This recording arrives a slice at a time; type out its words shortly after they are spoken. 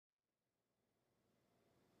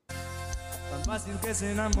fácil que es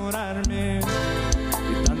enamorarme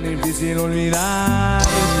y tan difícil olvidarte,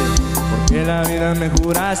 porque la vida me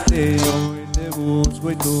juraste y hoy te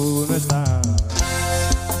busco y tú no estás.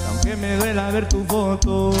 Aunque me duela ver tu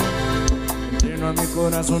foto, entreno a mi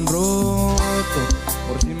corazón roto,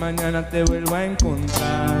 por si mañana te vuelvo a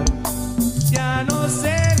encontrar. Ya no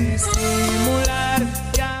sé disimular,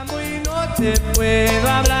 te amo y no te puedo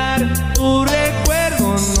hablar. Tu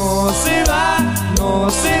recuerdo no se va, no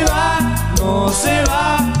se va, no se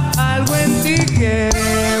va. Algo en ti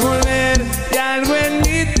quiere volver y algo en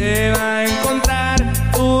mí te va a encontrar.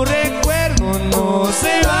 Tu recuerdo no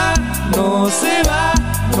se va, no se va,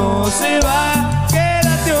 no se va.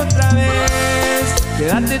 Quédate otra vez,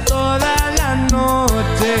 quédate toda la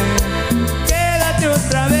noche. Quédate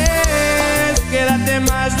otra vez, quédate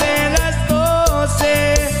más de las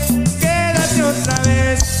 12. Quédate otra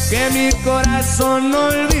vez, que mi corazón no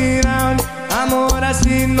olvida. Amor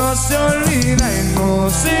así no se olvida y no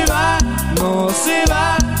se va, no se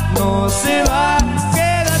va, no se va.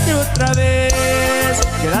 Quédate otra vez,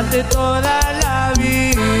 quédate toda la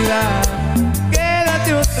vida.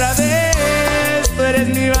 Quédate otra vez, tú eres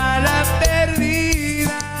mi bala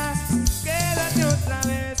perdida. Quédate otra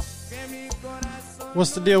vez, que mi corazón...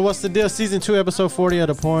 What's the deal? What's the deal? Season 2, episode 40 of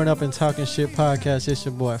the Pouring Up and Talking Shit podcast. It's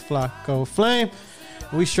your boy, Flacco Flame.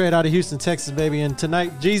 We straight out of Houston, Texas, baby. And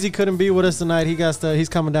tonight, Jeezy couldn't be with us tonight. He's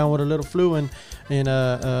coming down with a little flu, and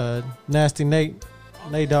Nasty Nate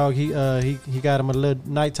Dogg, he got him a little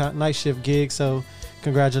night shift gig. So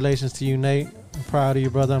congratulations to you, Nate. I'm proud of you,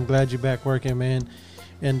 brother. I'm glad you're back working, man.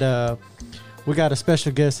 And we got a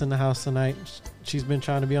special guest in the house tonight. She's been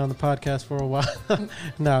trying to be on the podcast for a while.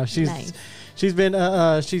 No, she's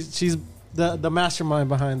been she's the mastermind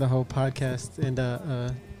behind the whole podcast,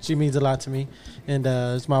 and she means a lot to me. And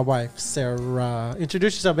it's my wife, Sarah.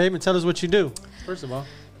 Introduce yourself, babe, and tell us what you do, first of all.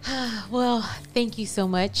 Well, thank you so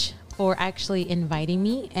much for actually inviting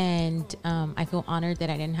me. And I feel honored that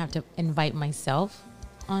I didn't have to invite myself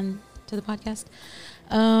on to the podcast.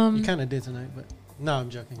 You kind of did tonight, but no, I'm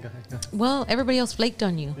joking. Go ahead. Well, everybody else flaked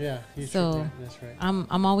on you. Yeah. So that's right.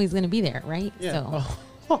 I'm always going to be there, right? Yeah. So,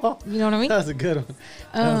 you know what I mean? That was a good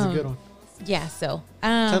one. Yeah, so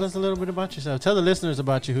tell us a little bit about yourself. Tell the listeners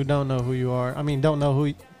about you who don't know who you are. I mean, don't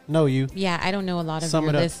know you. Yeah, I don't know a lot of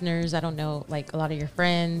your listeners. I don't know like a lot of your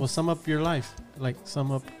friends. Well, sum up your life.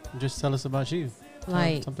 Just tell us about you.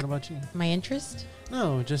 Like something about you. My interest?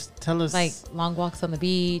 No, just tell us. Like long walks on the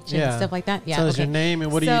beach and stuff like that. Yeah. Tell us your name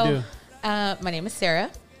and what do you do? My name is Sarah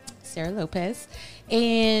Lopez,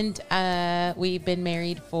 and we've been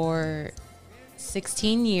married for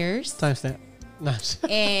 16 years. Timestamp.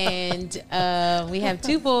 And we have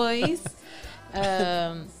 2 boys.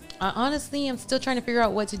 Honestly, I'm still trying to figure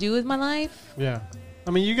out what to do with my life. Yeah. I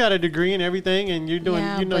mean, you got a degree and everything, and you're doing,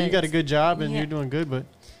 you got a good job, and you're doing good, but...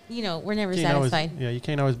 we're never satisfied. You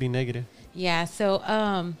can't always be negative. Yeah,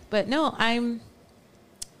 so, but no, I'm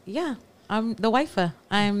the wife.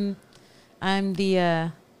 I'm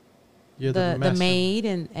the... You're the maid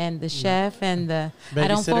and the chef and the I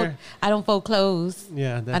don't fold clothes.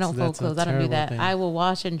 Yeah, I don't fold clothes. I don't do that. Thing. I will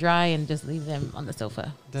wash and dry and just leave them on the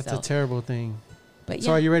sofa. That's a terrible thing. But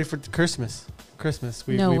so are you ready for Christmas?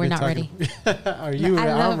 We're not ready. Are you?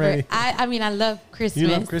 I'm ready. I mean, I love Christmas. You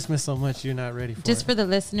love Christmas so much, you're not ready for it. Just for the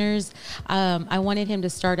listeners, I wanted him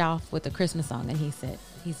to start off with a Christmas song, and he said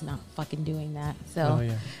he's not fucking doing that. So, I'm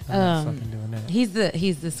not fucking doing that.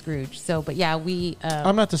 He's the Scrooge. So, but yeah, we.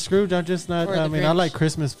 I'm not the Scrooge. I'm just not. I mean, I like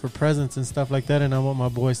Christmas for presents and stuff like that, and I want my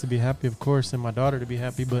boys to be happy, of course, and my daughter to be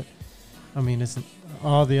happy. But I mean, it's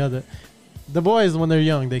all the boys when they're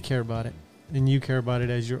young, they care about it, and you care about it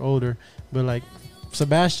as you're older. But like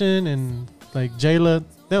Sebastian and like Jayla,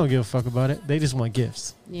 they don't give a fuck about it. They just want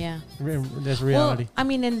gifts. Yeah, that's reality. Well, I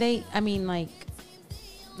mean,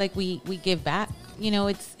 like we give back.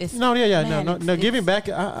 It's no, giving back.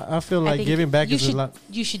 I feel like giving back is a lot.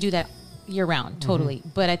 You should do that year round, totally.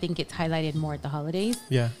 Mm-hmm. But I think it's highlighted more at the holidays.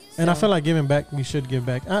 Yeah, and I feel like giving back. You should give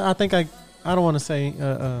back. I think I don't want to say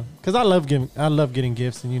because I love giving. I love getting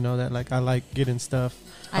gifts, and you know that. Like I like getting stuff.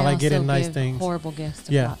 I like getting nice things. Horrible gifts.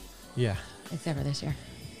 To Yeah. Except for this year.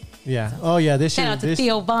 Yeah. So. Oh yeah. This year. Shout out to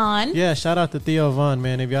Theo Vaughn. Yeah. Shout out to Theo Vaughn,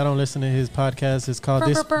 man. If y'all don't listen to his podcast, it's called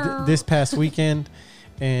This Past Weekend.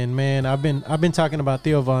 And man, I've been talking about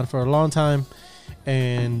Theo Vaughn for a long time,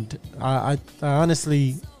 and I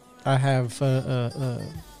honestly I have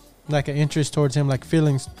like an interest towards him, like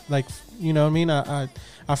feelings, like you know what I mean.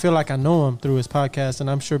 I feel like I know him through his podcast, and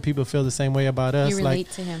I'm sure people feel the same way about us. You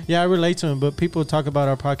relate to him. Yeah, I relate to him. But people talk about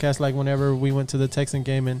our podcast like whenever we went to the Texan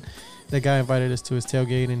game, and the guy invited us to his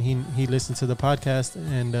tailgate, and he listened to the podcast,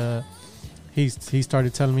 and he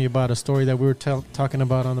started telling me about a story that we were talking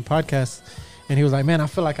about on the podcast. And he was like, man, I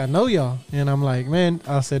feel like I know y'all. And I'm like, man,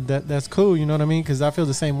 I said, that's cool. You know what I mean? Because I feel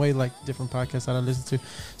the same way, like different podcasts that I listen to.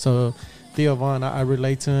 So Theo Von, I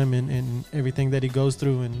relate to him and everything that he goes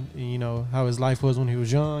through, and you know how his life was when he was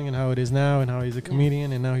young and how it is now, and how he's a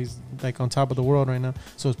comedian and now he's like on top of the world right now.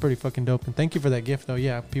 So it's pretty fucking dope. And thank you for that gift though.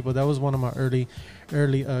 Yeah, people, that was one of my early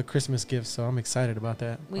Christmas gifts. So I'm excited about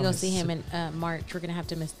that. We go see him in March. We're gonna have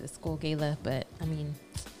to miss the school gala, but I mean,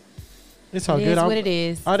 it's all good. It is what it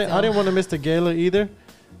is. I didn't want to miss the gala either.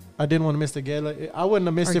 I didn't want to miss the gala. I wouldn't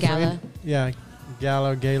have missed it gala.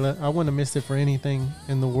 Gala. I wouldn't have missed it for anything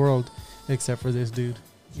in the world except for this dude.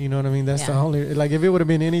 You know what I mean? That's the only, like, if it would have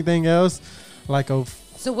been anything else, like a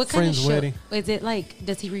so what kind of show wedding. Is it? Like,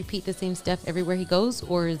 does he repeat the same stuff everywhere he goes,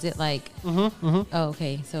 or is it like? Oh,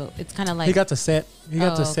 okay. So it's kind of like he got the set. He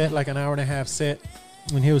got the set, like an hour and a half set,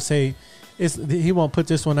 and he'll say, he won't put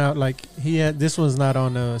this one out like he had. This one's not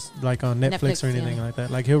on like on Netflix or anything like that.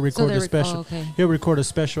 Like he'll record a special. He'll record a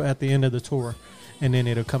special at the end of the tour, and then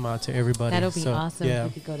it'll come out to everybody. That'll be awesome. Yeah.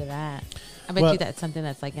 If we could go to that. I bet you that's something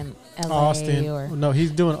that's like in LA Austin. Or no,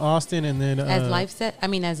 he's doing Austin, and then as live set. I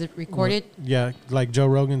mean, as it recorded. Yeah, like Joe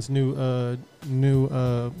Rogan's new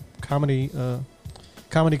comedy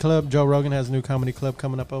club. Joe Rogan has a new comedy club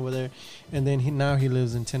coming up over there, and then he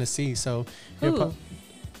lives in Tennessee. So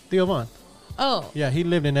Theo Von. Oh. Yeah, he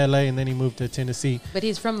lived in LA and then he moved to Tennessee. But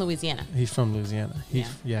he's from Louisiana. He's from Louisiana.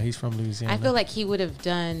 He's from Louisiana. I feel like he would have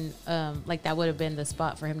done like that would have been the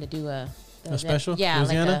spot for him to do a special? Yeah,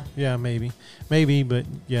 Louisiana? Yeah, maybe, but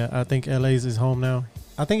yeah, I think LA's his home now.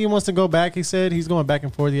 I think he wants to go back. He said he's going back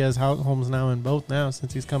and forth. He has homes now in both now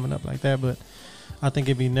since he's coming up like that. But I think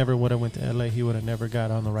if he never would have went to LA, he would have never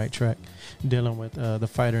got on the right track dealing with the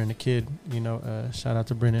fighter and the kid. You know, shout out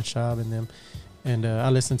to Brennan Schaub and them. And I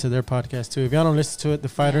listen to their podcast too. If y'all don't listen to it, The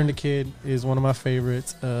Fighter and the Kid is one of my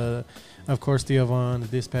favorites. Of course, Theo Von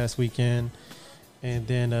this past weekend, and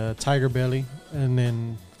then Tiger Belly, and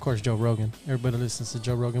then of course Joe Rogan. Everybody listens to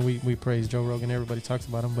Joe Rogan. We praise Joe Rogan. Everybody talks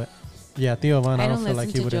about him, but yeah, Theo Von. I don't feel like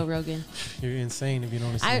he would. Joe Rogan. You're insane if you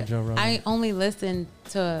don't listen to Joe Rogan. I only listen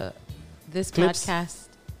to this podcast.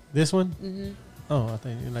 This one. Mm-hmm. Oh, I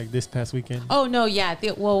think like this past weekend. Oh no, yeah.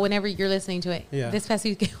 Well, whenever you're listening to it, this past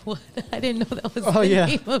weekend, I didn't know that was the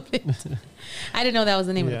name of it. I didn't know that was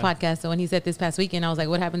the name of the podcast. So when he said this past weekend, I was like,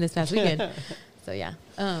 "What happened this past weekend?" So yeah,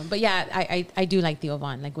 but yeah, I do like Theo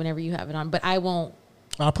Von. Like whenever you have it on, but I won't.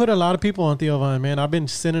 I put a lot of people on Theo Von, man. I've been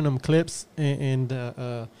sending them clips,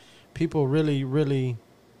 and people really.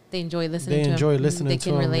 They enjoy listening to him. They enjoy listening to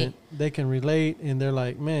him. They can relate. They can relate, and they're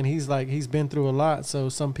like, man, he's been through a lot. So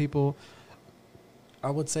some people. I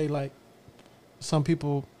would say like some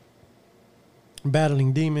people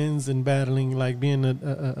battling demons and battling like being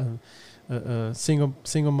a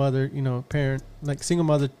single mother, you know, parent, like single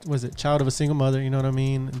mother, was it child of a single mother, you know what I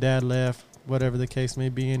mean? Dad left, whatever the case may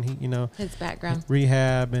be. And he, you know, his background,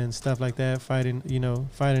 rehab and stuff like that, fighting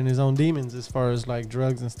his own demons as far as like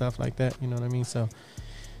drugs and stuff like that. You know what I mean? So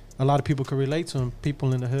a lot of people could relate to him,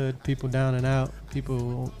 people in the hood, people down and out,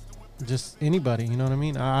 people, just anybody, you know what I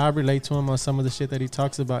mean? I relate to him on some of the shit that he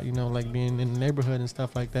talks about, you know, like being in the neighborhood and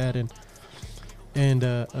stuff like that, and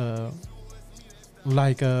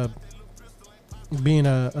being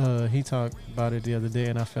he talked about it the other day,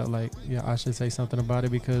 and I felt like I should say something about it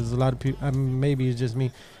because a lot of people, maybe it's just me,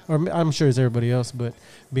 or I'm sure it's everybody else, but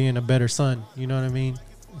being a better son, you know what I mean?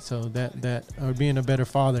 So that or being a better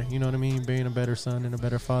father, you know what I mean? Being a better son and a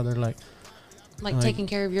better father, like taking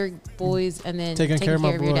care of your boys and then taking care of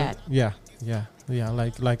my boy. Your dad. Yeah.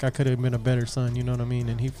 Like I could have been a better son, you know what I mean?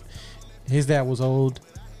 And his dad was old,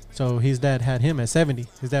 so his dad had him at 70.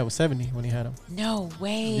 His dad was 70 when he had him. No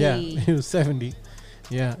way. Yeah, he was 70.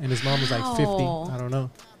 Yeah, and his mom was like 50. I don't know.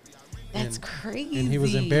 That's crazy. And he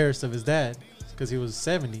was embarrassed of his dad because he was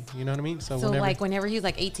 70. You know what I mean? So whenever he was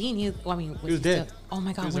like 18, he was dead. Oh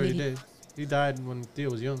my God, he was already dead. He died when Theo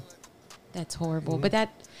was young. That's horrible. Mm-hmm. But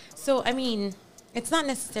so I mean, it's not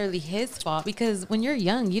necessarily his fault because when you're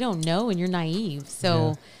young, you don't know and you're naive.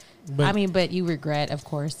 So, but you regret, of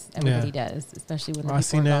course, everybody does, especially when the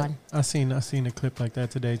people are gone. I seen a clip like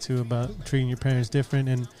that today too about treating your parents different,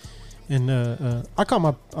 and I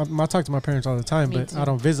talk to my parents all the time, but I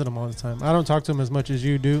don't visit them all the time. I don't talk to them as much as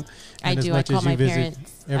you do. I do. I call my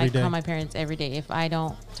parents every day. I call my parents every day. If I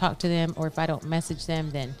don't talk to them or if I don't message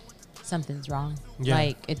them, then something's wrong. Yeah.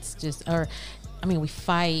 Like it's just we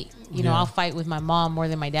fight. You know, I'll fight with my mom more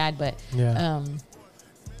than my dad, but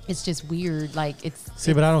it's just weird. Like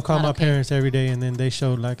but I don't call my parents every day, and then they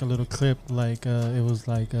showed like a little clip, like it was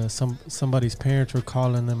like somebody's parents were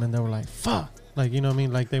calling them, and they were like, "Fuck," like you know what I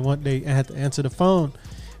mean? Like they had to answer the phone,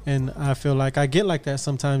 And I feel like I get like that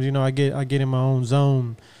sometimes, you know, I get in my own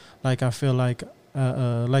zone. Like I feel like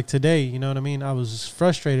today, you know what I mean? I was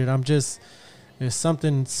frustrated. There's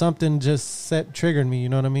something just triggered me, you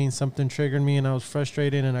know what I mean? Something triggered me and I was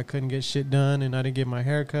frustrated and I couldn't get shit done and I didn't get my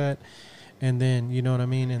hair cut. And then, you know what I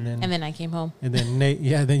mean? And then I came home. And then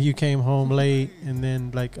then you came home late and then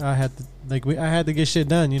like I had to get shit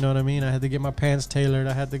done, you know what I mean? I had to get my pants tailored.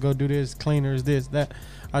 I had to go do this, cleaners, this, that.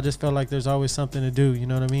 I just felt like there's always something to do, you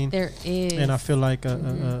know what I mean? There is. And I feel like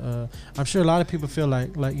I'm sure a lot of people feel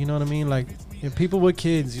like you know what I mean? Like if people with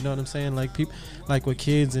kids, you know what I'm saying? Like people like with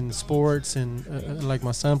kids and sports and like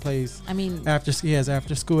my son plays. I mean, he has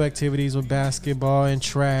after school activities with basketball and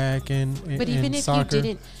track and but even and if soccer. you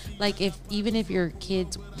didn't, like even if your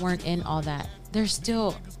kids weren't in all that, there's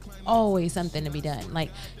still always something to be done.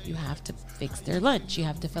 Like you have to fix their lunch, you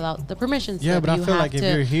have to fill out the permissions. Yeah, but I feel like if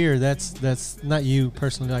you're here, that's not you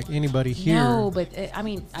personally. Like anybody here. No, but I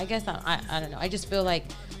mean, I guess I don't know. I just feel like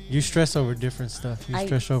you stress over different stuff. You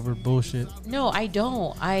stress over bullshit. No, I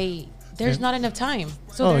don't. There's not enough time.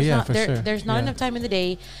 So there's not enough time in the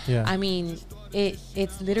day. Yeah. I mean,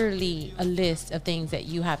 it's literally a list of things that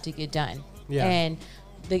you have to get done. Yeah. And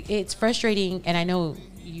it's frustrating, and I know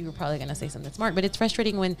you were probably going to say something smart, but it's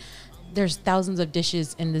frustrating when there's thousands of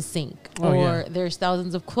dishes in the sink there's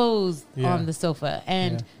thousands of clothes on the sofa,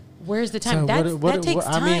 and where's the time? So that takes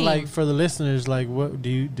time. I mean, like for the listeners, like what do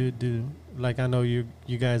you do? Like I know you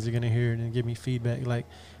guys are going to hear it and give me feedback. Like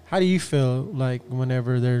how do you feel like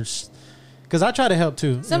whenever there's, because I try to help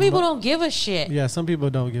too. Some people don't give a shit. Yeah, some people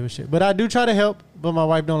don't give a shit, but I do try to help. But my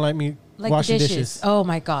wife don't like me washing dishes. Oh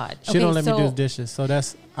my God, she don't let me do dishes. So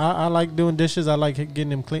that's I like doing dishes. I like getting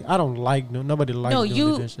them clean. I don't like nobody likes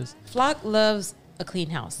doing the dishes. Flock loves a clean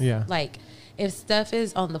house. Yeah, like if stuff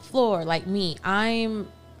is on the floor, like me, I'm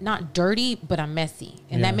not dirty, but I'm messy,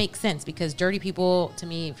 and that makes sense because dirty people, to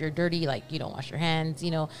me, if you're dirty, like you don't wash your hands,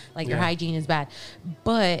 you know, like your hygiene is bad.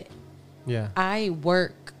 But I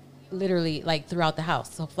work literally like throughout the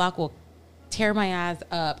house, so Flock will tear my ass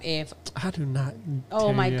up if I do not.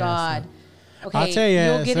 Oh my God. Okay, I'll tell you,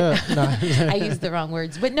 you'll get it. No. I used the wrong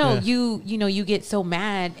words, but no, you know, you get so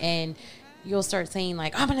mad and you'll start saying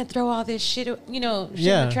like, I'm gonna throw all this shit, you know, in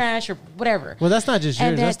the trash or whatever. Well, that's not just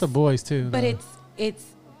yours; that's the boys too. But it's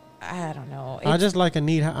I don't know. I just like I'm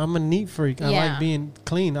a neat freak. I like being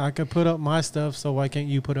clean. I could put up my stuff, so why can't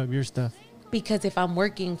you put up your stuff? Because if I'm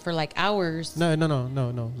working for like hours.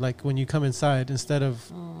 No. Like when you come inside, instead of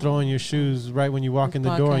throwing your shoes right when you walk in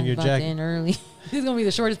the door and your jacket. In early. This is gonna be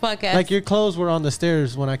the shortest podcast. Like your clothes were on the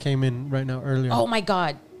stairs when I came in right now earlier. Oh my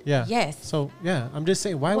God. Yeah. Yes. So yeah, I'm just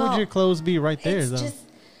saying, why would your clothes be right there though?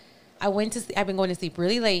 I've been going to sleep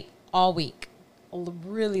really late all week.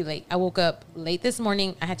 Really late. I woke up late this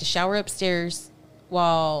morning. I had to shower upstairs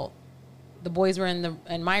while the boys were in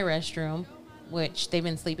my restroom, which they've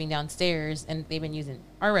been sleeping downstairs and they've been using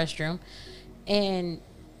our restroom. And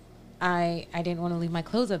I didn't want to leave my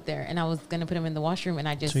clothes up there, and I was going to put them in the washroom,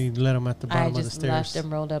 and so you let them at the bottom of the stairs. I just left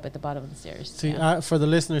them rolled up at the bottom of the stairs. See, for the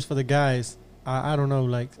listeners, for the guys, I don't know,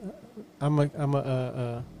 like I'm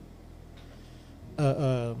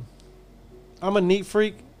a neat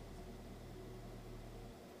freak,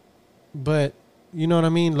 but you know what I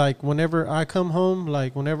mean? Like whenever I come home,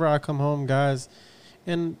 guys,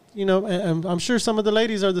 and you know, and I'm sure some of the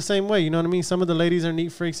ladies are the same way, you know what I mean? Some of the ladies are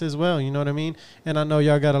neat freaks as well, you know what I mean? And I know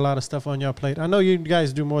y'all got a lot of stuff on y'all plate. I know you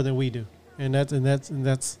guys do more than we do. And that's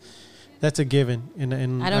a given. And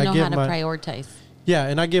I don't know how to prioritize. Yeah,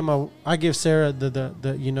 and I give Sarah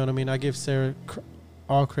the you know what I mean? I give Sarah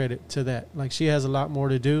all credit to that. Like she has a lot more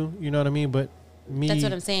to do, you know what I mean? But that's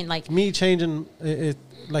what I'm saying. Like me changing it,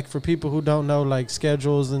 like for people who don't know, like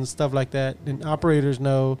schedules and stuff like that, and operators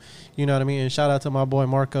know, you know what I mean. And shout out to my boy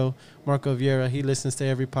Marco Vieira. He listens to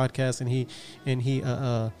every podcast, and he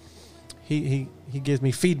gives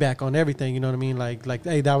me feedback on everything. You know what I mean? Like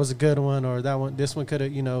hey, that was a good one, or this one could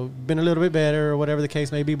have, you know, been a little bit better, or whatever the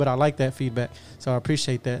case may be. But I like that feedback, so I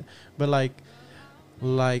appreciate that. But like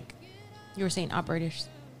you were saying, operators.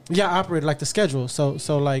 Yeah, I operate like the schedule. So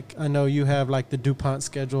like I know you have like the DuPont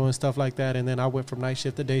schedule and stuff like that, and then I went from night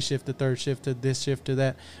shift to day shift to third shift to this shift to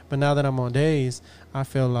that. But now that I'm on days, I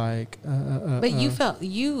feel like. But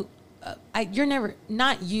you're never,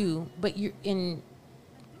 not you, but you're in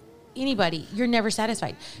anybody. You're never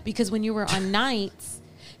satisfied because when you were on nights,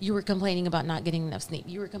 you were complaining about not getting enough sleep.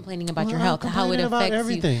 You were complaining about your health, how it affects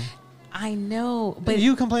everything. you. I know, but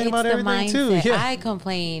you complain about everything too. Yeah. I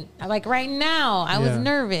complain. Like right now, I was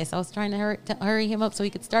nervous. I was trying to hurry him up so he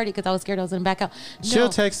could start it because I was scared I was going to back out. No.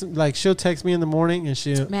 She'll text me in the morning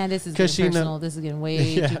and man, this is getting personal. This is getting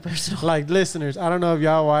way too personal. Like listeners, I don't know if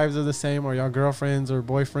y'all wives are the same or y'all girlfriends or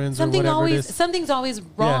boyfriends or whatever it is. Something's always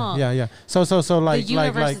wrong. Yeah. So like the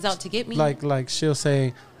universe is out to get me. Like she'll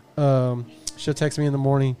say, she'll text me in the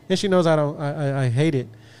morning and she knows I hate it.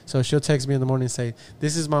 So she'll text me in the morning and say,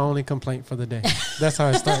 "This is my only complaint for the day." That's how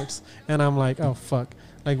it starts. And I'm like, "Oh fuck!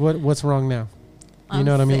 Like what's wrong now?" You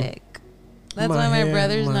know what I mean? That's why my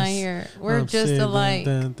brother's not here. We're just alike.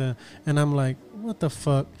 And I'm like, "What the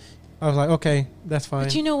fuck?" I was like, "Okay, that's fine."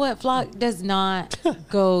 But you know what? Flock does not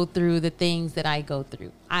go through the things that I go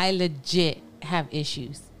through. I legit have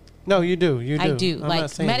issues. No, you do. I do. I'm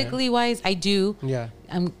like medically wise, I do. Yeah.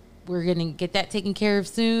 We're gonna get that taken care of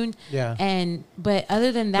soon. Yeah. But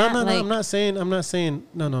other than that, no, I'm not saying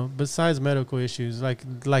no. Besides medical issues, like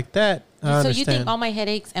that. I understand. You think all my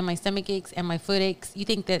headaches and my stomach aches and my foot aches, you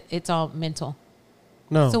think that it's all mental?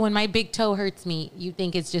 No. So when my big toe hurts me, you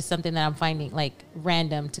think it's just something that I'm finding like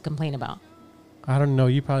random to complain about? I don't know.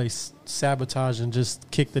 You probably sabotage and just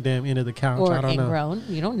kick the damn end of the couch. Or I don't know. Ingrown.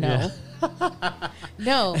 You don't know. Yeah.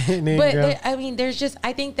 No. But I mean, there's just.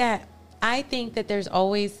 I think that there's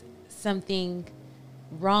always something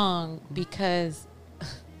wrong because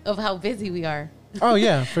of how busy we are. Oh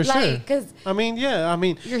yeah, for sure. Because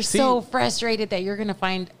you're so frustrated that you're gonna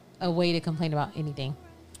find a way to complain about anything.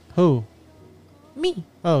 Who? Me.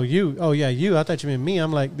 Oh, you. Oh yeah, you. I thought you meant me.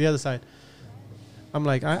 I'm like the other side. I'm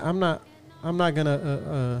like I'm not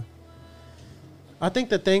gonna. I think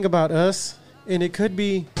the thing about us, and it could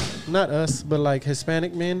be not us, but like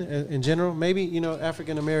Hispanic men in general, maybe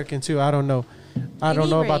African American too. I don't know. I don't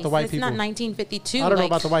know about the white people. It's not 1952. I don't know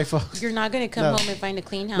about the white folks. You're not going to come home and find a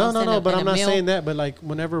clean house. No. But I'm not saying that. But like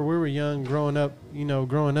whenever we were young, growing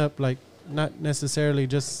up, like not necessarily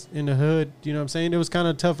just in the hood. You know what I'm saying? It was kind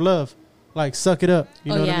of tough love. Like suck it up.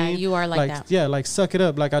 You know what I mean? You are like that. Yeah, like suck it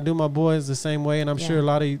up. Like I do my boys the same way, and I'm sure a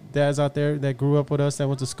lot of dads out there that grew up with us, that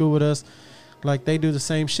went to school with us, like they do the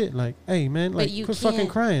same shit. Like, hey man, like quit fucking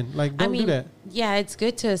crying. Like don't do that. Yeah, it's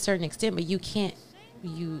good to a certain extent, but you can't.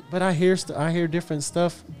 But I hear different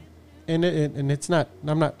stuff, and it's not.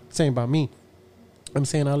 I'm not saying about me. I'm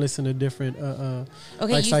saying I listen to different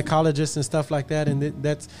psychologists and stuff like that, and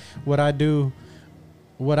that's what I do.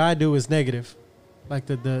 What I do is negative. Like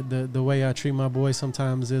the way I treat my boys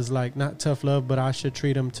sometimes is like not tough love, but I should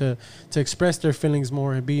treat them to express their feelings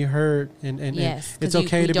more and be heard. And yes, it's okay to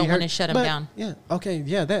be heard. You don't want to shut them down. Yeah, okay,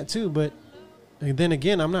 yeah, that too. But then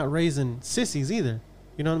again, I'm not raising sissies either.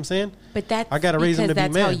 You know what I'm saying? But I gotta raise them to be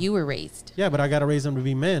men. That's how you were raised. Yeah, but I gotta raise them to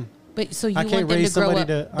be men. But so you want them to grow up.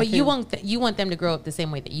 But you want them to grow up the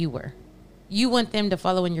same way that you were. You want them to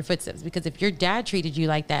follow in your footsteps, because if your dad treated you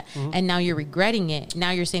like that, and now you're regretting it,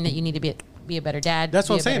 now you're saying that you need to be a better dad. That's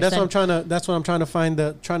what I'm saying. That's what I'm trying to find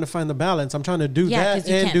the balance. I'm trying to do that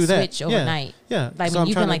and do that. Switch overnight. Yeah. Like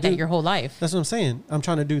you've been like that your whole life. That's what I'm saying. I'm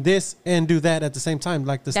trying to do this and do that at the same time,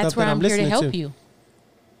 like the stuff that I'm listening to. That's where I'm here to help you.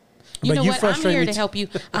 You know what? I'm here to help you.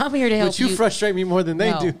 I'm here to help you. But you frustrate me more than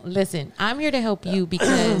they do. Listen, I'm here to help you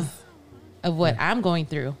because of what I'm going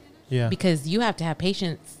through. Yeah. Because you have to have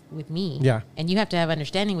patience with me. Yeah. And you have to have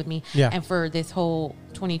understanding with me. Yeah. And for this whole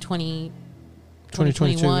 2020,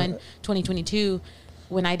 2021, 2022,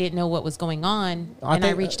 when I didn't know what was going on and I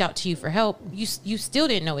reached out to you for help, you still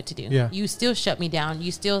didn't know what to do. Yeah. You still shut me down.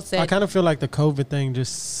 You still said... I kind of feel like the COVID thing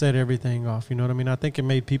just set everything off. You know what I mean? I think it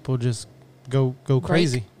made people just go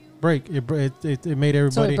crazy. Break. It made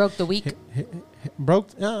everybody... So it broke the weak? Broke?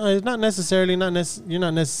 It's not necessarily... You're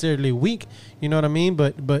not necessarily weak. You know what I mean?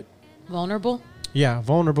 But vulnerable? Yeah,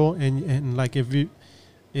 vulnerable. And like if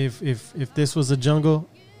this was a jungle...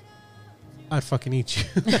 I'd fucking eat you.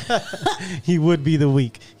 He would be the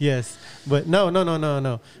weak. Yes. But no.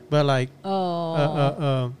 But like...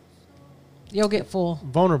 you'll get full.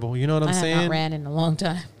 Vulnerable. You know what I'm saying? I have not ran in a long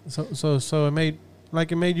time. So it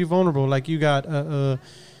made you vulnerable. Like you got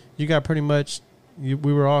pretty much... we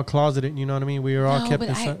were all closeted. You know what I mean? We were all kept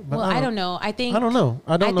inside. I don't know. I don't know.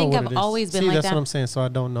 I think I've always been like that. That's what I'm saying. So I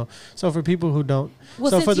don't know. So for people who don't...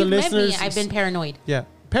 Well, so since for the you've listeners, met me, I've been paranoid. Yeah.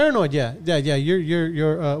 Paranoid, yeah.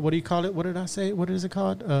 You're what do you call it? What did I say? What is it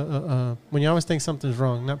called? When you always think something's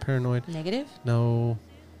wrong, not paranoid. Negative? No.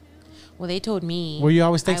 Well, they told me. Where you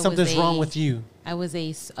always think something's wrong with you.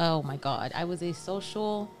 Oh my God. I was a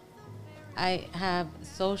social. I have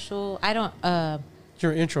social. I don't.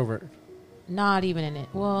 You're an introvert. Not even in it.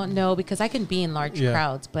 Well, no, because I can be in large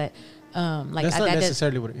crowds, but like that's not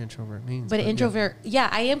necessarily what an introvert means. But an introvert, yeah,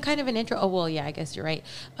 I am kind of an intro. Oh well, yeah, I guess you're right.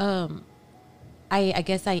 I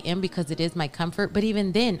guess I am because it is my comfort. But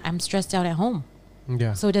even then, I'm stressed out at home.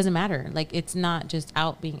 Yeah. So it doesn't matter. Like, it's not just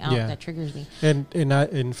being out that triggers me.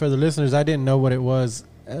 And for the listeners, I didn't know what it was.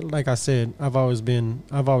 Like I said, I've always been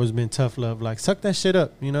tough love. Like, suck that shit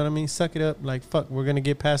up. You know what I mean? Suck it up. Like, fuck, we're gonna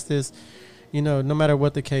get past this. You know, no matter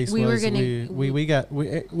what the case was.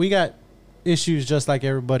 We got issues just like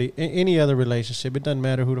everybody. Any other relationship, it doesn't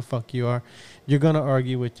matter who the fuck you are. You're gonna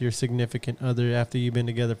argue with your significant other after you've been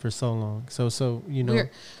together for so long. So you know,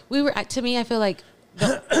 we were. To me, I feel like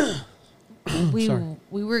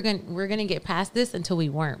we're gonna get past this until we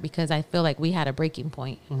weren't, because I feel like we had a breaking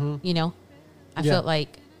point. Mm-hmm. You know, I felt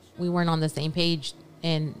like we weren't on the same page,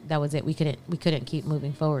 and that was it. We couldn't keep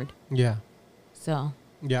moving forward. Yeah. So.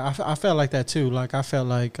 Yeah, I felt like that too. Like, I felt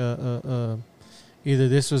like either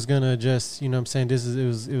this was gonna just, you know what I'm saying,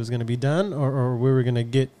 it was gonna be done, or we were gonna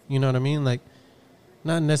get, you know what I mean, like,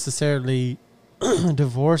 not necessarily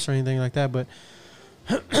divorce or anything like that, but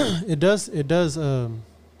it does. And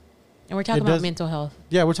we're talking about mental health.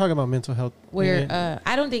 Yeah, we're talking about mental health. Where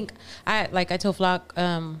I don't think I told Flock.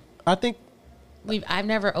 I think I've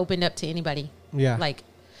never opened up to anybody. Yeah. Like,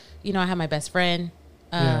 you know, I have my best friend.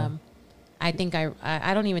 I think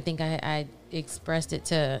I don't even think I expressed it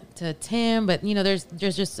to Tim, but you know, there's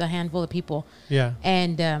just a handful of people. Yeah.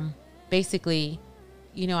 And basically,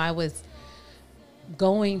 you know, I was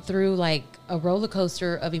going through like a roller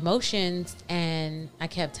coaster of emotions, and I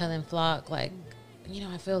kept telling Flock, like, you know,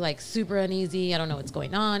 I feel like super uneasy. I don't know what's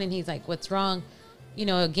going on. And he's like, what's wrong? You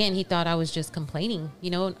know, again, he thought I was just complaining, you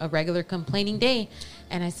know, a regular complaining day.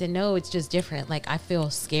 And I said, no, it's just different. Like, I feel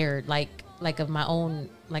scared, like of my own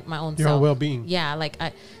your self. own well-being. Yeah, like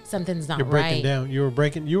something's not You're breaking right. down. You were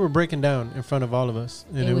breaking down in front of all of us,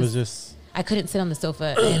 and it was just. I couldn't sit on the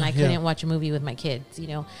sofa, and I couldn't watch a movie with my kids, you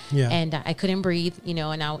know. Yeah. And I couldn't breathe, you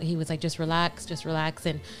know. And now he was like, just relax.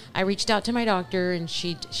 And I reached out to my doctor, and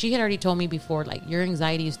she had already told me before, like, your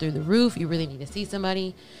anxiety is through the roof. You really need to see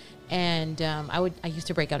somebody. And I used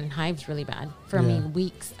to break out in hives really bad. For I mean,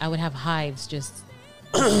 weeks, I would have hives just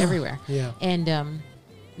everywhere. Yeah. And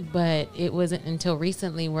but it wasn't until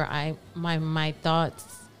recently where my thoughts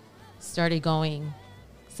started going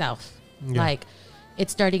south. Yeah. Like, it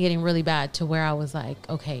started getting really bad to where I was like,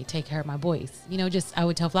 okay, take care of my boys. You know, just I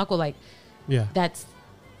would tell Flacco, like,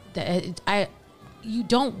 you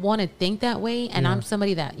don't want to think that way. And I'm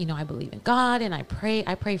somebody that, you know, I believe in God, and I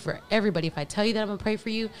pray for everybody. If I tell you that I'm gonna pray for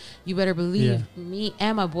you, you better believe me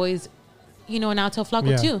and my boys, you know. And I'll tell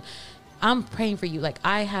Flacco too, I'm praying for you. Like,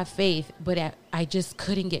 I have faith, but I just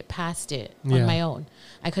couldn't get past it on my own.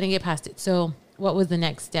 I couldn't get past it. So what was the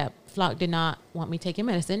next step? Flock did not want me taking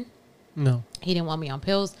medicine. No. He didn't want me on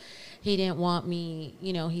pills. He didn't want me,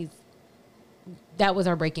 you know, that was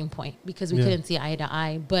our breaking point, because we couldn't see eye to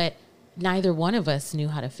eye, but neither one of us knew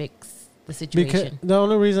how to fix the situation. Because the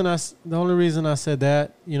only reason I said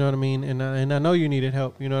that, you know what I mean, and I know you needed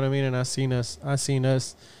help, you know what I mean, and I seen the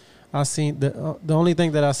only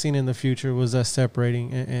thing that I seen in the future was us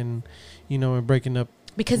separating and you know, and breaking up,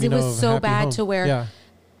 because it was so bad home. To where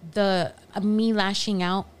me lashing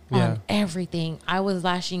out on everything. I was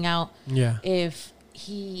lashing out if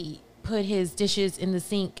he put his dishes in the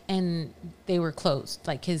sink and they were closed,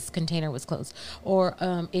 like his container was closed, or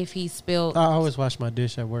if he spilled. I always wash my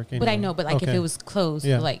dish at work anyway. But I know, but like if it was closed,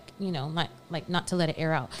 like, you know, not to let it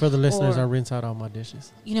air out. For the listeners, I rinse out all my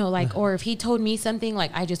dishes. You know, like, or if he told me something,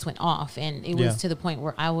 like, I just went off, and it was to the point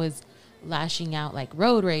where I was lashing out, like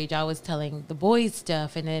road rage. I was telling the boys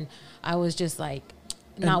stuff, and then I was just like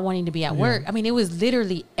not wanting to be at work. I mean, it was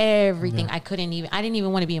literally everything. I didn't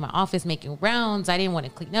even want to be in my office making rounds. I didn't want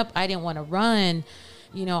to clean up. I didn't want to run.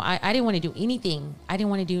 You know, I didn't want to do anything. I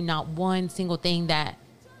didn't want to do not one single thing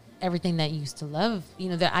everything that you used to love, you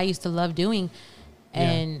know, that I used to love doing.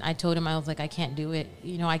 And I told him, I was like, I can't do it.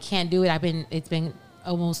 You know, I can't do it. It's been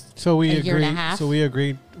almost a year and a half. So we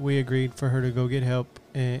agreed for her to go get help.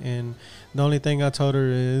 And the only thing I told her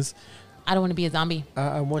is, I don't want to be a zombie.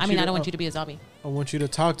 I don't want you to be a zombie. I want you to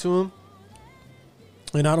talk to him,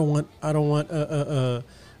 and I don't want a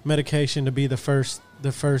medication to be the first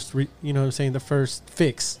you know what I'm saying, the first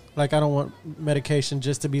fix. Like, I don't want medication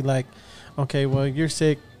just to be like, okay, well, you're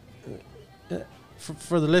sick.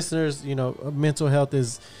 For the listeners, you know, mental health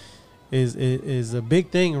is a big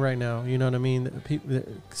thing right now. You know what I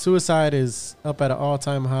mean? Suicide is up at an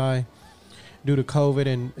all-time high due to COVID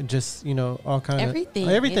and just, you know, all kind of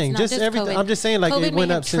everything, just everything. COVID. I'm just saying, like, COVID it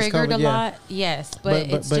went up since COVID. A lot, yes, but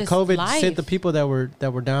COVID life. Sent the people that were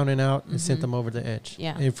down and out and sent them over the edge.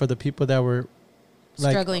 Yeah, and for the people that were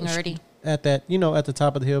like, struggling already at that, you know, at the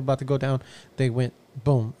top of the hill, about to go down, they went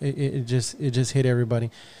boom. It just hit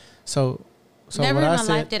everybody. So never in my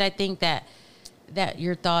life did I think that that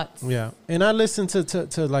your thoughts. Yeah, and I listen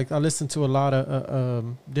to like I listen to a lot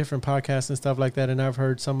of different podcasts and stuff like that, and I've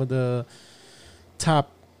heard some of the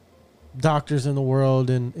top doctors in the world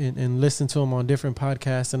and listen to them on different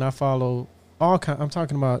podcasts, and I follow all kind. I'm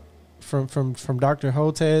talking about from Dr.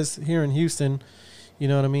 Hotez here in Houston, you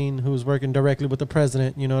know what I mean, who's working directly with the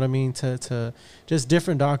president, you know what I mean, to just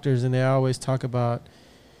different doctors, and they always talk about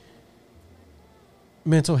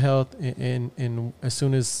mental health and as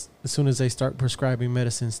soon as they start prescribing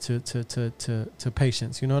medicines to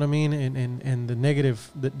patients, you know what I mean, and the negative,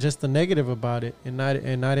 just the negative about it, and not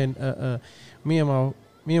in me and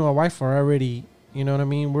my wife are already, you know what I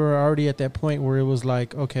mean, we're already at that point where it was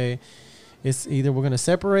like, okay, it's either we're gonna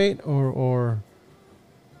separate or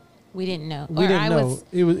we didn't know. We didn't know.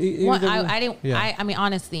 I didn't. Yeah. I mean,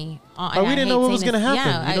 honestly, we didn't know what was gonna happen.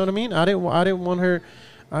 Yeah, you know what I mean. I didn't want her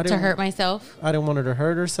to hurt myself. I didn't want her to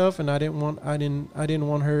hurt herself, and I didn't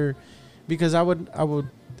want her, because I would,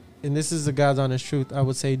 and this is the God's honest truth. I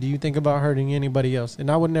would say, do you think about hurting anybody else? And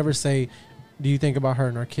I would never say, do you think about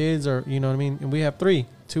hurting our kids, or you know what I mean? And we have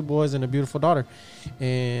 2 boys and a beautiful daughter,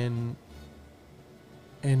 and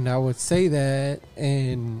I would say that,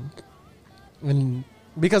 and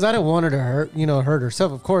because I didn't want her to hurt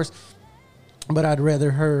herself, of course, but I'd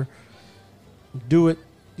rather her do it,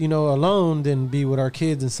 alone than be with our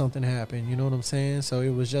kids and something happen. You know what I'm saying? So it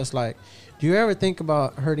was just like, do you ever think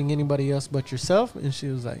about hurting anybody else but yourself? And she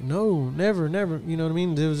was like, no, never. You know what I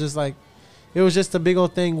mean? It was just like, it was just a big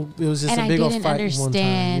old thing. It was just a big old fight one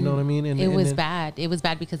time. You know what I mean? And it was bad. It was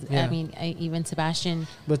bad because I mean, even Sebastian.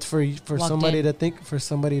 But for somebody to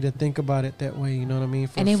think about it that way, you know what I mean?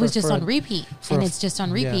 And it was just on repeat. And it's just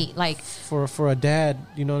on repeat. Yeah. Like for a dad,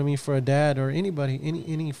 you know what I mean? For a dad or anybody,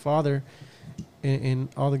 any father, and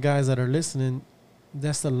all the guys that are listening,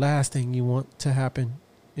 that's the last thing you want to happen.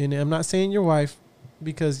 And I'm not saying your wife,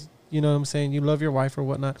 because you know what I'm saying, you love your wife or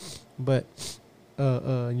whatnot, but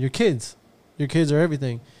your kids. Your kids are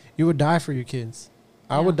everything. You would die for your kids.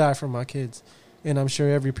 I would die for my kids. And I'm sure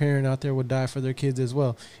every parent out there would die for their kids as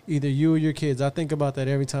well. Either you or your kids. I think about that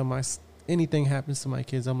every time anything happens to my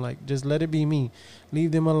kids. I'm like, just let it be me.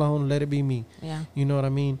 Leave them alone. Let it be me. Yeah. You know what I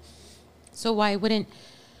mean? So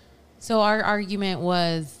so our argument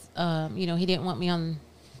was, he didn't want me on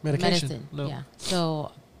medicine. No. Yeah.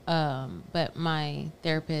 So, but my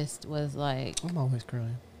therapist was like, I'm always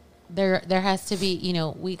crying. There has to be,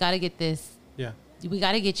 we got to get this. Yeah. We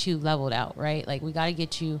got to get you leveled out, right? Like we got to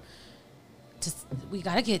get you we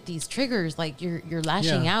got to get these triggers. Like you're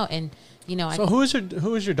lashing out, and So who is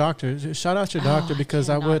your doctor? Shout out your doctor, because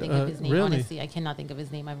I would think of his name, really. Honestly, I cannot think of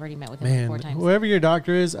his name. I've already met with him 4 times. Whoever your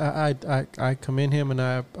doctor is, I commend him, and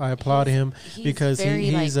I applaud him, because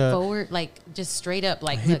he's forward, like just straight up,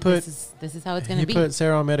 like this is how it's going to be. He put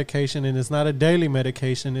Sarah on medication, and it's not a daily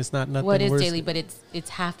medication. It's not nothing. Well, it is daily, but it's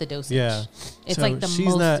half the dosage. Yeah, it's like the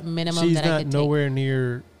most minimum that I could take. She's not nowhere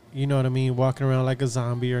near. You know what I mean? Walking around like a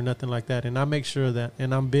zombie or nothing like that. And I make sure of that.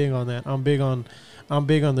 And I'm big on that. I'm big on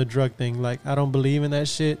the drug thing. Like, I don't believe in that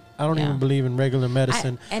shit. I don't even believe in regular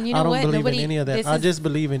medicine. And you know I don't believe in any of that. I just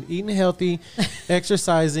believe in eating healthy,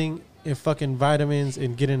 exercising, and fucking vitamins,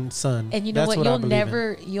 and getting sun. And you know what?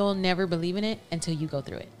 You'll never believe in it until you go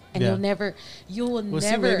through it. And you'll never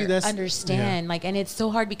understand. Like, and it's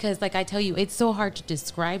so hard because, like I tell you, it's so hard to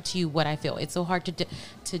describe to you what I feel. It's so hard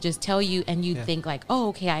to just tell you, and you think like, oh,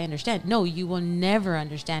 okay, I understand. No, you will never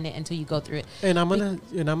understand it until you go through it. And I'm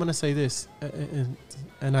gonna say this,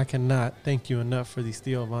 and I cannot thank you enough for these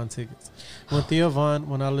Theo Von tickets.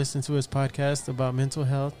 When I listened to his podcast about mental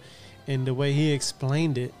health, and the way he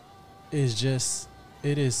explained it it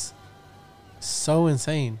is so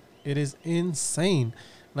insane. It is insane.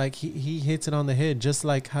 Like he hits it on the head, just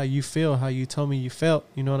like how you feel, how you told me you felt,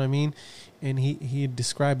 you know what I mean? And he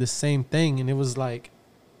described the same thing, and it was like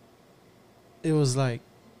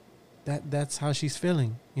that's how she's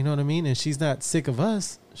feeling, you know what I mean? And she's not sick of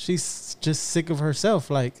us. She's just sick of herself.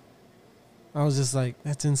 Like, I was just like,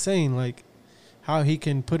 that's insane. Like, how he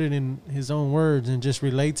can put it in his own words and just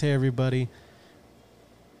relate to everybody.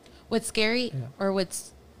 What's scary, or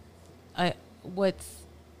what's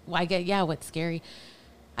scary,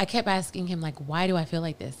 I kept asking him, like, why do I feel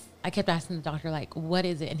like this? I kept asking the doctor, like, what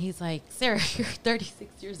is it? And he's like, Sarah, you're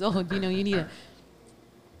 36 years old. You need a...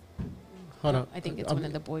 Hold on. I think it's one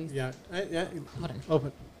of the boys. Yeah. Hold on.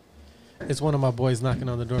 Open. It's one of my boys knocking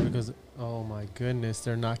on the door because, oh, my goodness,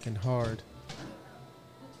 they're knocking hard.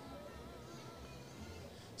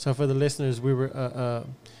 So for the listeners, we were...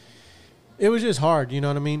 it was just hard, you know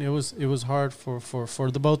what I mean? It was hard for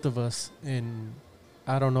the both of us. And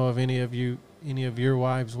I don't know if any of you any of your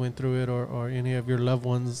wives went through it, or any of your loved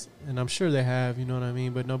ones, and I'm sure they have, you know what I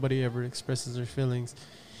mean, but nobody ever expresses their feelings.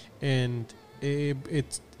 And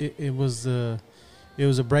it was a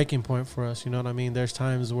breaking point for us, you know what I mean. There's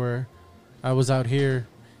times where I was out here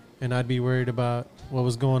and I'd be worried about what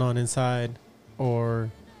was going on inside,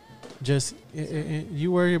 or just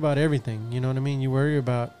you worry about everything, you know what I mean. You worry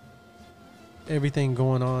about everything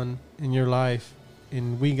going on in your life,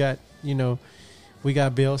 and we got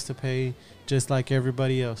bills to pay just like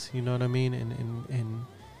everybody else, you know what I mean. And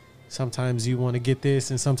sometimes you want to get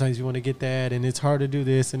this and sometimes you want to get that, and it's hard to do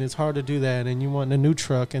this and it's hard to do that, and you want a new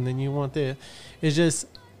truck and then you want this. It's just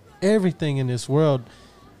everything in this world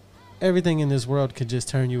could just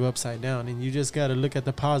turn you upside down, and you just got to look at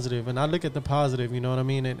the positive. And I look at the positive, you know what I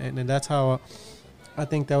mean. And that's how I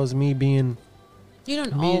think that was me being. You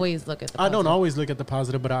don't always look at the positive. I don't always look at the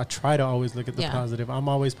positive, but I try to always look at the positive. I'm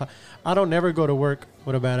always I don't never go to work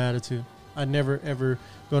with a bad attitude. I never ever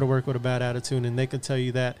go to work with a bad attitude, and they could tell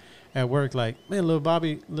you that at work. Like, man, little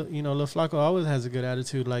Bobby, little Flacco always has a good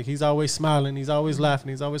attitude. Like, he's always smiling, he's always laughing,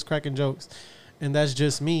 he's always cracking jokes, and that's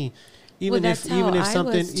just me. Even if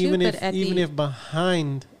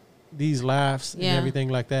behind these laughs and everything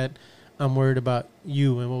like that, I'm worried about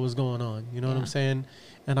you and what was going on. You know what I'm saying?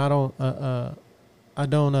 And I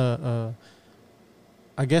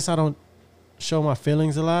guess I don't show my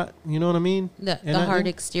feelings a lot. You know what I mean? The hard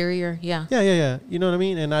exterior. Yeah. Yeah. You know what I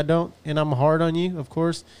mean? And I'm hard on you, of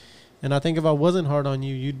course. And I think if I wasn't hard on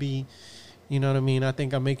you, you'd be, you know what I mean? I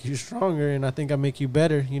think I make you stronger, and I think I make you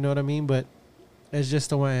better. You know what I mean? But it's just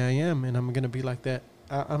the way I am, and I'm going to be like that.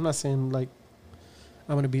 I'm not saying like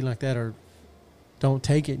I'm going to be like that or don't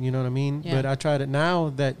take it, you know what I mean? Yeah. But I try to, now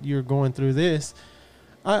that you're going through this,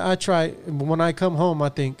 I try, when I come home, I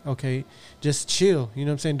think, okay, just chill. You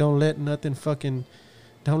know what I'm saying? Don't let nothing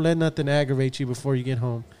aggravate you before you get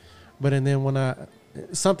home. But and then when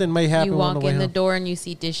something may happen. You walk on the way in the home. door and you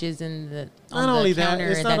see dishes on the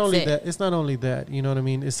counter. It's not only that. You know what I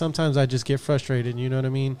mean? It's sometimes I just get frustrated. You know what I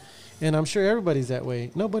mean? And I'm sure everybody's that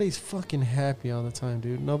way. Nobody's fucking happy all the time,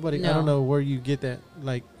 dude. Nobody. No. I don't know where you get that.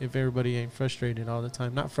 Like, if everybody ain't frustrated all the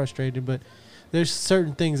time. Not frustrated, but there's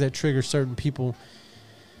certain things that trigger certain people.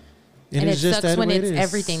 And it just sucks when it's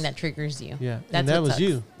everything that triggers you. Yeah, that's and that was sucks.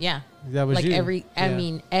 You. Yeah, that was like you.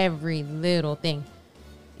 Every little thing.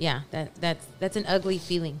 Yeah, that's an ugly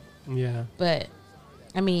feeling. Yeah, but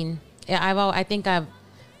I mean, I think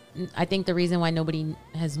the reason why nobody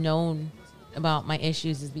has known about my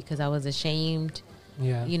issues is because I was ashamed.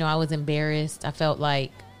 Yeah, you know, I was embarrassed. I felt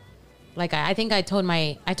like I think I told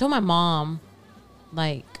my mom,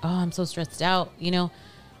 like, oh, I'm so stressed out, you know,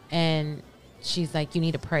 and she's like, you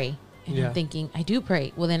need to pray. And I'm thinking, I do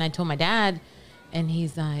pray. Well, then I told my dad, and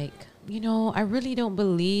he's like, you know, I really don't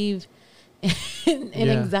believe in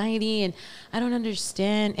anxiety, and I don't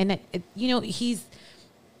understand. And you know, he's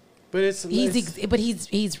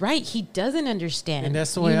right. He doesn't understand, and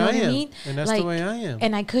that's the way I am. And that's the way I am.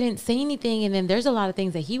 And I couldn't say anything. And then there's a lot of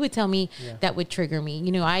things that he would tell me that would trigger me.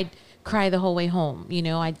 You know, I'd cry the whole way home. You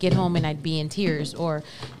know, I'd get home and I'd be in tears, or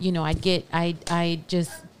you know, I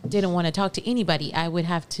just didn't want to talk to anybody. I would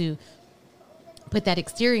have to put that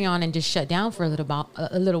exterior on and just shut down for a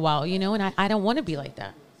little while, you know, and I don't want to be like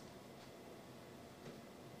that.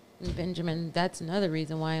 Benjamin, that's another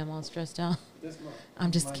reason why I'm all stressed out.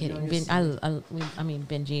 I'm just kidding.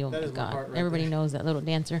 Benji, oh my God. Everybody knows that little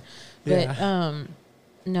dancer. But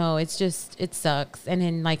no, it's just, it sucks. And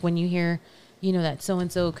then like when you hear, you know, that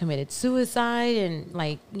so-and-so committed suicide, and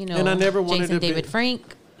like, you know, and I never wanted Jason David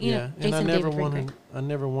Frank. And I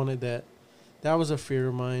never wanted that. That was a fear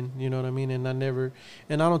of mine, you know what I mean? And I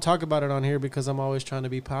don't talk about it on here because I'm always trying to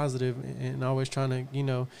be positive and always trying to, you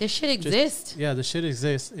know. This shit exists. Yeah, the shit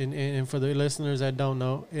exists. And for the listeners that don't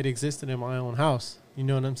know, it existed in my own house. You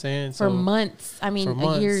know what I'm saying? For months. I mean,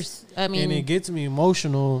 years. I mean. And it gets me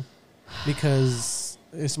emotional because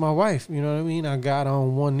it's my wife, you know what I mean? I got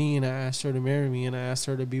on one knee and I asked her to marry me, and I asked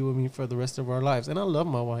her to be with me for the rest of our lives. And I love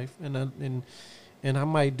my wife, and I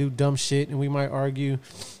might do dumb shit, and we might argue,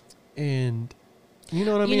 and you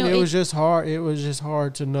know what I mean? It was just hard. It was just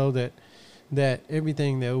hard to know that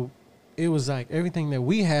everything that it was like everything that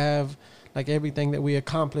we have, like everything that we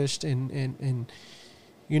accomplished, and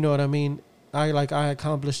you know what I mean? I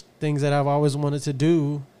accomplished things that I've always wanted to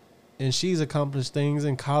do, and she's accomplished things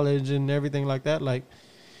in college and everything like that. Like,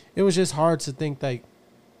 it was just hard to think like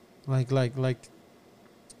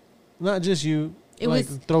not just you. It like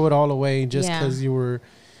was, throw it all away just because you were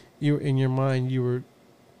in your mind, you were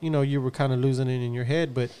kind of losing it in your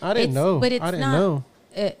head, but I didn't know. But it's I didn't not, know.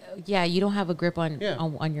 You don't have a grip on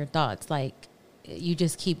your thoughts. Like, you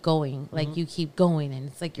just keep going. Like you keep going, and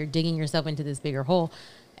it's like you're digging yourself into this bigger hole.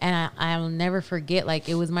 And I'll never forget, like,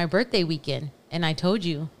 it was my birthday weekend, and I told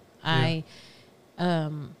you I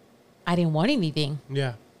didn't want anything.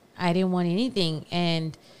 Yeah. I didn't want anything,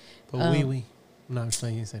 and but no, I'm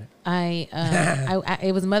saying you said it. I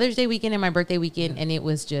it was Mother's Day weekend and my birthday weekend, and it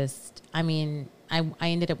was just, I mean, I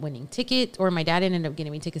ended up winning tickets, or my dad ended up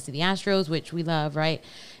getting me tickets to the Astros, which we love, right?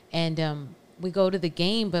 And we go to the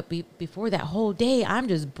game, but before that whole day, I'm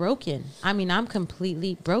just broken. I mean, I'm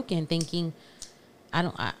completely broken, thinking, I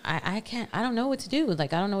don't know what to do.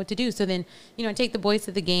 Like, I don't know what to do. So then, I take the boys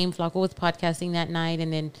to the game. Flacco was podcasting that night,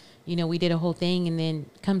 and then, we did a whole thing. And then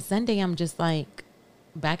come Sunday, I'm just like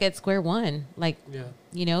back at square one. Like,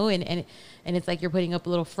 and it's like you're putting up a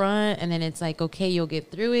little front, and then it's like, okay, you'll get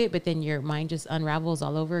through it. But then your mind just unravels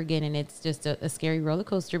all over again. And it's just a scary roller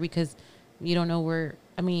coaster because you don't know where,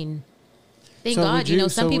 thank God,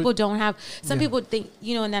 some people don't have, people think,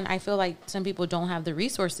 and then I feel like some people don't have the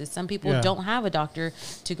resources. Some people don't have a doctor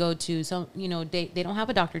to go to. Some, they don't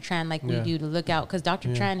have a Dr. Tran like we do to look out. Because Dr.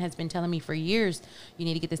 Tran has been telling me for years, you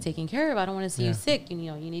need to get this taken care of. I don't want to see you sick. You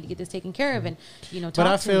need to get this taken care of. And, talk but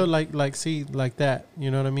I to feel me. like that,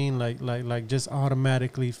 you know what I mean? Like just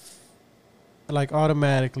automatically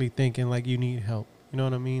thinking like you need help. You know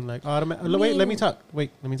what I mean? Like wait, let me talk.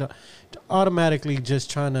 Automatically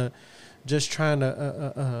just trying to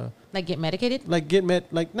like get medicated, not get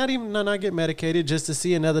medicated, just to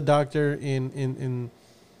see another doctor in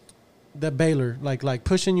the Baylor, like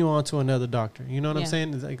pushing you on to another doctor. You know what I'm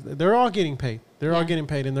saying? It's like they're all getting paid. They're all getting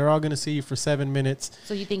paid, and they're all going to see you for 7 minutes.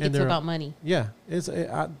 So you think it's about money? Yeah, that's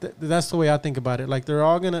the way I think about it. Like they're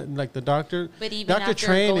all gonna, like the doctor. But even Dr. after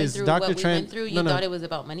Train going is through Dr. what we Train. went through, you thought it was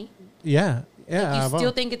about money? Yeah. Yeah, you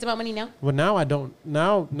still think it's about money now? Well, now I don't.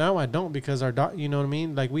 Now I don't, because our you know what I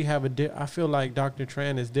mean? Like we have I feel like Dr.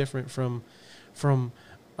 Tran is different from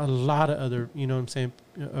a lot of other, you know what I'm saying,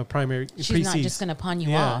 primary. She's not just going to pawn you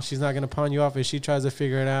off. Yeah, she's not going to pawn you off, and she tries to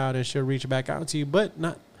figure it out, and she'll reach back out to you. But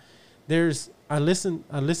not. I listened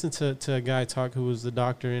to a guy talk who was the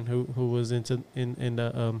doctor and who was in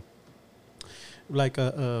the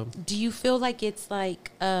Do you feel like it's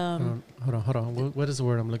like hold on. What is the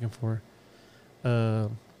word I'm looking for? What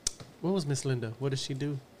was Miss Linda? What does she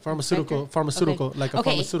do? Pharmaceutical, okay. Pharmaceutical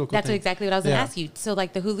That's thing. exactly what I was going to ask you. So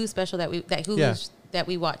like the Hulu special that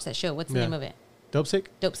we watched, that show, what's the name of it? Dope Sick?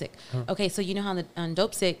 Dope Sick. Huh. Okay, so you know how on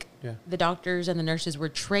Dope Sick, the doctors and the nurses were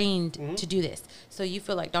trained to do this. So you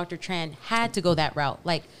feel like Dr. Tran had to go that route.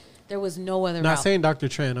 Like there was no other route. Not saying Dr.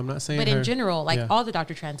 Tran. I'm not saying But in general, like all the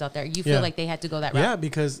Dr. Trans out there, you feel like they had to go that route. Yeah,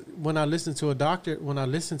 because when I listened to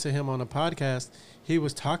him on a podcast, he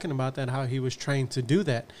was talking about that, how he was trained to do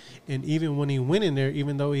that. And even when he went in there,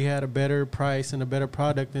 even though he had a better price and a better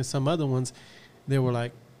product than some other ones, they were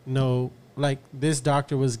like, no, like this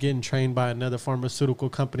doctor was getting trained by another pharmaceutical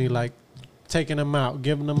company, like taking them out,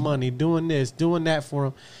 giving them money, doing this, doing that for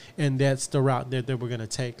them. And that's the route that they were going to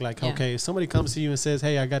take. Like, okay, if somebody comes to you and says,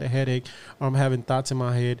 hey, I got a headache, or I'm having thoughts in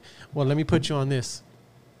my head, well, let me put you on this,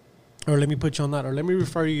 or let me put you on that, or let me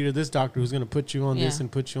refer you to this doctor who's going to put you on this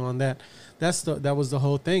and put you on that. That was the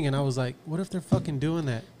whole thing. And I was like, what if they're fucking doing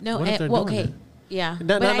that? No, what if they're doing that? Yeah.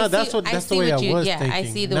 No, that's the way I was thinking. I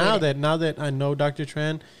see the now that I know Dr.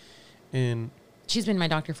 Tran, and she's been my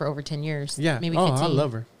doctor for over 10 years. Yeah. Maybe 15. I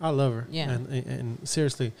love her. Yeah. And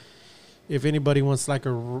seriously, if anybody wants I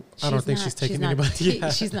don't think she's taking anybody.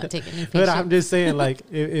 She's not taking anything. But I'm just saying, like,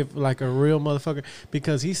 if like a real motherfucker,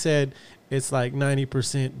 because he said it's like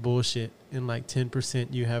 90% bullshit and like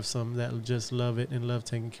 10% you have some that just love it and love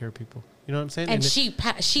taking care of people. You know what I'm saying? And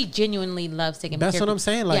she genuinely loves taking care of people. That's what I'm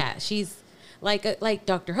saying. Like, yeah, she's like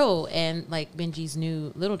Dr. Ho and like Benji's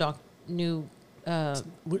new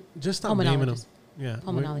just stop naming them. Yeah,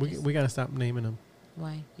 we got to stop naming them.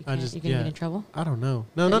 Why? You're going to get in trouble? I don't know.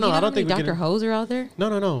 No. I don't think Dr. Ho's are out there?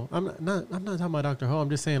 No. I'm not talking about Dr. Ho. I'm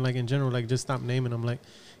just saying, like, in general, like, just stop naming them, like,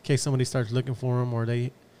 in case somebody starts looking for them, or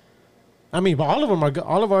they. I mean, but all of them are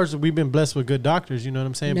all of ours. We've been blessed with good doctors. You know what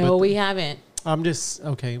I'm saying? No, we haven't. I'm just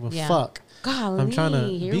okay. Well, fuck. Golly, I'm trying to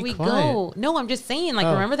here be we quiet. go. No, I'm just saying, like,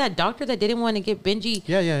 remember that doctor that didn't want to get Benji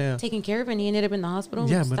taken care of, and he ended up in the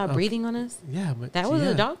hospital and stopped breathing on us? Yeah, but that was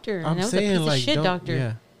a doctor. I'm and that was saying, a piece of shit doctor.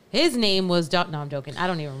 Yeah. His name was No, I'm joking. I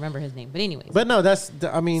don't even remember his name. But anyways. But no,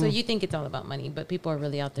 I mean. So you think it's all about money, but people are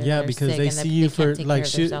really out there. Yeah, because they see you for like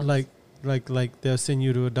shit, like they'll send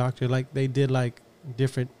you to a doctor. Like they did like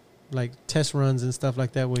different like test runs and stuff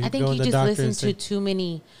like that. Where I think go you to the just doctor listen to too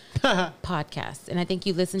many podcasts, and I think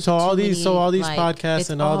you listen to so all too these many, so all these like, podcasts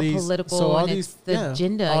and all these political, so all and these it's the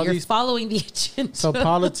agenda. You're following the agenda. So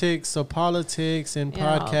politics and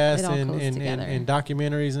podcasts and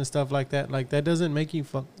documentaries and stuff like that doesn't make you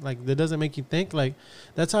that doesn't make you think. Like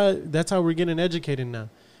that's how we're getting educated now.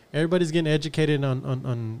 Everybody's getting educated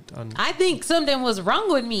on. I think something was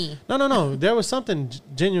wrong with me. No. There was something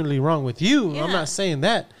genuinely wrong with you. Yeah. I'm not saying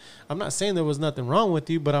that. I'm not saying there was nothing wrong with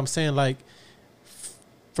you, but I'm saying like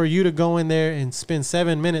for you to go in there and spend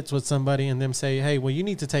 7 minutes with somebody and them say, hey, well, you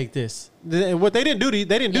need to take this. What they didn't do, they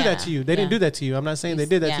didn't do that to you. They didn't do that to you. I'm not saying they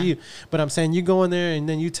did that to you, but I'm saying you go in there and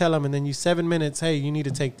then you tell them and then you 7 minutes, hey, you need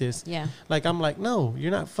to take this. Yeah. Like, I'm like, no,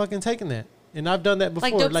 you're not fucking taking that. And I've done that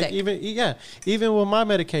before. Like even with my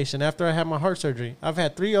medication after I had my heart surgery, I've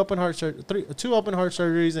had 2 open heart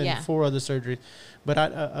surgeries and 4 other surgeries. But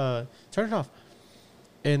I turn it off.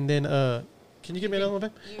 And then can you give me another one,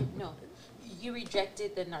 babe? You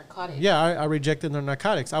rejected the narcotics. Yeah, I rejected the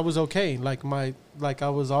narcotics. I was okay. Like I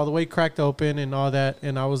was all the way cracked open and all that.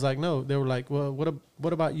 And I was like, no. They were like, well,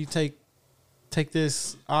 what about you take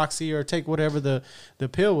this oxy or take whatever the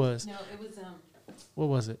pill was? No, it was what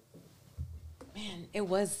was it? Man, it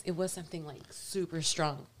was something like super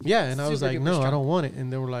strong. Yeah, and I was like, no, strong. I don't want it.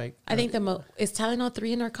 And they were like, I think is Tylenol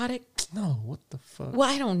 3 a narcotic? No, what the fuck? Well,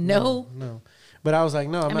 I don't know. No. But I was like,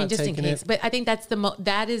 no, I'm not just taking in case. it. But I think that's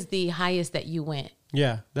that is the highest that you went.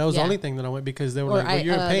 Yeah, that was the only thing that I went because they were like, well,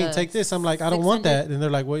 you're in pain, take this. I'm like, I don't want that. And they're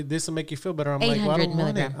like, well, this will make you feel better. I'm like, well, I don't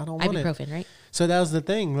want it. I don't want it. Ibuprofen, right? So that was the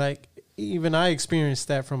thing. Like, even I experienced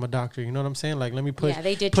that from a doctor. You know what I'm saying? Like, let me push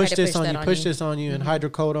they did push this on you and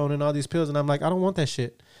hydrocodone and all these pills. And I'm like, I don't want that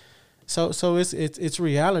shit. So it's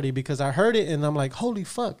reality because I heard it and I'm like, holy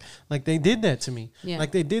fuck. Like they did that to me. Yeah.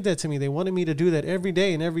 Like they did that to me. They wanted me to do that every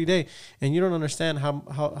day. And you don't understand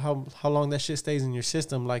how long that shit stays in your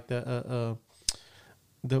system. Like the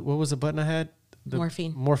what was the button I had? The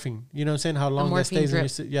morphine. You know what I'm saying? How long that stays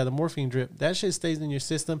in your the morphine drip. That shit stays in your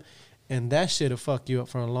system and that shit'll fuck you up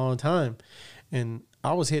for a long time. And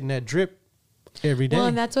I was hitting that drip every day. Well,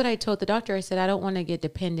 and that's what I told the doctor. I said, I don't want to get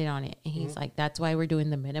dependent on it. And he's like, that's why we're doing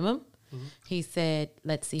the minimum. Mm-hmm. He said,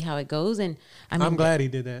 let's see how it goes. And I'm glad he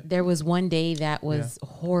did that. There was one day that was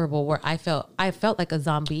horrible where I felt like a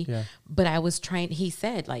zombie, but I was trying. He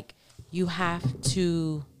said, like, you have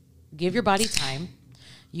to give your body time.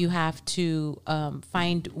 You have to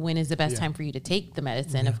find when is the best time for you to take the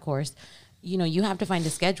medicine, of course. You know, you have to find a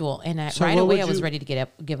schedule. And right away I was ready to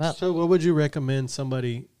give up. So what would you recommend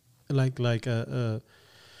somebody like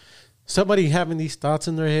somebody having these thoughts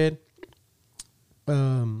in their head?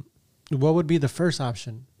 What would be the first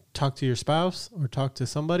option? Talk to your spouse or talk to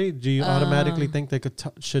somebody? Do you automatically think they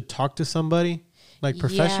should talk to somebody like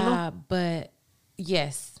professional? Yeah, but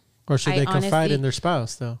yes. Or should they confide in their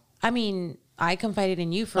spouse though? I mean, I confided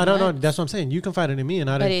in you for I don't know. That's what I'm saying. You confided in me and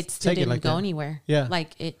I didn't take it like that. But it didn't go anywhere. Yeah.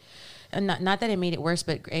 Like it, not that it made it worse,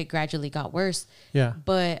 but it gradually got worse. Yeah.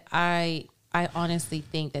 But I honestly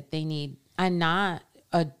think that they need, not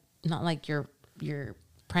like your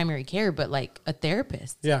primary care, but like a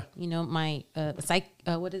therapist. Yeah. You know, my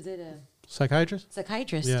what is it? Psychiatrist?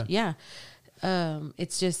 Psychiatrist. Yeah.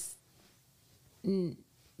 It's just,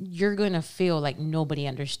 you're going to feel like nobody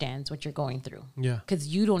understands what you're going through. Yeah. Because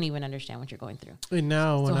you don't even understand what you're going through. And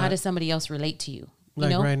now, so how does somebody else relate to you?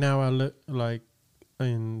 Like right now, I look like,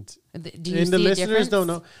 and the listeners don't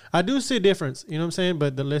know. I do see a difference. You know what I'm saying?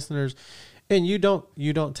 But the listeners, and you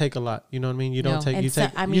don't take a lot. You know what I mean? You don't take. You take.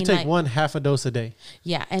 You take like, 1/2 a dose a day.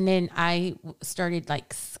 Yeah, and then I started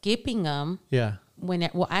like skipping them. Yeah.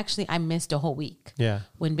 Actually, I missed a whole week. Yeah.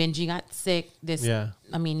 When Benji got sick,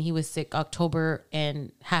 I mean, he was sick October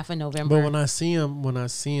and half of November. But when I see him, when I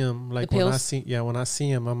see him,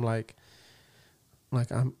 I'm like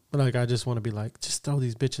I just want to be like, just throw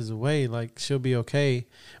these bitches away. Like she'll be okay.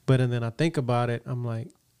 But and then I think about it, I'm like,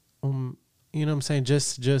 you know what I'm saying?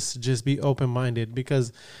 Just be open-minded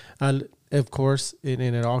because of course, and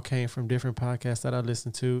it all came from different podcasts that I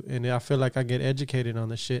listen to, and I feel like I get educated on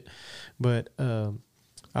the shit, but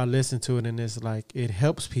I listen to it and it's like it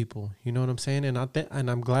helps people. You know what I'm saying? And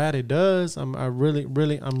I'm glad it does. I'm really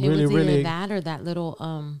that or that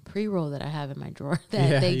little pre-roll that I have in my drawer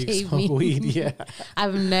that they gave me. Weed, yeah.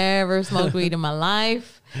 I've never smoked weed in my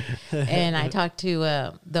life, and I talked to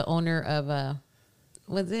the owner of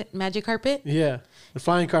was it Magic Carpet? Yeah. The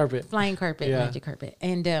flying carpet. Magic Carpet.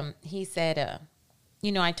 And he said,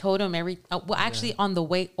 I told him on the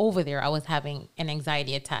way over there, I was having an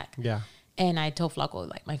anxiety attack. Yeah. And I told Flaco,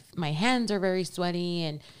 like, my hands are very sweaty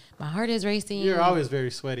and my heart is racing. You're always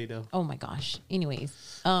very sweaty, though. Oh, my gosh.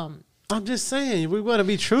 Anyways. I'm just saying, we want to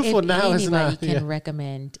be truthful if now. It's not. Anybody can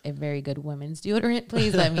recommend a very good women's deodorant,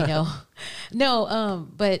 please let me know. No,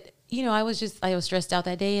 but you know, I was stressed out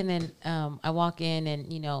that day, and then I walk in,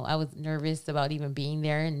 and you know, I was nervous about even being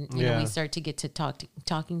there, and you know, we start to get to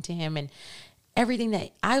talking to him, and everything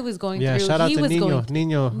that I was going through, shout out he to was Nino.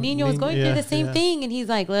 going. Nino was going through the same thing, and he's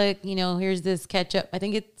like, "Look, you know, here's this ketchup. I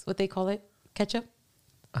think it's what they call it, ketchup."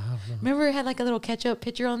 I don't know. Remember, it had like a little ketchup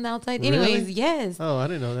picture on the outside. Really? Anyways, yes. Oh, I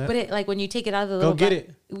didn't know that. But it, like when you take it out of the little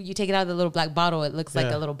you take it out of the little black bottle, it looks like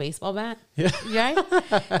a little baseball bat. Yeah, right.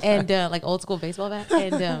 And like old school baseball bat.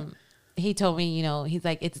 And he told me, you know, he's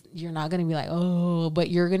like, you're not gonna be like, oh, but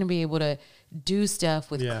you're gonna be able to do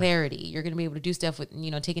stuff with clarity. You're gonna be able to do stuff with,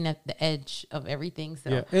 you know, taking at the edge of everything. So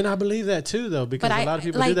yeah, and I believe that too, though, because a lot of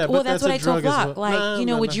people do that. Well, but that's what I told Flock. Like, you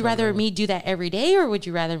know, would you rather me do that every day, or would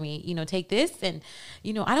you rather me, you know, take this? And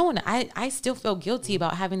you know, I don't want to. I still feel guilty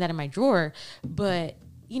about having that in my drawer, but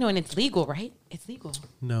you know, and it's legal, right? It's legal.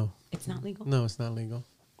 No, it's not legal. No, it's not legal.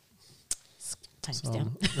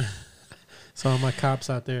 Timestamp. So all my cops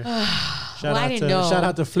out there. Shout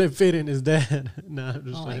out to Flip Fit and his dad. No, I'm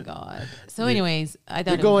just my God. So anyways, I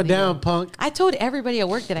thought you're going down, punk. I told everybody at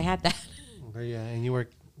work that I had that. Yeah, and you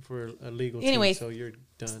work for a legal team, so you're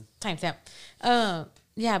done. Timestamp.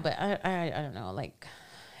 Yeah, but I don't know. Like,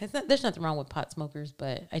 there's nothing wrong with pot smokers,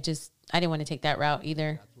 but I didn't want to take that route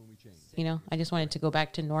either. You know, I just wanted to go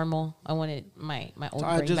back to normal. I wanted my old.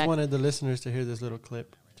 I just wanted the listeners to hear this little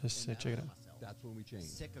clip. Just check it out. That's when we change.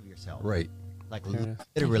 Sick of yourself, right? Like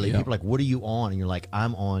literally, people are like, "What are you on?" And you're like,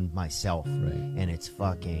 "I'm on myself," right? And it's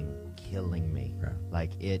fucking killing me. Right.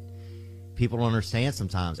 Like it. People don't understand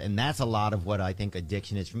sometimes, and that's a lot of what I think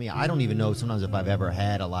addiction is for me. I don't even know sometimes if I've ever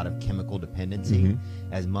had a lot of chemical dependency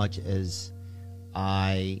as much as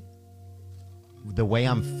the way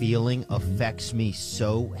I'm feeling affects me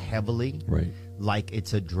so heavily, right? Like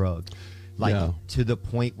it's a drug. Like to the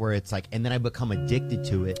point where it's like, and then I become addicted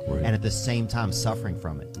to it, and at the same time suffering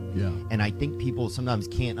from it. Yeah. And I think people sometimes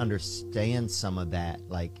can't understand some of that,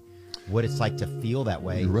 like what it's like to feel that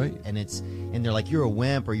way. You're right. And they're like, you're a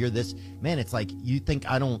wimp or you're this. Man, it's like, you think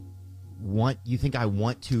I want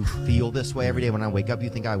to feel this way every day when I wake up? You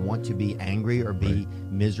think I want to be angry or be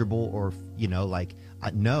miserable or, you know, like,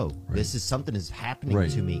 no, this is something is happening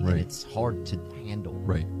to me and it's hard to handle.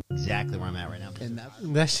 Right. Exactly where I'm at right now. And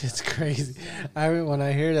that shit's crazy. When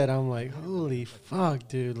I hear that, I'm like, holy fuck,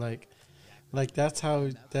 dude. Like that's how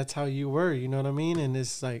you were, you know what I mean? And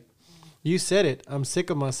it's like, you said it. I'm sick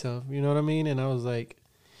of myself, you know what I mean? And I was like,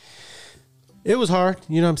 it was hard,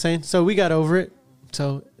 you know what I'm saying? So we got over it.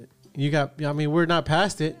 So we're not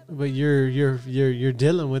past it, but you're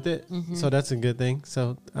dealing with it. Mm-hmm. So that's a good thing.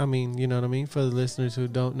 So, I mean, you know what I mean? For the listeners who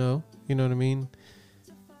don't know, you know what I mean?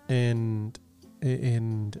 And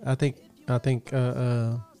I think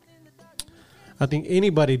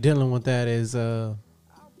anybody dealing with that is a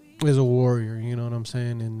warrior, you know what I'm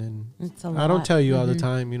saying? And I don't tell you all the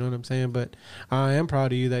time, you know what I'm saying? But I am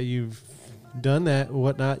proud of you that you've done that,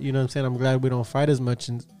 whatnot, you know what I'm saying? I'm glad we don't fight as much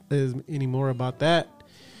anymore about that.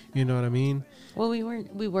 You know what I mean? Well,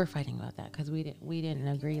 we were fighting about that because we didn't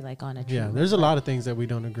agree like on a true. Yeah, there's a lot of things that we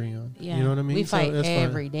don't agree on. Yeah, you know what I mean? We fight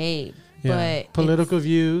every day. Yeah. But political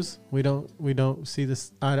views, we don't see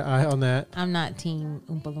this eye to eye on that. I'm not team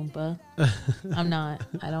Oompa Loompa. I'm not.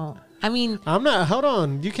 I don't. I mean, I'm not. Hold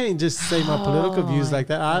on, you can't just say my political views like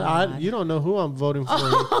that. You don't know who I'm voting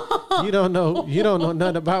for. You don't know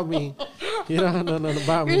nothing about me. You don't know nothing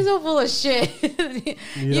about me. You're so full of shit.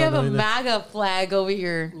 You have a MAGA flag over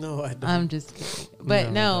here. No, I don't. I'm just kidding.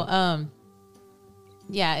 But no,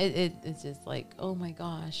 yeah, it's just like, oh my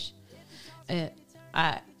gosh. It's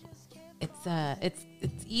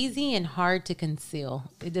easy and hard to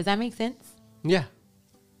conceal. Does that make sense? Yeah.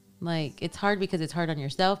 Like, it's hard because it's hard on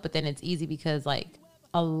yourself, but then it's easy because like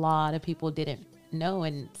a lot of people didn't know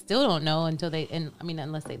and still don't know until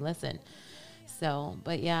unless they listen. So,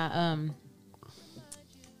 but yeah,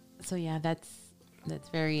 that's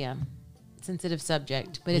very sensitive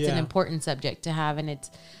subject, but it's an important subject to have. And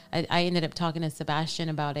I ended up talking to Sebastian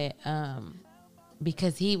about it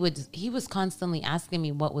because he was constantly asking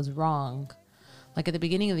me what was wrong. Like at the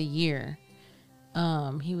beginning of the year,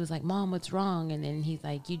 he was like, "Mom, what's wrong?" And then he's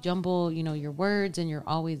like, "You jumble, your words, and you're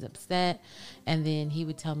always upset." And then he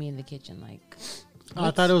would tell me in the kitchen, like,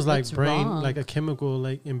 I thought it was like brain, like a chemical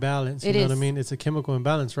like imbalance. You know what I mean? It's a chemical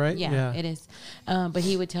imbalance, right? Yeah, it is. But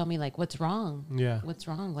he would tell me like, "What's wrong? Yeah, what's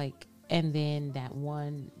wrong?" Like, and then that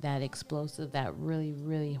explosive, that really,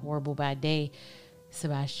 really horrible bad day,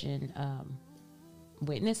 Sebastian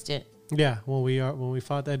witnessed it. Yeah, when we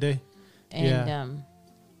fought that day. And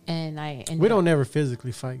we don't never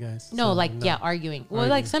physically fight, guys. No, so arguing. Well,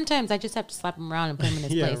 like sometimes I just have to slap him around and put him in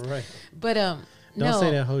his place. Right. But don't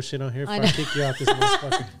say that whole shit on here before I kick you out this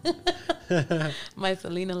motherfucker. My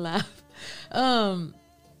Selena laugh.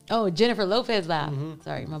 Jennifer Lopez laugh. Mm-hmm.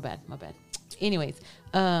 Sorry, my bad. Anyways,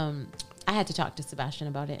 I had to talk to Sebastian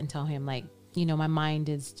about it and tell him, like, you know, my mind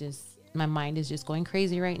is just going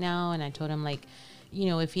crazy right now. And I told him, like, you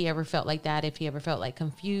know, if he ever felt like that, if he ever felt like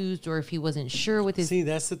confused, or if he wasn't sure with his... See,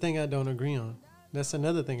 that's the thing I don't agree on. That's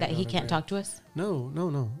another thing that he can't talk to us.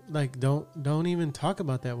 No. Like, don't even talk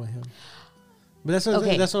about that with him. But that's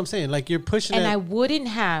what I'm saying. Like, you're pushing. And I wouldn't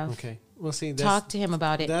have. Okay. Well, see, talked to him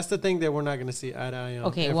about it. That's the thing that we're not going to see eye to eye on.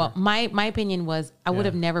 Okay. Ever. Well, my opinion was I would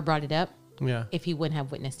have never brought it up. Yeah. If he wouldn't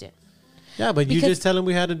have witnessed it. Yeah, but you just tell him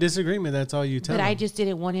we had a disagreement. That's all you tell him. But I just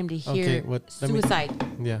didn't want him to hear suicide.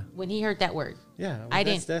 When he heard that word. Yeah. Well, I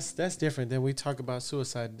didn't. That's different than we talk about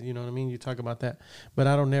suicide. You know what I mean? You talk about that. But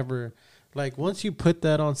I don't never, like, once you put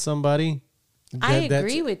that on somebody. I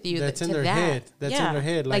agree with you. That's in their head. That's in their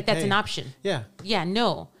head. Like that's an option. Yeah. Yeah,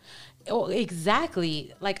 no. Oh,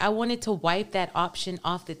 exactly. Like I wanted to wipe that option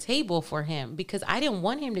off the table for him because I didn't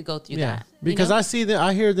want him to go through that. Because you know?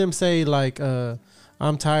 I hear them say like,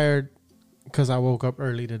 I'm tired because I woke up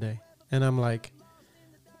early today. And I'm like,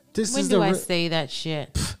 when do I say that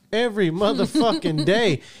shit? Every motherfucking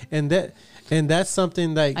day. And that's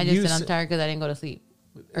something like I just said I'm tired because I didn't go to sleep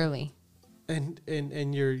early. And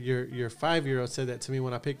your 5-year-old said that to me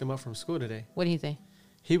when I picked him up from school today. What did he say?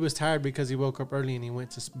 He was tired because he woke up early and he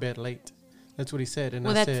went to bed late. That's what he said. And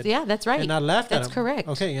I said, yeah, that's right. And I laughed at him. That's correct.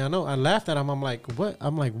 Okay, I know. I laughed at him. I'm like,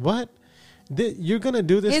 what? You're gonna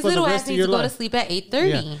do this for the rest of your life? His little ass needs to go to sleep at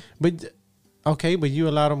 8:30. Yeah. But you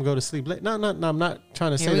allowed him to go to sleep late. No, I'm not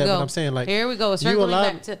trying to say that. But I'm saying like here we go. So you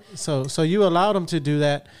allowed him to do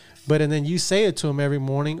that, and then you say it to him every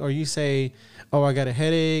morning, or you say, "Oh, I got a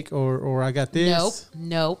headache," or "I got this."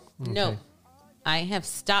 Nope. I have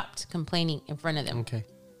stopped complaining in front of them. Okay.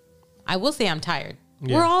 I will say I'm tired.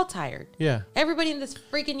 Yeah. We're all tired. Yeah. Everybody in this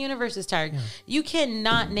freaking universe is tired. Yeah. You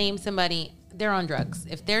cannot name somebody, they're on drugs.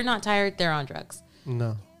 If they're not tired, they're on drugs.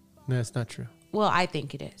 No, that's not true. Well, I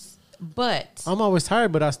think it is. But I'm always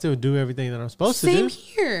tired, but I still do everything that I'm supposed to do. Same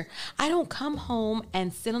here. I don't come home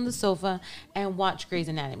and sit on the sofa and watch Grey's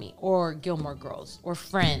Anatomy or Gilmore Girls or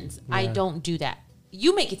Friends. Yeah. I don't do that.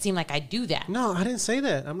 You make it seem like I do that. No, I didn't say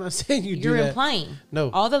that. I'm not saying you do that. You're implying. No.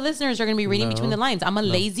 All the listeners are going to be reading between the lines. I'm a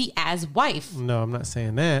lazy ass wife. No, I'm not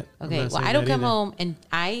saying that. Okay, well, I don't come home and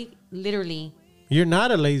I literally... You're not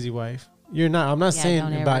a lazy wife. You're not. I'm not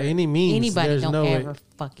saying by any means. Anybody don't ever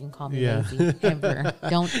fucking call me lazy. Ever.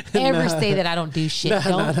 Don't ever say that I don't do shit.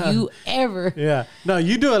 Don't you ever. Yeah. No,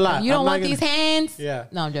 you do a lot. You don't want these hands? Yeah.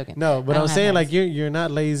 No, I'm joking. No, but I'm saying like you're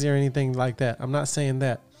not lazy or anything like that. I'm not saying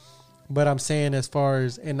that. But I'm saying as far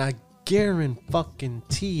as, and I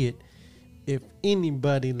guarantee it, if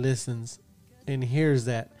anybody listens and hears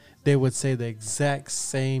that, they would say the exact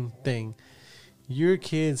same thing. Your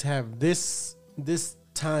kids have this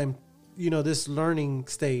time, this learning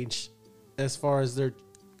stage as far as their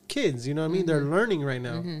kids, you know what I mean? They're learning right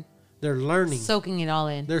now. Mm-hmm. They're learning. Soaking it all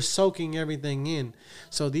in. They're soaking everything in.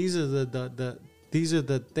 So these are the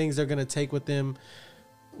things they're going to take with them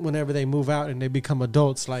whenever they move out and they become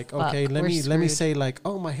adults. Like, okay, let me say like,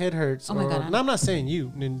 oh, my head hurts. Oh my God, and I'm not saying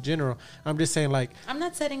you in general. I'm just saying like, I'm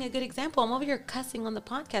not setting a good example. I'm over here cussing on the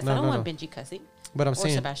podcast. I don't want Benji cussing. But I'm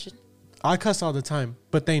saying, Sebastian. I cuss all the time,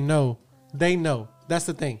 but they know. That's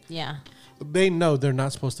the thing. Yeah. They know they're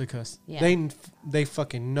not supposed to cuss. Yeah. They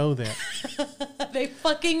fucking know that. They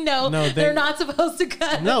fucking know they're not supposed to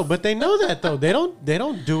cuss. No, but they know that though. They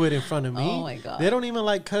don't do it in front of me. Oh my God. They don't even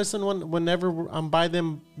like cussing whenever I'm by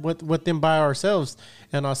them with them by ourselves,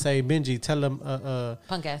 and I'll say, Benji, tell them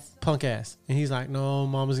punk ass, and he's like, no,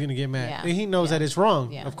 Mama's gonna get mad. Yeah. And he knows that it's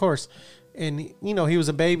wrong, yeah. of course, and he was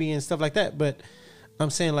a baby and stuff like that, but I'm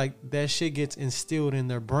saying like that shit gets instilled in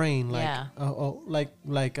their brain,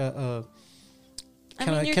 like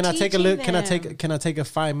Can I take a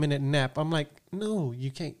 5-minute nap? I'm like, no, you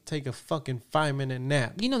can't take a fucking 5-minute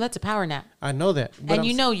nap. That's a power nap. I know that.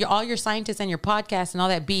 And all your scientists and your podcasts and all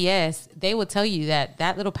that BS, they will tell you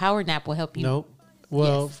that little power nap will help you. Nope.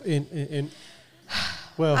 Well, yes.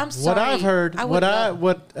 I'm sorry. What I've heard,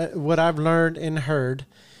 what I've learned and heard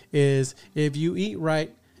is if you eat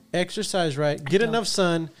right, exercise right, get enough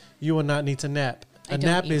sun, you will not need to nap. A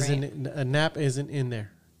nap isn't in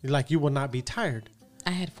there. Like you will not be tired. I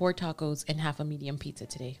had 4 tacos and half a medium pizza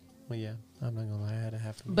today. Well, yeah, I'm not gonna lie, I had a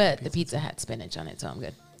half a medium But the pizza had spinach on it, so I'm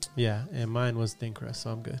good. Yeah, and mine was thin crust, so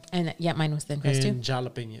I'm good. And mine was thin crust and too.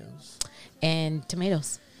 Jalapenos. And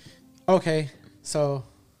tomatoes. Okay, so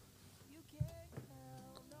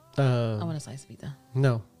I want a slice of pizza.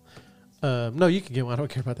 No. No, you can get one. I don't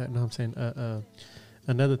care about that. No, I'm saying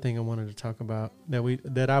another thing I wanted to talk about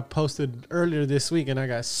that I posted earlier this week, and I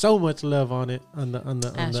got so much love on it on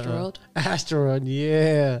the Asteroid. Asteroid,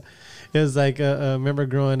 yeah. It was like remember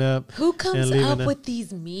growing up. Who comes up with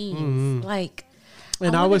these memes? Mm-hmm. Like,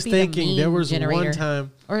 and I was thinking there was one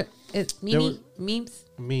time, or it's memes.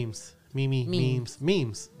 Memes.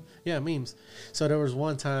 Yeah, memes. So there was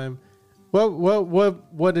one time.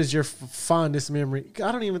 What is your fondest memory?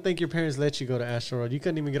 I don't even think your parents let you go to Asteroid. You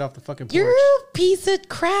couldn't even get off the fucking porch. You're a piece of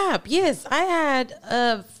crap. Yes, I had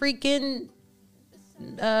a freaking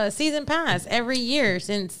season pass every year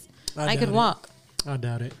since I could walk. I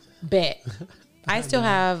doubt it. Bet. I still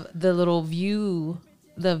have the little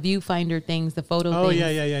the viewfinder things, the photo things.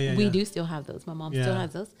 Yeah. We do still have those. My mom still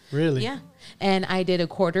has those. Really? Yeah. And I did a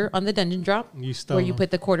quarter on the dungeon drop. You stole where you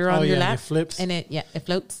put the quarter on your lap. It flips. And it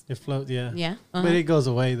floats. It floats, yeah. Yeah. But it goes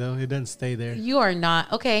away, though. It doesn't stay there. You are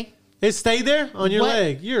not. Okay. It stayed there on your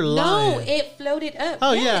leg. You're lying. No, it floated up.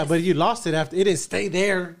 Oh, yes. Yeah, but you lost it after. It didn't stay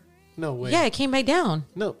there. No way. Yeah, it came back down.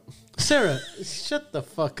 No. Sarah, shut the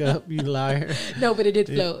fuck up, you liar. No, but it did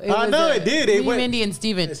float. I know it did. It went. Mindy and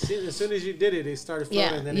Steven. As soon as you did it, it started floating.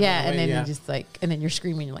 Yeah, and then and then you just like, and then you're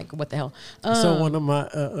screaming, you're like, what the hell? So one of my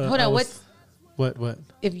hold on, what?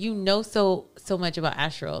 If you know so much about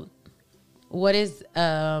Asteroid, what is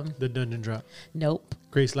the dungeon drop? Nope.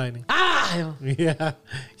 Grace Lightning. Ah, yeah.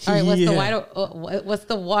 All right, what's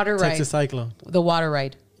the water ride? Texas Cyclone. The water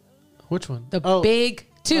ride. Which one? The big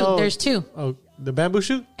two. There's two. Oh, the bamboo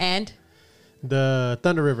shoot and the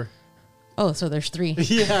Thunder River. Oh, so there's three.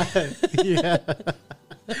 Yeah. Go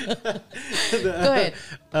ahead.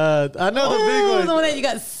 I know the big one. The one that you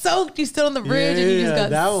got soaked. You stood on the bridge and you just got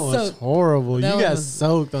that one was horrible. You got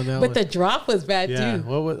soaked on that one. But the drop was bad too.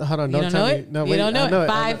 Hold on. Don't tell me. No, wait. You don't know it.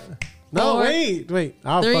 5. No, wait.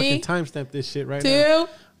 I'll fucking timestamp this shit right 2. now.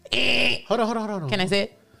 Hold on. Can I say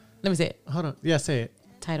it? Let me say it. Hold on. Yeah, say it.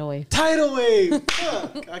 Tidal wave.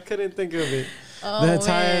 Fuck. I couldn't think of it. The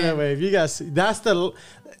tidal wave. You guys, that's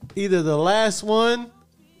either the last one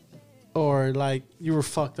or like you were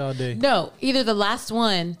fucked all day. No, either the last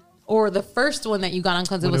one or the first one that you got on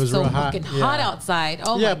because it was so fucking hot outside.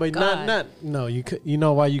 Oh my god. Yeah, but no. You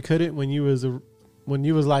know why you couldn't when you was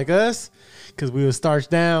like us. Because we were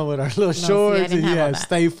starched down with our little shorts and you had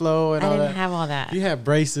Stay Flow and all that. I didn't have all that. You had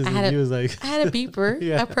braces and you was like... I had a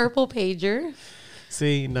beeper, a purple pager.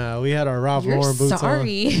 See, no, we had our Ralph Lauren boots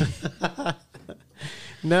sorry. on.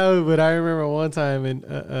 No, but I remember one time in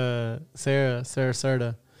Sarah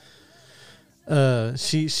Serta,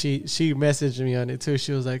 she messaged me on it too.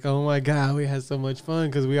 She was like, oh my God, we had so much fun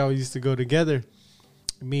because we always used to go together.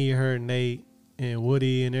 Me, her, Nate, and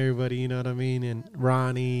Woody and everybody, you know what I mean? And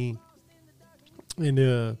Ronnie...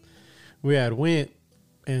 And we had went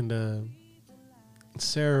and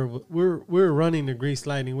Sarah, we're running the Grease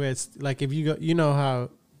Lightning. We had, like, if you go, you know how,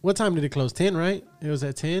 what time did it close? 10, right? It was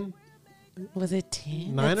at 10. Was it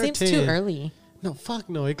 10? 9 or 10? Seems too early. No, fuck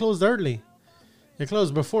no. It closed early. It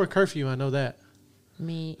closed before curfew. I know that.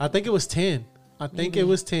 I think it was 10. It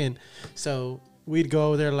was 10. So we'd go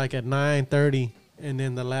over there like at 9:30, and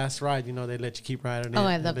then the last ride, you know, they let you keep riding it. Oh,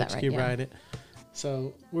 I love that ride. Keep riding it.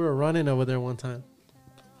 So we were running over there one time.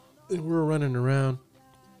 And we were running around.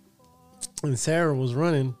 And Sarah was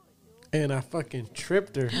running. And I fucking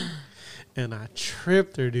tripped her.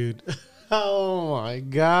 Dude. Oh, my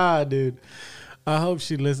God, dude. I hope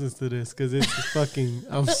she listens to this because it's fucking...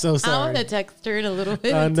 I'm so sorry. I want to text her in a little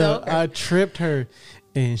bit. I know. I tripped her.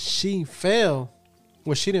 And she fell.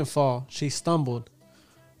 Well, she didn't fall. She stumbled.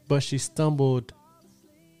 But she stumbled...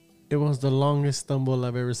 It was the longest stumble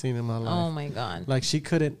I've ever seen in my life. Oh my God. Like she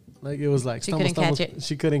couldn't, like it was like she couldn't catch it.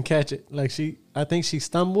 She couldn't catch it. Like I think she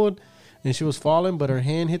stumbled and she was falling, but her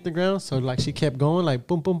hand hit the ground. So like she kept going like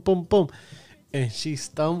boom, boom, boom, boom. And she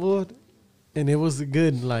stumbled and it was a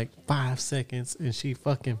good like 5 seconds and she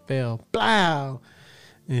fucking fell. Blow.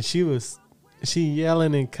 And she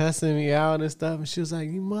yelling and cussing me out and stuff. And she was like,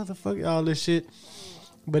 you motherfucker, all this shit.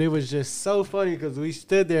 But it was just so funny because we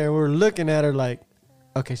stood there and we were looking at her like,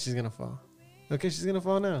 okay, she's going to fall. Okay, she's going to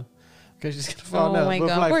fall now. Okay, she's going to fall now. Oh, my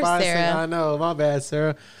God. Like poor Sarah. Seconds, I know. My bad,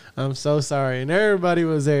 Sarah. I'm so sorry. And everybody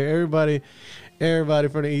was there. Everybody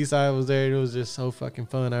from the east side was there. It was just so fucking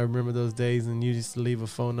fun. I remember those days, and you used to leave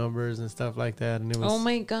phone numbers and stuff like that. And it was... Oh,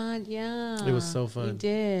 my God, yeah. It was so fun. You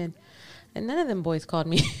did. And none of them boys called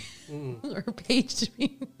me or paged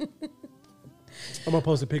me. I'm going to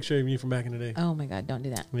post a picture of you from back in the day. Oh, my God. Don't do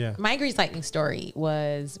that. Yeah. My Grease Lightning story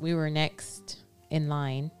was we were next in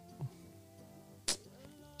line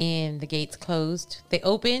and the gates closed. They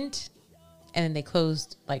opened and then they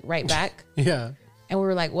closed like right back. Yeah. And we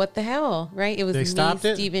were like, what the hell? Right? It was They stopped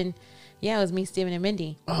it? Steven. Yeah, it was me, Steven, and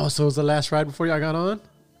Mindy. Oh, so it was the last ride before y'all got on?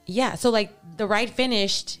 Yeah. So like the ride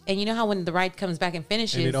finished, and you know how when the ride comes back and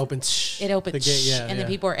finishes, And it opens. the gate, yeah, and then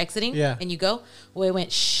people are exiting. Yeah. And you go, well, it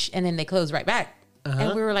went shh, and then they close right back. Uh-huh.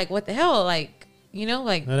 And we were like, what the hell? Like, you know,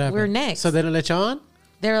 like we're next. So they didn't let you on?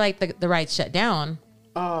 They're like the ride shut down.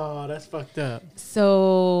 Oh, that's fucked up.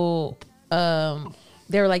 So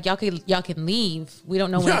they were like, y'all can leave. We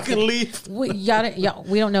don't know when y'all can leave. We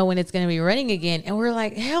don't know when it's going to be running again. And we're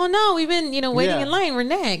like, hell no. We've been waiting in line. We're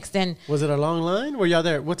next. And was it a long line? Were y'all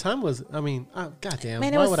there? What time was it? I mean, goddamn.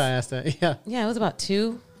 Man, why would I ask that? Yeah. Yeah, it was about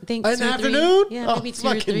 2. I think in the afternoon. Yeah, maybe 2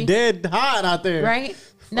 or 3. Fucking dead hot out there. Right?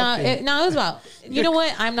 No, it was about. You know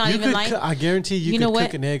what? I'm not even lying. I guarantee you could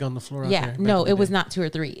cook an egg on the floor. Yeah. out there. No, it was not 2 or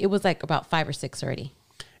 3. It was like about 5 or 6 already.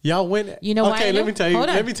 Y'all went. You know why? Okay, let me tell you.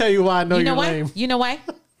 Let me tell you why I know you're lame. You know why?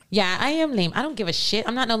 Yeah, I am lame. I don't give a shit.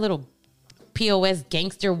 I'm not no little POS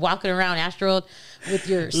gangster walking around Astroworld with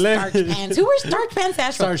your starch pants. Who wears starch pants?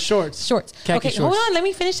 Astroworld. Shorts. Okay, shorts. hold on. Let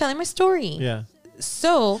me finish telling my story. Yeah.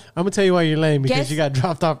 So I'm gonna tell you why you're lame because you got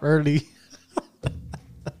dropped off early.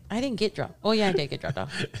 I didn't get dropped. Oh yeah, I did get dropped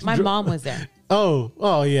off. My mom was there.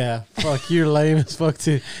 Oh yeah. Fuck, you're lame as fuck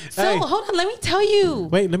too. So hold on, let me tell you.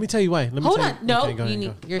 Wait, let me tell you why. Hold on. No,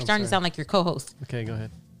 you're starting to sound like your co-host. Okay, go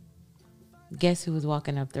ahead. Guess who was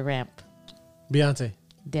walking up the ramp? Beyonce.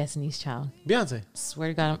 Destiny's Child. Beyonce. Swear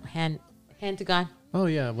to God, hand to God. Oh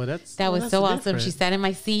yeah, well that was so awesome. She sat in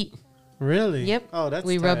my seat. Really? Yep. Oh, that's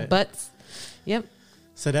we rubbed butts. Yep.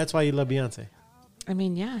 So that's why you love Beyonce. I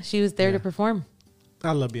mean, yeah, she was there to perform.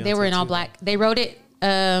 I love Beyonce. They were in all black. They wrote it.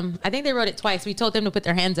 I think they wrote it twice. We told them to put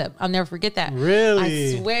their hands up. I'll never forget that.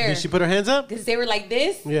 Really? I swear. Did she put her hands up? Because they were like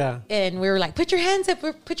this. Yeah. And we were like, put your hands up.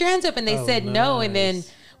 Put your hands up. And they said no. And then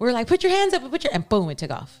we were like, put your hands up. And boom, it took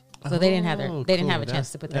off. So they didn't have a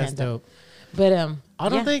chance to put their hands up. But I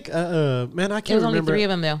don't think. Man, I can't remember. There was only 3 of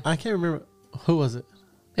them though. I can't remember who was it.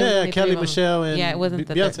 Yeah, Kelly, Michelle, and it wasn't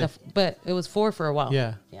but it was 4 for a while.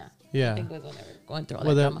 Yeah. I think it was when they were going through all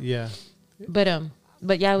that drama. Yeah.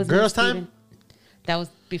 But yeah, it was Girls' Time. That was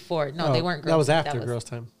before. No, they weren't girls. That was after Girls'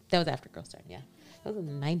 Time. That was after Girls' Time. Yeah, that was in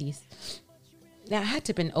the 90s. Yeah, I had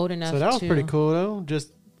to have been old enough. So that was pretty cool though.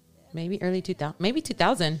 Just maybe early 2000, maybe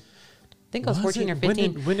 2000. I think I was 14 or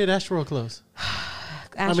 15. When did Astroworld close?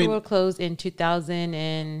 Astroworld closed in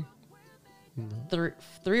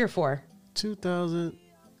 2003 or 4.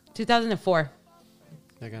 2004.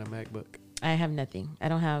 I got a MacBook. I have nothing. I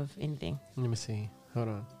don't have anything. Let me see. Hold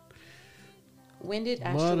on. When did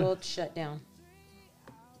Astroworld shut down?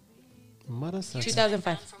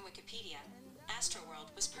 2005. From Wikipedia,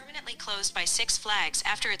 Astroworld was permanently closed by Six Flags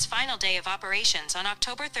after its final day of operations on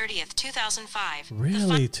October 30th, 2005.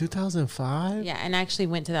 Really? 2005? Yeah, and I actually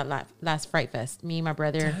went to that last Fright Fest. Me, my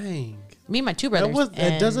brother. Dang. Me and my 2 brothers.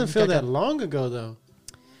 It doesn't feel that long ago, though.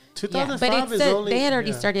 2005 is only... They had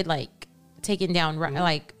already started, like, taking down...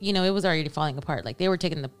 Like, you know, it was already falling apart. Like, they were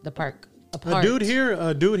taking the park apart. A dude here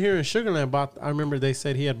in Sugarland bought... I remember they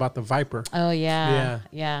said he had bought the Viper. Oh, yeah.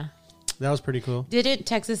 Yeah. That was pretty cool. Didn't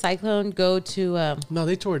Texas Cyclone go to... No,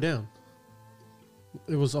 they tore it down.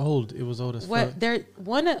 It was old. It was old as fuck.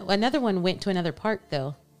 Another one went to another park,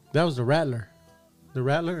 though. That was the Rattler. The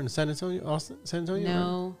Rattler in San Antonio? San Antonio?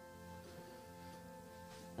 No.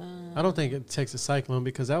 I don't think it's Texas Cyclone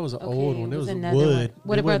because that was an old one. It was wood. One.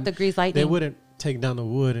 What about the Grease Lightning? They wouldn't take down the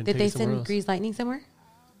wood and Did take it they somewhere send else. Grease Lightning somewhere?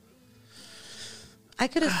 I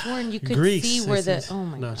could have sworn you could see where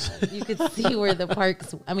you could see where the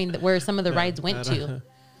parks. I mean, where some of the rides went to.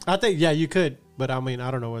 I think you could, but I mean, I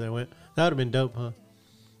don't know where they went. That would have been dope, huh?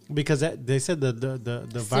 Because they said the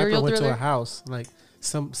Viper went to a house, like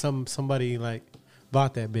somebody like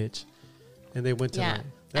bought that bitch, and they went to like.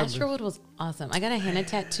 Astrowood was awesome. I got a henna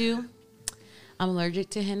tattoo. I'm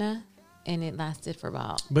allergic to henna, and it lasted for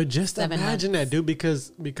about. But just 7 imagine months. that, dude,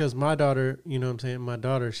 because my daughter, you know what I'm saying, my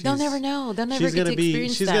daughter, they'll never know. They'll never get to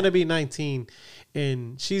experience She's gonna be 19,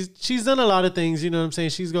 and she's done a lot of things. You know what I'm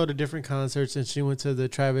saying? She's go to different concerts, and she went to the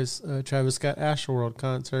Travis Scott Astroworld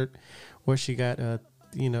concert, where she got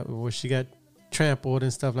where she got trampled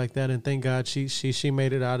and stuff like that. And thank God she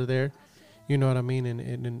made it out of there. You know what I mean?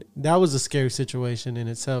 And that was a scary situation in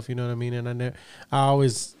itself. You know what I mean? And I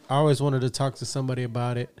always wanted to talk to somebody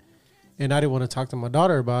about it. And I didn't want to talk to my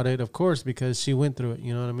daughter about it, of course, because she went through it.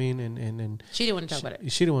 You know what I mean? And she didn't want to talk about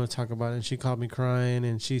it. She didn't want to talk about it. And she called me crying,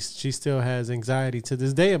 and she still has anxiety to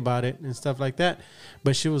this day about it and stuff like that.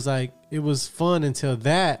 But she was like, it was fun until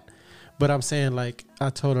that. But I'm saying, like, I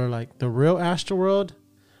told her, like, the real Astroworld,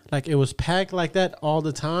 like, it was packed like that all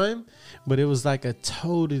the time, but it was like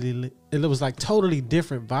totally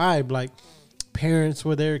different vibe. Like, parents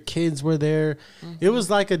were there, kids were there. It was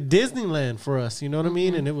like a Disneyland for us, you know what I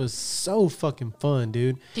mean? And it was so fucking fun,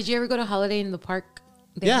 dude. Did you ever go to Holiday in the Park?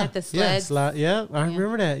 They had the sleds. I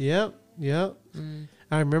remember that. Yep.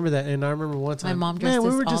 I remember that, and I remember one time. My mom dressed us we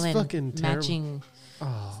were all just in fucking matching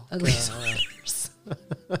ugly sweaters.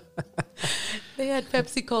 They had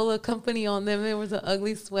Pepsi Cola Company on them. There was an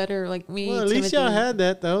ugly sweater like me. Well, at least y'all had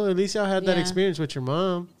that though. At least y'all had that experience with your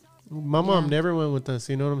mom. My mom never went with us.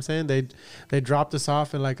 You know what I'm saying? They dropped us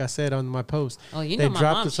off, and like I said on my post, you know, my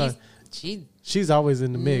mom. She's always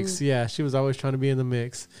in the mix. Yeah, she was always trying to be in the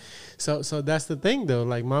mix. So that's the thing though.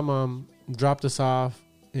 Like my mom dropped us off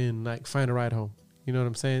and like find a ride home. You know what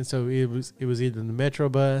I'm saying? So it was either the Metro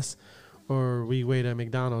bus or we wait at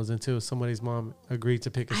McDonald's until somebody's mom agreed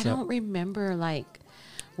to pick us up. I don't remember, like,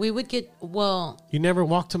 we would get, You never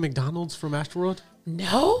walked to McDonald's from Astroworld?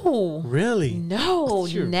 No. Really? No,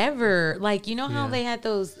 never. Like, you know how they had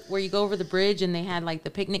those where you go over the bridge and they had, like,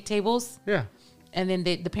 the picnic tables? Yeah. And then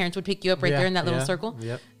the parents would pick you up right there in that little circle?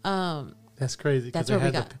 Yep. That's crazy. That's where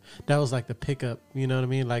we got. That was like the pickup, you know what I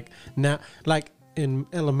mean? Like, now, like, in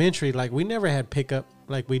elementary, like we never had pickup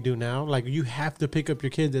like we do now. Like you have to pick up your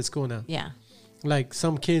kids at school now. Yeah. Like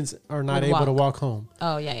some kids are not able to walk home.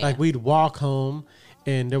 Oh yeah. Like we'd walk home,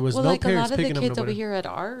 and there was no like parents picking a lot of the kids up. over here at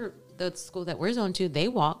the school that we're zoned to, they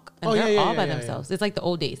walk and they're all by themselves. Yeah. It's like the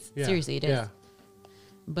old days. Yeah. Seriously, it is. Yeah.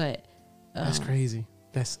 But that's crazy.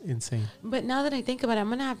 That's insane. But now that I think about it, I'm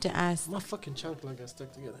gonna have to ask. My fucking chunk got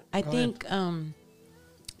stuck together. I think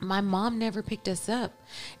my mom never picked us up,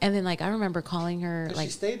 and then like I remember calling her. Like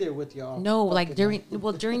she stayed there with y'all. No, like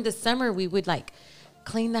during the summer we would like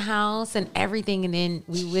clean the house and everything, and then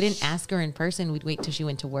we wouldn't ask her in person. We'd wait till she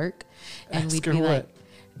went to work, and we'd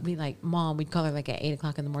be like, Mom. We'd call her like at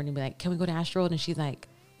 8:00 in the morning, and be like, can we go to Astroworld? And she's like,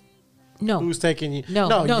 no. Who's taking you?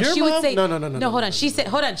 No. She mom? would say no. Hold on. She said,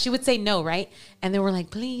 hold on. She would say no, right? And then we're like,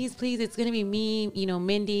 please, it's gonna be me,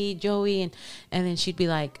 Mindy, Joey, and then she'd be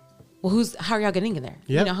like, well, how are y'all getting in there?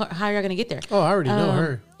 Yep. How are y'all gonna get there? Oh, I already know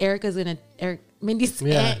her. Mindy's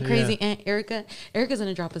crazy aunt Erica. Erica's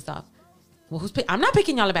gonna drop us off. Well, I'm not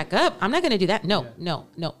picking y'all back up. I'm not gonna do that. No.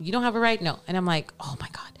 You don't have a right. No. And I'm like, oh my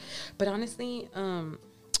God. But honestly,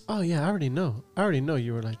 oh yeah, I already know. I already know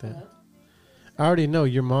you were like that. Hello? I already know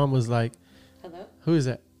your mom was like, hello? Who is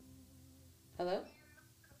that? Hello?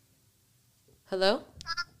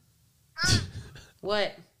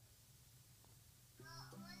 What?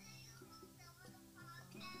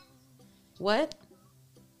 What?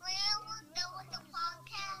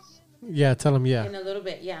 Yeah, tell him yeah. In a little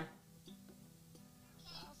bit, yeah.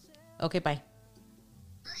 Okay, bye.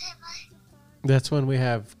 That's when we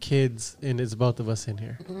have kids and it's both of us in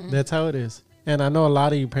here. Mm-hmm. That's how it is. And I know a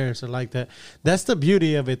lot of you parents are like that. That's the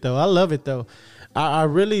beauty of it, though. I love it, though. I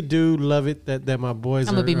really do love it that my boys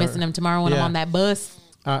I'm going to be missing them tomorrow when I'm on that bus.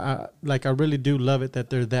 I really do love it that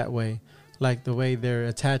they're that way. Like the way they're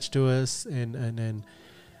attached to us and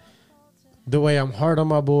the way I'm hard on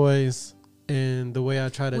my boys and the way I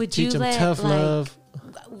try to teach them tough love.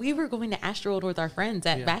 We were going to Astroworld with our friends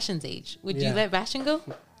at Bastion's age. Would you let Bastion go?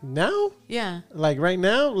 Now? Yeah. Like right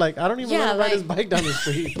now? Like I don't even want to ride his bike down the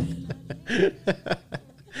street.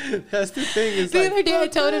 That's the thing. The other day I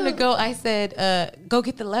told him to go. I said, go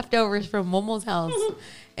get the leftovers from Momo's house.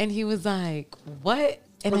 And he was like, what?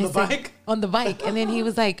 And on the bike? On the bike. And then he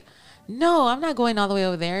was like, no, I'm not going all the way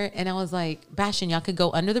over there. And I was like, Bastion, y'all could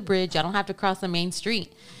go under the bridge. Y'all don't have to cross the main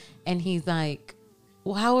street. And he's like,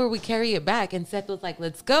 well, how will we carry it back? And Seth was like,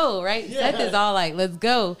 let's go, right? Yeah. Seth is all like, let's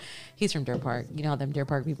go. He's from Deer Park. You know how them Deer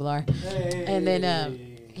Park people are. Hey. And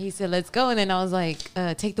then he said, let's go. And then I was like,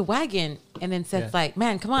 take the wagon. And then Seth's like,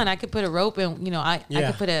 man, come on. I could put a rope and, I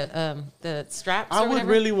could put the straps I would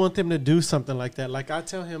really want them to do something like that. Like I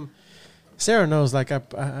tell him, Sarah knows, like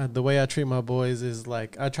the way I treat my boys is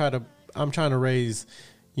like, I'm trying to raise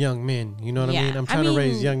young men, you know what I mean? I'm trying to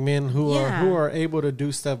raise young men who are able to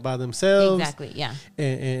do stuff by themselves. Exactly, yeah.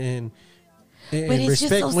 And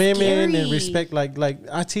respect women and respect like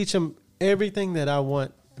I teach them everything that I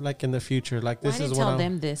want like in the future. Like this is what I didn't tell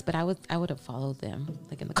them this, but I would have followed them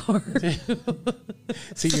like in the car.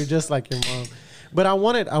 See, you're just like your mom. But I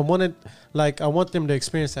want them to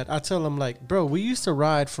experience that. I tell them like, bro, we used to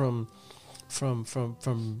ride from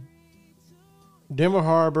Denver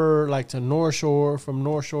Harbor, like to North Shore, from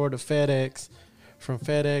North Shore to FedEx, from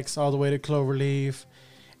FedEx all the way to Cloverleaf.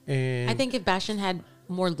 And I think if Bastion had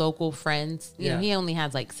more local friends, you know, he only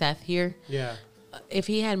has like Seth here. Yeah. If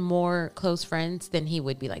he had more close friends, then he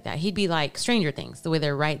would be like that. He'd be like Stranger Things, the way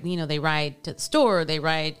they ride to the store, they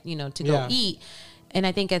ride, to go eat. And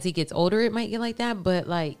I think as he gets older, it might get like that. But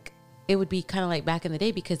like it would be kind of like back in the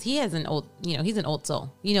day, because he has an old, he's an old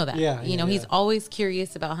soul. You know that. Yeah. He's always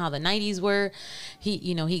curious about how the 90s were.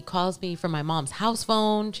 He calls me from my mom's house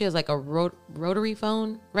phone. She has like a rotary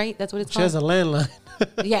phone, right? That's what it's called. She has a landline.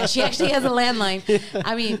 Yeah, she actually has a landline. Yeah.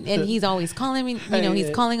 I mean, and he's always calling me, he's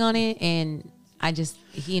calling on it. And I just,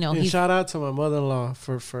 and shout out to my mother-in-law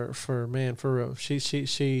for real.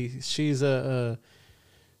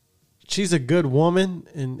 She's a good woman,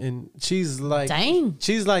 and she's like, dang,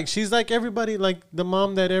 she's like everybody, like the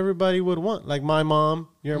mom that everybody would want, like my mom,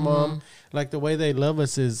 your mom. Like the way they love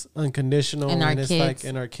us is unconditional, and it's kids. Like,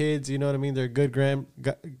 and our kids, you know what I mean? They're good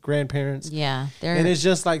grandparents. Yeah, and it's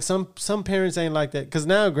just like some parents ain't like that, because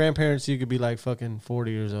now grandparents, you could be like fucking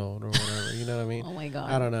 40 years old or whatever. You know what I mean? Oh my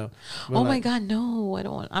God, I don't know. But oh my God, no, I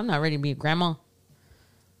don't want. I'm not ready to be a grandma.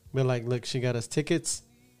 But like, look, she got us tickets.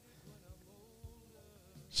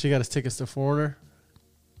 She got us tickets to Foreigner.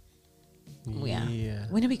 Yeah.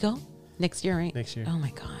 When do we go? Next year, right? Next year. Oh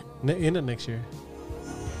my God. End of next year.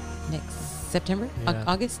 Next September? Yeah.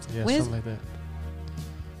 August? Yeah, when something like that.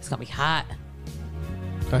 It's going to be hot.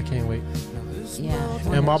 I can't wait. Yeah.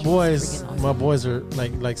 And my boys are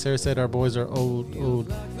like Sarah said, our boys are old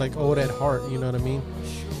at heart. You know what I mean?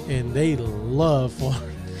 And they love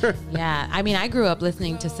Foreigner. Yeah. I mean, I grew up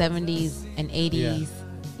listening to 70s and 80s. Yeah.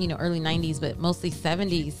 Early 90s, but mostly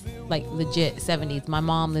 70s, like legit 70s. My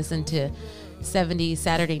mom listened to 70s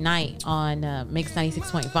Saturday night on Mix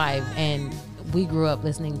 96.5, and we grew up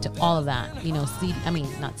listening to all of that. Not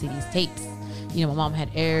CDs, tapes. My mom had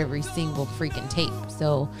every single freaking tape.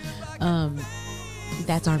 So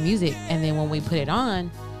that's our music. And then when we put it on,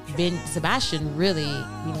 Sebastian really,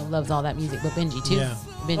 loves all that music, but Benji too. Yeah.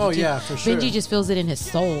 Benji too. Yeah, for sure. Benji just feels it in his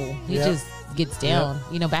soul. He just gets down.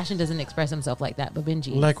 Bastion doesn't express himself like that, but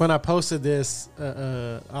Benji. Like when I posted this,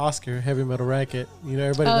 Oscar, Heavy Metal Racket,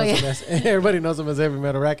 everybody knows him as Heavy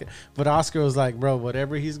Metal Racket. But Oscar was like, bro,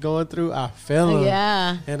 whatever he's going through, I feel him.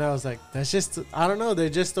 Yeah. And I was like, that's just, I don't know, they're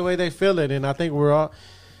just the way they feel it. And I think we're all,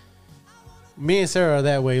 me and Sarah are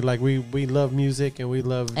that way. Like we love music, and we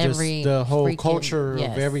love just the whole culture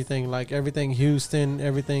of everything. Like everything Houston,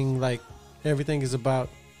 everything is about,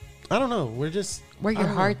 I don't know, we're just where your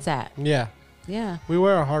heart's at. Yeah. Yeah, we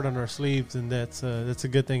wear our heart on our sleeves, and that's a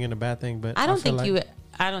good thing and a bad thing. But I don't think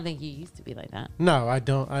you used to be like that. No, I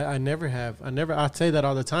don't. I never have. I say that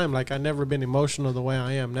all the time. Like I never been emotional the way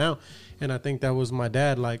I am now, and I think that was my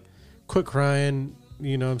dad. Like, quit crying.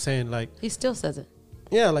 You know what I'm saying? Like he still says it.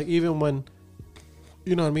 Yeah, like even when,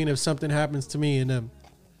 you know what I mean. If something happens to me and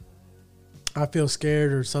I feel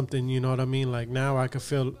scared or something, you know what I mean. Like now I could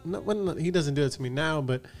feel. When he doesn't do it to me now,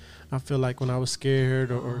 but I feel like when I was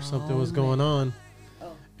scared or something was going on,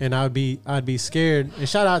 and I'd be scared. And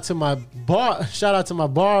shout out to my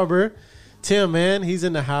barber, Tim, man. He's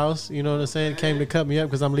in the house. You know what I'm saying? Came to cut me up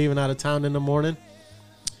because I'm leaving out of town in the morning.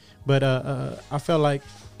 But I felt like,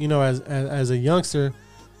 as a youngster,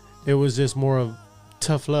 it was just more of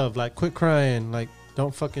tough love. Like, quit crying. Like,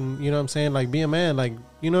 don't fucking, you know what I'm saying? Like, be a man. Like,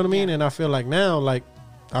 you know what I mean? And I feel like now, like,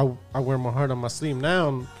 I wear my heart on my sleeve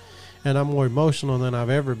now. And I'm more emotional than I've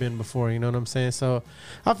ever been before. You know what I'm saying? So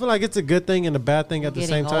I feel like it's a good thing and a bad thing at the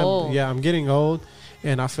same time. Old. Yeah, I'm getting old.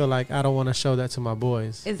 And I feel like I don't want to show that to my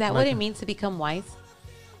boys. Is that what it means to become wise?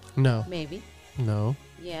 No. Maybe. No.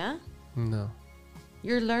 Yeah? No.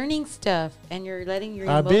 You're learning stuff and you're letting your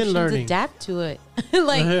emotions adapt to it.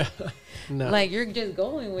 Like, no. Like you're just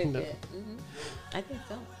going with it. Mm-hmm. I think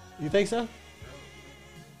so. You think so?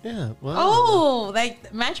 Yeah. Well,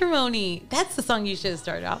 like Matrimony. That's the song you should have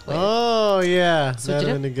started off with. Oh, yeah. That would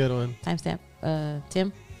have been a good one. Timestamp.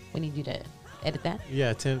 Tim, we need you to edit that.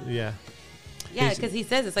 Yeah, Tim. Yeah. Yeah, because he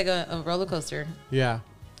says it's like a roller coaster. Yeah.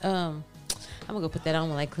 I'm going to go put that on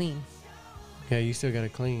while I clean. Yeah, you still got to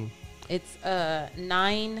clean. It's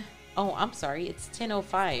 9. Oh, I'm sorry. It's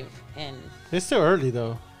 10:05. And it's still early,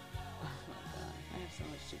 though. Oh, my God. I have so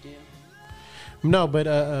much to do. No, but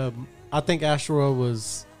I think Asteroid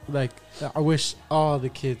was... Like, I wish all the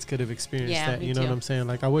kids could have experienced that. You know what I'm saying?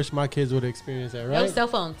 Like, I wish my kids would have experienced that, right? No cell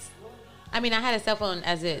phones. I mean, I had a cell phone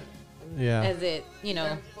as it, you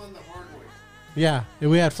know. Yeah,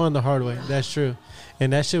 we had fun the hard way. That's true.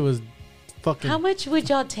 And that shit was fucking... How much would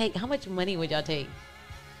y'all take? How much money would y'all take?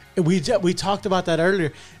 We talked about that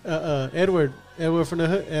earlier. Edward from the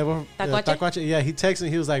hood. Taquache? Yeah, he texted me.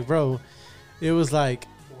 He was like, bro, it was like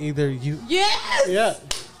either you... Yes! Yeah.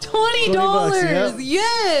 $20.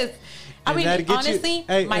 Yes. I mean, honestly,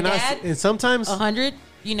 my dad and sometimes 100.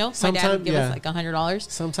 You know, my dad would give us like $100.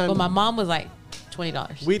 Sometimes, but my mom was like,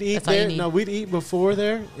 $20. We'd eat there. No, we'd eat before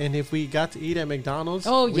there, and if we got to eat at McDonald's,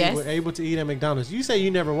 we were able to eat at McDonald's. You say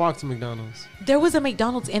you never walked to McDonald's. There was a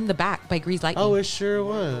McDonald's in the back by Grease Lightning. Oh, it sure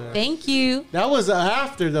was. Thank you. That was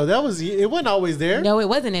after though. It wasn't always there. No, it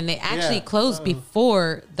wasn't, and it actually closed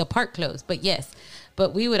before the park closed. But yes,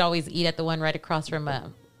 but we would always eat at the one right across from.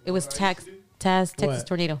 It was Texas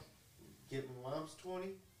Tornado. Get my mom's 20,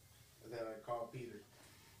 and then I call Peter.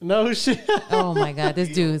 No shit. Oh my God, this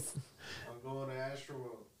dude's. I'm going to Astro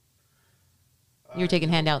World. You were taking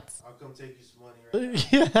handouts. I'll come take you some money,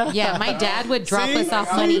 right? Yeah, my dad would drop us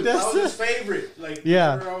off money. I was his favorite. Like,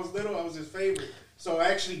 whenever I was little, I was his favorite. So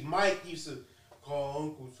actually, Mike used to call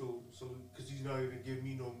Uncle so because he's not gonna give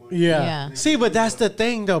me no money. Yeah. See, but that's the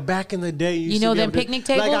thing though. Back in the day, you know them picnic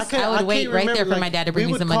tables. I would wait right there for my dad to bring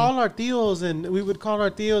me some money. We would call our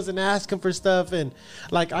tios and ask him for stuff, and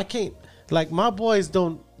like I can't. Like my boys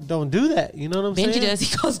don't do that. You know what I'm saying? Benji does.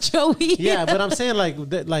 He calls Joey. Yeah, but I'm saying like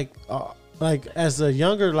as a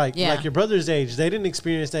younger like your brother's age, they didn't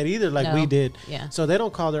experience that either like we did. Yeah. So they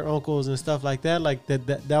don't call their uncles and stuff like that. Like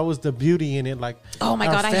that was the beauty in it. Like oh my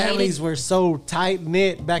God, our families were so tight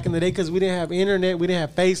knit back in the day because we didn't have internet, we didn't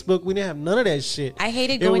have Facebook, we didn't have none of that shit. I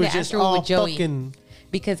hated going to Astro with Joey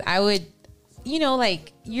because I would, you know,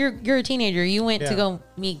 like you're a teenager. You went to go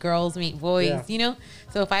meet girls, meet boys, you know.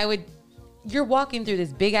 So if I would. You're walking through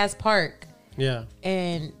this big ass park. Yeah.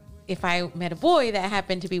 And if I met a boy that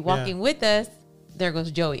happened to be walking with us, there goes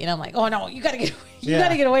Joey. And I'm like, oh no, you gotta get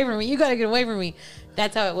away from me. You gotta get away from me.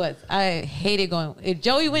 That's how it was. I hated going. If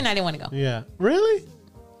Joey went, I didn't want to go. Yeah. Really?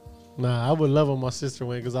 Nah, I would love when my sister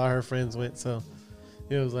went because all her friends went. So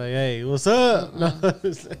it was like, hey, what's up? No.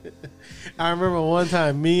 I remember one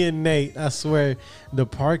time, me and Nate, I swear, the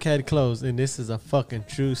park had closed. And this is a fucking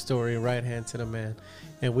true story, right hand to the man.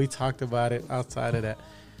 And we talked about it outside of that.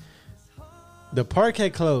 The park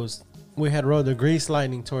had closed. We had rode the Grease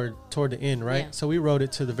Lightning toward the end, right? Yeah. So we rode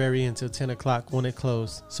it to the very end till 10 o'clock when it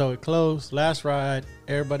closed. So it closed, last ride,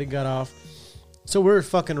 everybody got off. So we were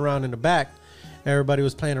fucking around in the back. Everybody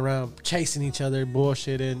was playing around, chasing each other,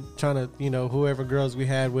 bullshitting, trying to, you know, whoever girls we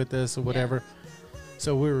had with us or whatever. Yeah.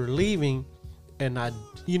 So we were leaving, and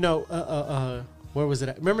where was it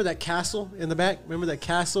at? Remember that castle in the back? Remember that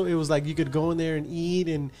castle? It was like you could go in there and eat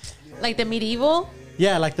and... Like the medieval?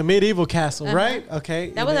 Yeah, like the medieval castle, right?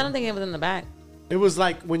 Okay. I don't think it was in the back. It was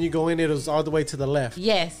like when you go in, it was all the way to the left.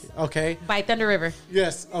 Yes. Okay. By Thunder River.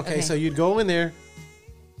 Yes. Okay. So you'd go in there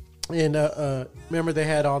and remember they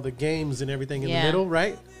had all the games and everything in the middle,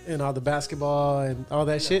 right? And all the basketball and all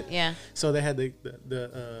that shit. Yeah. So they had the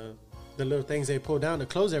little things they pulled down to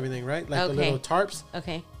close everything, right? Like the little tarps.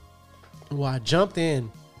 Okay. Well, I jumped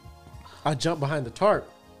behind the tarp,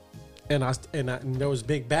 and there was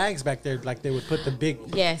big bags back there, like they would put the big.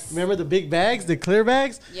 Yes. Remember the big bags, the clear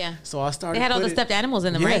bags? Yeah. So I started. They had all the stuffed animals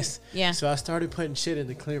in them, right? Yeah. So I started putting shit in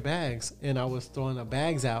the clear bags, and I was throwing the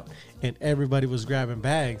bags out, and everybody was grabbing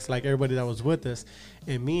bags, like everybody that was with us.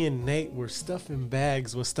 And me and Nate were stuffing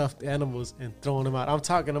bags with stuffed animals and throwing them out. I'm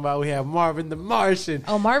talking about we have Marvin the Martian.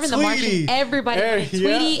 Oh, Marvin Tweety. the Martian. Everybody wanted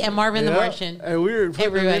Tweety and Marvin the Martian. And we were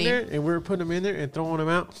putting them in there, and we were putting them in there and throwing them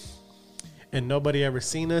out. And nobody ever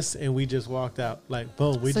seen us, and we just walked out. Like,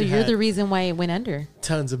 boom. So you're the reason why it went under.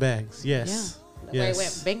 Tons of bags. Yes. Yeah. Yes. Why it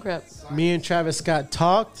went bankrupt. Me and Travis Scott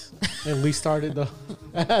talked, and we started the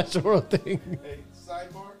Astro thing. Hey,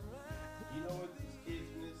 sidebar. You know what these kids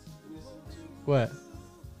listen to? What?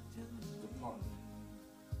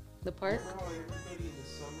 The park? Remember how everybody in the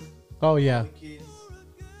summer, oh yeah. the kids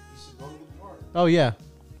used to go to the park. Oh yeah.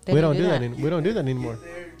 We don't do that. We don't do that Get anymore.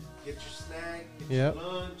 there, get your snack, get your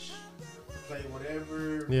lunch, play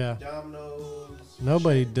whatever. Yeah. Dominoes.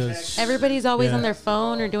 Nobody does. Everybody's always on their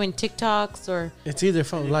phone or doing TikToks or. It's either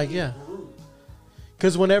phone, like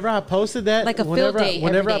Because whenever I posted that, like a field day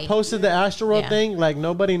whenever I posted the Astro World thing, like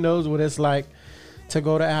nobody knows what it's like to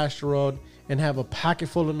go to Astro World and have a pocket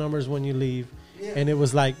full of numbers when you leave. Yeah. And it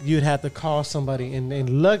was like you'd have to call somebody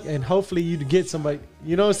and look, and hopefully you'd get somebody.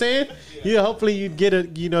 You know what I'm saying? Yeah. Hopefully you'd get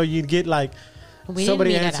like we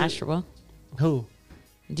somebody didn't meet at Astro World. Who?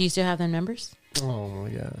 Do you still have their numbers? Oh my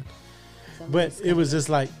god! But it was just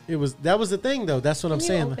like that was the thing though. That's what I'm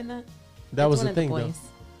saying. Open that was the thing though.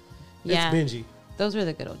 Yeah, it's Benji. Those were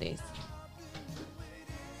the good old days.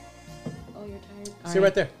 Oh, you're tired. Sit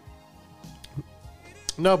right there.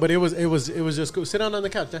 No, but it was just cool. Sit down on the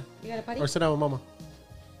couch, Dad. You got a potty? Or sit down with Mama.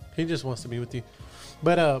 He just wants to be with you.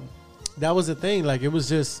 But that was the thing. Like it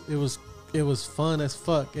was fun as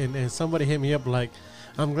fuck. And somebody hit me up like,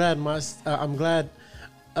 somebody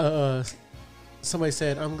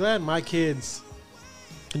said, I'm glad my kids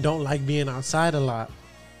don't like being outside a lot.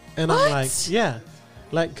 And what? I'm like, yeah.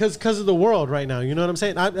 Like, cause of the world right now. You know what I'm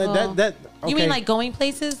saying? Okay. You mean like going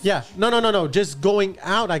places? Yeah. No. Just going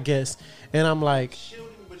out, I guess. And I'm like, shooting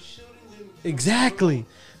exactly.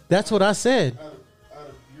 That's what I said. Out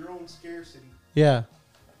of your own scarcity. Yeah.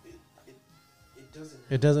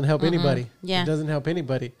 It doesn't help anybody. Yeah. It doesn't help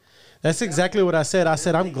anybody. That's exactly what I said. I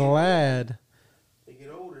said, I'm glad. They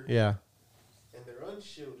get older. Yeah. And they're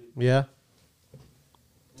unshielded. Yeah.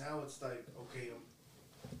 Now it's like, okay.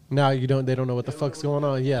 Now they don't know what the fuck's going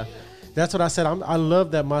on. Yeah. That's what I said. I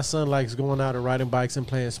love that my son likes going out and riding bikes and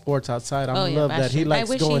playing sports outside. I love that he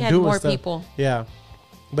likes going and doing stuff. People. Yeah.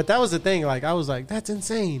 But that was the thing. Like, I was like, that's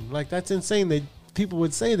insane. Like, that's insane that people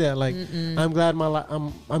would say that. Like, I'm glad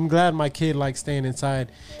my kid likes staying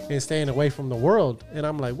inside and staying away from the world. And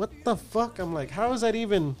I'm like, what the fuck? I'm like, how is that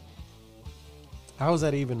even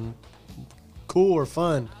cool or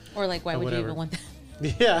fun? Or like, why would you even want that?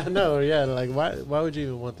 Yeah, no, yeah. Like, why would you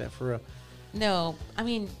even want that for real? No, I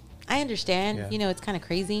mean, I understand. Yeah. You know, it's kind of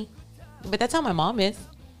crazy, but that's how my mom is.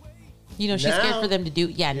 You know, she's scared for them to do.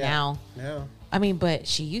 Yeah, now. I mean, but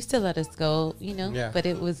she used to let us go. You know, but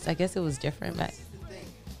I guess it was different back.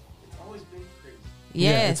 It's always been crazy.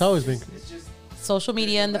 Yes. Yeah, it's always been. It's just Social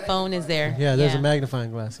media and the phone is there. Yeah, there's a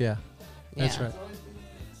magnifying glass. Yeah, that's right.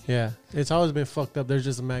 Yeah, it's always been fucked up. There's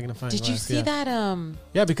just a magnifying glass. Did you see that?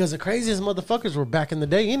 Yeah, because the craziest motherfuckers were back in the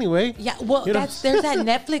day anyway. Yeah, well, there's that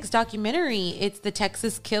Netflix documentary. It's the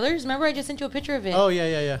Texas Killers. Remember, I just sent you a picture of it. Oh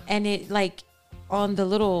yeah. And it like on the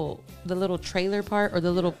little trailer part or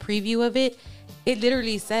the little preview of it, it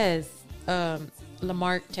literally says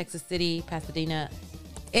Lamarck, Texas City, Pasadena.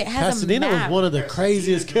 It has Pasadena a map. was one of the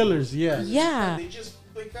craziest killers. Yeah. Yeah.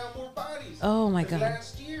 They found more bodies. Oh my god.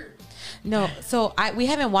 Last year. No, so we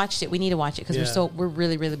haven't watched it. We need to watch it because we're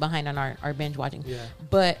really behind on our binge watching. Yeah.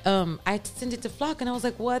 But I sent it to Flock and I was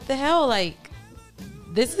like, what the hell? Like,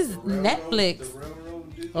 this is Netflix.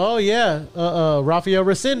 Oh yeah, Rafael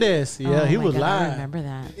Resendez. Yeah, he was live. I remember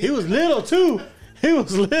that. He was little too. He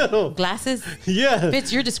was little. Glasses. Yeah,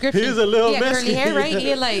 fits your description. He was a little curly hair, right? He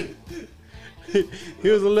had like. He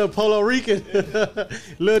was a little Puerto Rican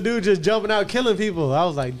little dude just jumping out killing people. I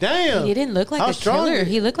was like, damn. He didn't look like a killer.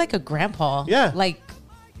 He looked like a grandpa. Yeah. Like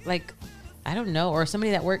I don't know, or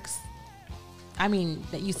somebody that works. I mean,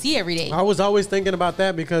 that you see every day. I was always thinking about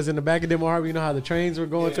that because in the back of Denver Harbor, you know how the trains were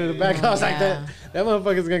going through the back. I was like, that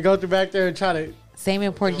motherfucker's gonna go through back there and try to. Same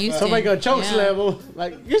in Port Houston. Somebody gonna choke slam him.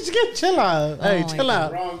 Like, you just get chill out. Hey, chill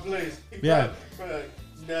out. Wrong place. Yeah.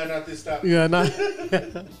 No, not this time. Yeah, not.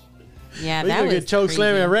 Yeah, that was get choke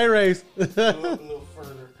slamming at Ray Ray's. a little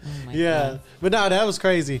further. Oh God. But no, that was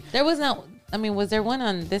crazy. There was no. I mean, was there one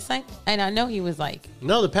on this side? And I know he was like.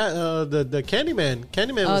 No, the Candyman.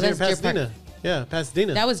 Candyman was here in Pasadena. Yeah,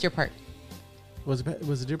 Pasadena. That was Deer Park. Was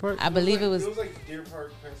it Deer Park? I believe it was. It was like Deer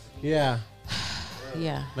Park, Pasadena. Yeah.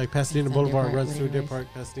 Yeah. Like Pasadena Boulevard runs through Deer Park,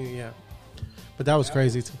 Pasadena. Yeah. But that was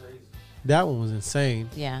crazy too. That one was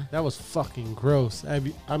insane. Yeah. That was fucking gross. Have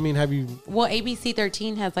you? Well, ABC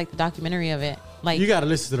 13 has like the documentary of it. Like, you got to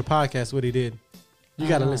listen to the podcast. What he did. You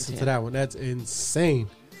got to listen to that one. That's insane.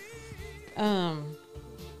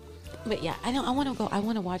 But yeah, I want to go. I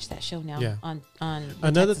want to watch that show now. Yeah. On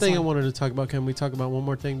another thing I wanted to talk about. Can we talk about one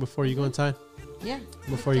more thing before you go inside? Yeah.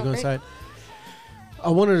 Before you go inside. I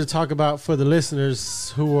wanted to talk about for the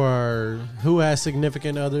listeners who has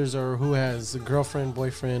significant others or who has a girlfriend,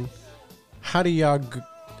 boyfriend. How are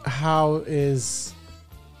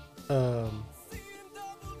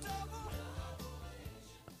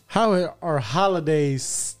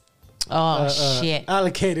holidays shit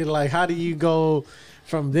allocated? Like, how do you go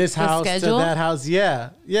from this house to that house? Yeah.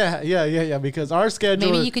 Because our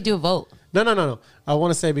schedule. Maybe you could do a vote. No. I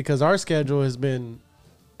want to say because our schedule has been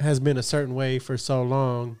a certain way for so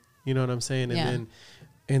long. You know what I'm saying?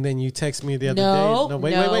 And then you text me the other day. No,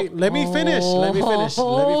 wait. Let me finish.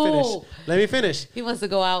 He wants to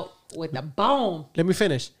go out with a bone. Let me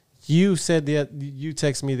finish. You said you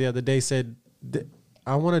texted me the other day, said,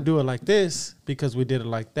 I want to do it like this because we did it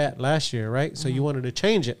like that last year, right? So you wanted to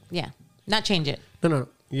change it. Yeah. Not change it. No.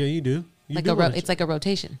 Yeah, you do. It's like a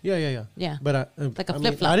rotation. Yeah. Yeah. But like a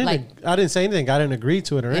flip-flop. I didn't say anything. I didn't agree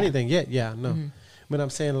to it or anything yet. Yeah, no. Mm-hmm. But I'm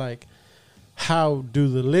saying, like, how do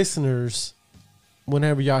the listeners,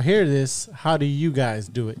 whenever y'all hear this, how do you guys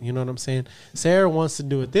do it? You know what I'm saying? Sarah wants to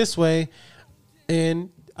do it this way, and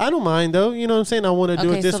I don't mind though. You know what I'm saying? I want to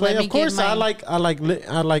do it this way. Of course, I like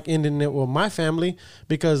ending it with my family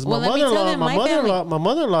because my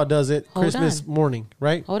mother-in-law does it Christmas morning,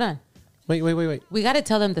 right? Hold on. Wait. We got to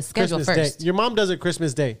tell them the schedule Christmas first. Day. Your mom does it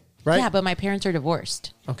Christmas Day, right? Yeah, but my parents are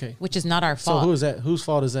divorced. Okay. Which is not our fault. So who is that? Whose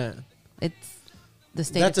fault is that? It's the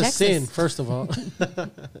state of Texas. That's a sin, first of all.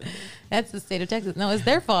 That's the state of Texas. No, it's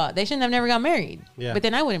their fault. They shouldn't have never got married. Yeah. But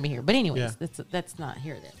then I wouldn't be here. But anyways, that's not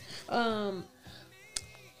here then.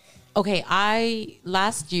 Okay,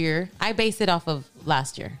 last year, I based it off of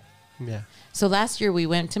last year. Yeah. So last year we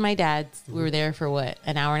went to my dad's. We were there for what,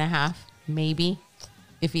 an hour and a half, maybe,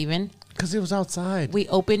 if even. Because it was outside. We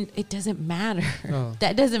opened. It doesn't matter. Oh.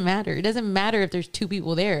 That doesn't matter. It doesn't matter if there's 2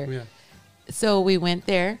 people there. Yeah. So we went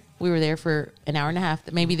there. We were there for an hour and a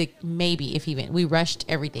half. Maybe if even. We rushed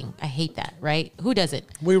everything. I hate that. Right? Who doesn't?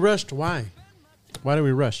 We rushed. Why? Why did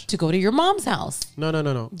we rush? To go to your mom's house.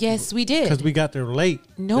 No. Yes, we did. Because we got there late.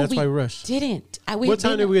 No, that's why we rushed. Didn't. What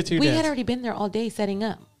time did we get to your dad's? We had already been there all day setting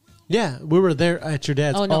up. Yeah, we were there at your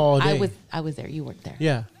dad's all day. I was there. You weren't there.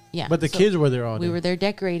 Yeah. Yeah. But the kids were there all day. We were there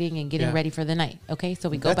decorating and getting ready for the night. Okay, so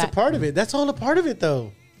we go back. That's a part of it. That's all a part of it,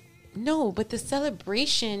 though. No, but the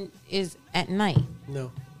celebration is at night.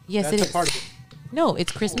 No. Yes, that's it is. a part of it. No,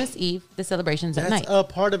 it's Christmas Eve. The celebration's at night. That's a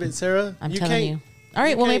part of it, Sarah. I'm telling you. All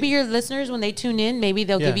right, well, maybe your listeners, when they tune in, maybe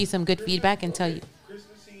they'll give you some good feedback and tell you.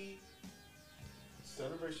 Christmas Eve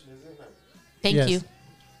celebration is at night. Thank you.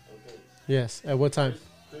 Okay. Yes. At what time?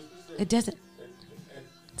 It doesn't.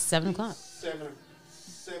 7 o'clock. 7,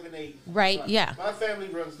 8. Right, yeah. My family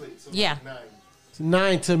runs late, so Yeah. like 9.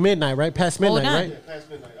 9 to midnight, right? Past midnight, right? Yeah, past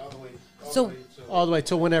midnight, all the way. All the way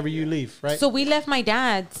till whenever you leave, right? So we left my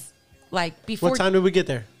dad's, like, before. What time did we get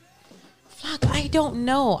there? Fuck, I don't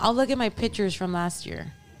know. I'll look at my pictures from last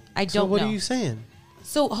year. I don't know. So what are you saying?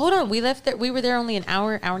 So hold on. We left there. We were there only an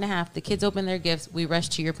hour and a half. The kids opened their gifts. We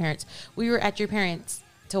rushed to your parents. We were at your parents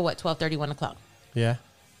till what, 12:30, 1 o'clock. Yeah.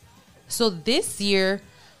 So this year,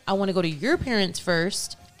 I want to go to your parents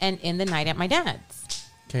first and end the night at my dad's.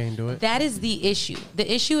 Can't do it. That is the issue.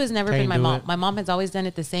 The issue has never been my mom. My mom has always done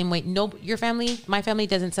it the same way. No, your family, my family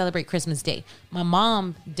doesn't celebrate Christmas Day. My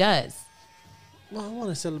mom does. Well, I want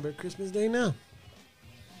to celebrate Christmas Day now.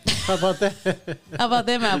 How about that? How about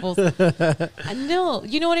them apples? No,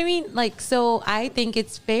 you know what I mean? Like, so I think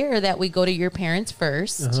it's fair that we go to your parents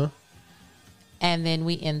first, and then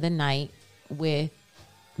we end the night with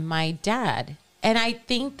my dad. And I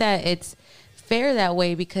think that it's fair that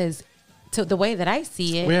way because, to the way that I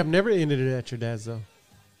see it, we have never ended it at your dad's though.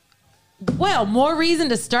 Well, more reason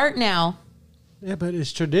to start now. Yeah, but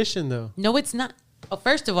it's tradition though. No, it's not. Oh,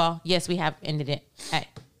 first of all, yes, we have ended it at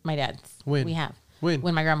my dad's. When? We have.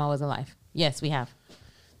 When my grandma was alive. Yes, we have.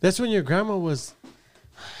 That's when your grandma was.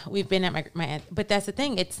 We've been at my aunt, but that's the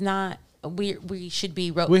thing. It's not. We should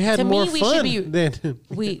be. We had more fun then.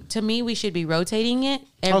 To me, we should be rotating it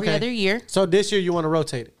every other year. So this year you want to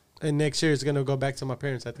rotate it, and next year it's going to go back to my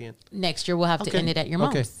parents at the end. Next year we'll have to end it at your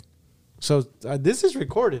mom's. Okay. So this is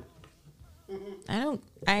recorded. I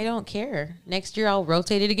don't care. Next year I'll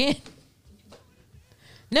rotate it again.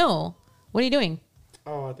 No. What are you doing?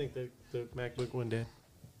 Oh, I think the MacBook went dead.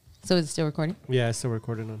 So it's still recording? Yeah, it's still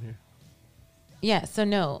recording on here. Yeah, so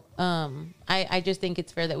no. I just think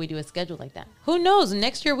it's fair that we do a schedule like that. Who knows?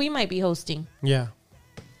 Next year we might be hosting. Yeah.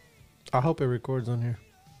 I hope it records on here.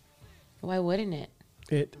 Why wouldn't it?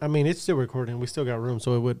 It's still recording. We still got room,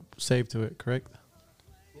 so it would save to it, correct?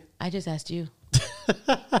 I just asked you.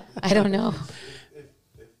 I don't know. If you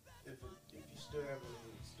still have it,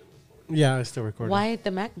 it's still recording. Yeah, it's still recording. Why did the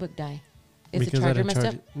MacBook die? Is because the charger messed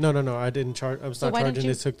up? No. I didn't charge. I'm not charging.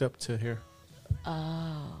 It's hooked up to here.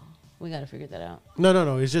 Oh, we got to figure that out.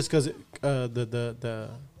 No. It's just because the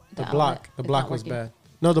block was bad.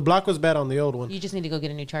 No, the block was bad on the old one. You just need to go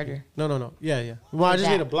get a new charger. No. Yeah. Well, I just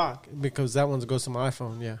need a block because that one goes to my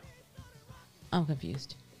iPhone. Yeah. I'm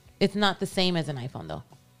confused. It's not the same as an iPhone though.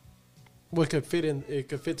 Well, it could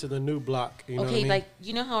fit to the new block. You know what I mean? Like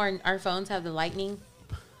you know how our phones have the lightning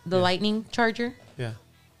charger? Yeah.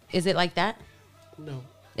 Is it like that? No.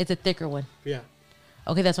 It's a thicker one. Yeah.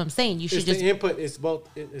 Okay, that's what I'm saying. You should the input. It's both.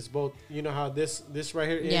 It's both. You know how this right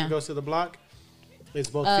here goes to the block. It's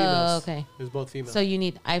both females. Oh, okay. It's both females. So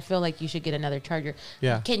I feel like you should get another charger.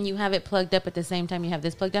 Yeah. Can you have it plugged up at the same time you have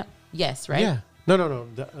this plugged up? Yes, right? Yeah. No.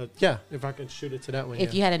 Yeah. If I can shoot it to that one.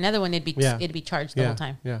 If you had another one, it'd be charged the whole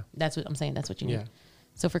time. Yeah. That's what I'm saying. That's what you need. Yeah.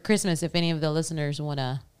 So for Christmas, if any of the listeners want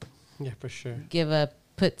to, yeah, for sure,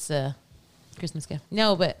 puts a Christmas gift.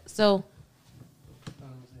 No, but so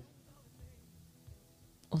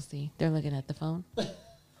we'll see. They're looking at the phone.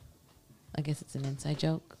 I guess it's an inside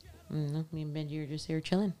joke. Me and Benji are just here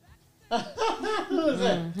chilling. What was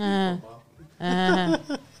that?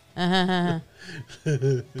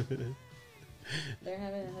 They're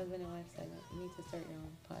having a husband and wife segment. You need to start your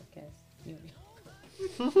own podcast.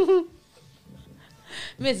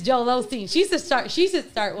 Miss Joel Osteen. She should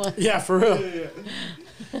start one. Yeah, for real.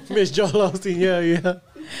 Miss Joel Osteen. Yeah.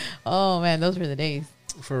 Oh man, those were the days.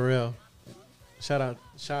 For real. Shout out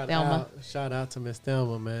to Miss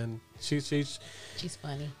Thelma, man. She's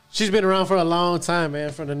funny. She's been around for a long time,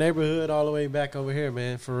 man. From the neighborhood all the way back over here,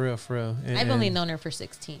 man. For real. And, I've only known her for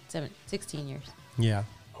 16 years. Yeah.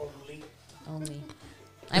 Only.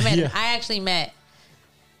 I actually met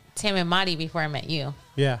Tim and Marty before I met you.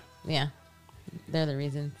 Yeah. Yeah. They're the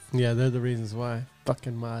reasons. Yeah, they're the reasons why.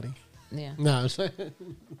 Fucking Marty. Yeah. No, I'm saying.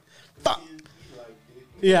 Fuck.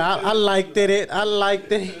 Yeah, I liked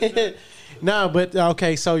it. No, but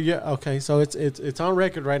okay, so it's on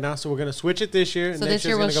record right now. So we're gonna switch it this year. So this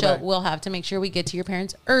year we'll have to make sure we get to your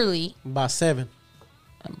parents early. By 7.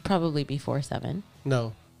 Probably before 7.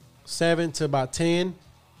 No, 7 to about 10,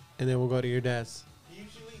 and then we'll go to your dad's.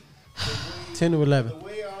 Usually, 10 to 11.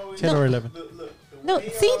 10 or 11. No,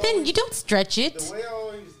 see, then you don't stretch it. The way I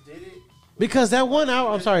always did it. Because that 1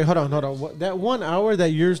 hour, I'm sorry, hold on. That 1 hour that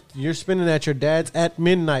you're spending at your dad's at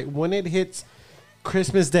midnight when it hits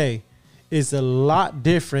Christmas Day is a lot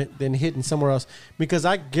different than hitting somewhere else. Because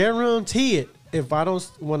I guarantee it, if I don't,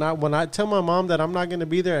 when I tell my mom that I'm not going to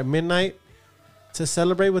be there at midnight to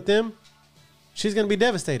celebrate with them, she's going to be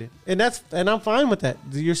devastated. And I'm fine with that.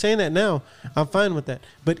 You're saying that now. I'm fine with that.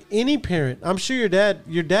 But any parent, I'm sure your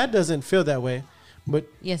dad doesn't feel that way. But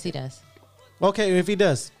yes, he does. Okay, if he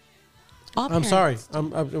does. I'm sorry. I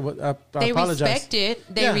they apologize. Respect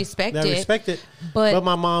it. They respect it. But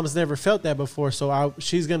my mom's never felt that before, so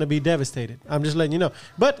she's going to be devastated. I'm just letting you know.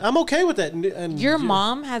 But I'm okay with that. And your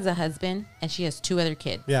mom has a husband, and she has 2 other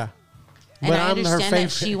kids. Yeah. And I understand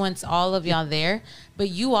that she wants all of y'all there, but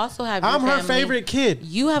you also have your family. I'm her favorite kid.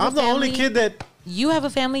 I'm the only kid that... You have a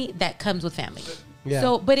family that comes with family. Yeah.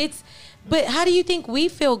 So, but how do you think we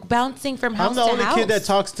feel bouncing from house to house? I'm the only kid that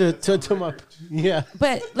talks to my... Yeah.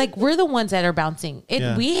 But, like, we're the ones that are bouncing.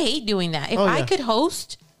 We hate doing that. If I could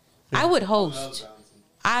host, I would host.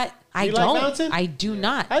 I don't. Like bouncing? I do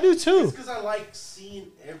not. I do, too. It's because I like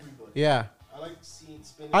seeing everybody. Yeah. I like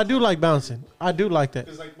spending... I do like bouncing. I do like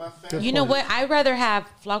that. Like my family, you know what? I'd rather have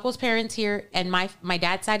Flacco's parents here and my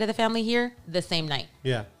dad's side of the family here the same night.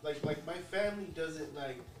 Yeah. Like my family doesn't,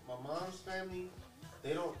 like, my mom's family,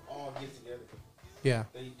 they don't all get together. Yeah.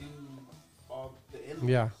 They do all the in-laws.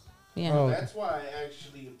 Yeah. Yeah. Oh, that's why I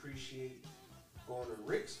actually appreciate going to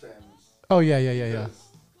Rick's families. Oh, yeah.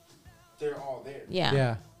 They're all there. Yeah.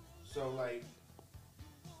 Yeah. So, like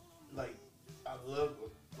I love,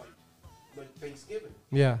 like Thanksgiving.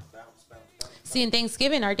 Yeah. Bounce. See, in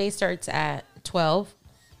Thanksgiving, our day starts at 12.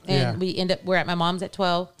 And we're at my mom's at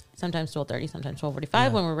 12. Sometimes 12:30, sometimes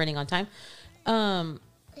 12:45 when we're running on time.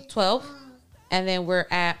 12. And then we're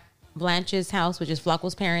at Blanche's house, which is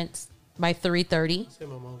Flacco's parents, by 3:30.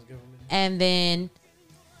 And then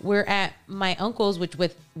we're at my uncle's, which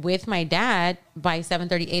with my dad, by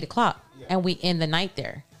 7:30, 8 o'clock. Yeah. And we end the night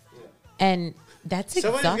there. Yeah. And that's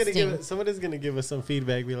exhausting. Somebody's going to give us some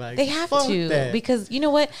feedback. Be like, they have to. That. Because you know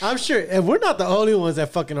what? I'm sure. And we're not the only ones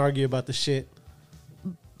that fucking argue about the shit.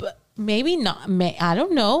 But maybe not. I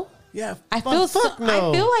don't know. Yeah, I feel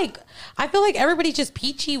like everybody's just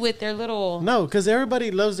peachy with their little. No, because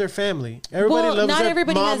everybody loves their family. Everybody loves their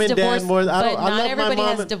mom and dad more. Not everybody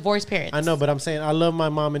has divorced parents. I know, but I'm saying I love my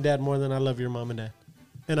mom and dad more than I love your mom and dad,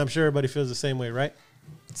 and I'm sure everybody feels the same way, right?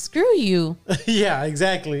 Screw you. Yeah,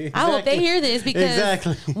 exactly. I hope they hear this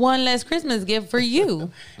because one less Christmas gift for you.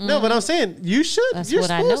 No, but I'm saying you should. You're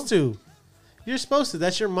supposed to. You're supposed to.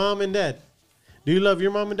 That's your mom and dad. Do you love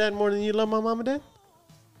your mom and dad more than you love my mom and dad?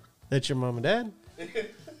 That's your mom and dad?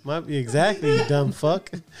 Exactly, you dumb fuck.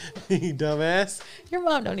 You dumbass. Your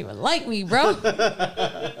mom don't even like me, bro.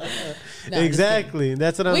 No, exactly.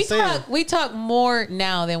 That's what I'm saying. We talk more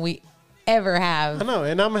now than we ever have. I know,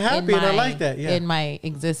 and I'm happy and I like that. Yeah. In my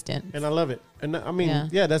existence. And I love it. And I mean,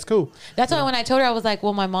 yeah that's cool. That's why when I told her, I was like,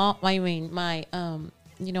 well, my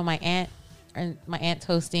aunt's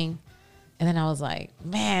hosting. And then I was like,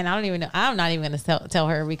 man, I don't even know. I'm not even going to tell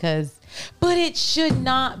her but it should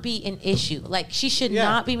not be an issue. Like, she should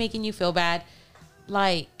not be making you feel bad.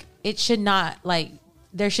 Like, it should not, like,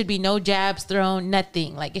 there should be no jabs thrown,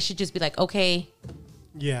 nothing. Like, it should just be like, okay.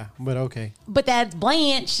 Yeah, but okay. But that's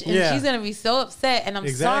Blanche, and she's going to be so upset. And I'm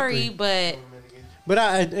sorry, but. But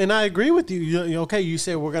I agree with you. Okay, you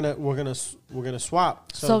said we're gonna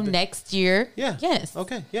swap. So next year, yes.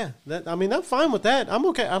 Okay, yeah. I'm fine with that. I'm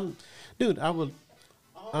okay. I'm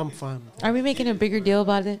fine with that. Are we making a bigger deal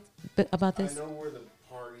about it? About this? I know where the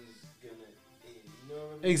party's gonna end. You know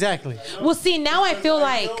what I mean? Exactly. Well, see, now I feel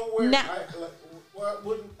like I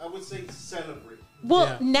would say celebrate.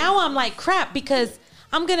 Well, now I'm like crap because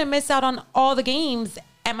I'm gonna miss out on all the games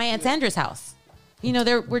at my Aunt Sandra's house.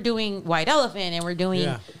 we're doing White Elephant and we're doing,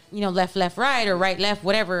 left, right, or right, left,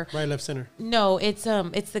 whatever. Right, left, center. No, it's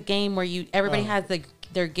the game where everybody has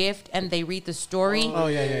their gift and they read the story. Oh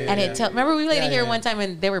yeah. And remember we played it here one time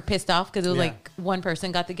and they were pissed off because it was like one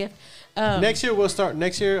person got the gift. Next year we'll start.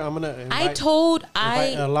 Next year I'm gonna. Invite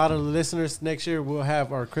a lot of listeners. Next year we'll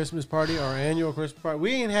have our Christmas party, our annual Christmas party.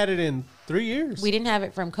 We ain't had it in 3 years. We didn't have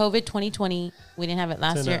it from COVID 2020. We didn't have it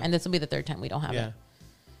last year, and this will be the third time we don't have it.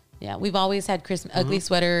 Yeah, we've always had Christmas ugly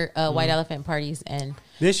sweater, White Elephant parties, and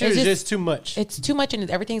this year is just too much. It's too much,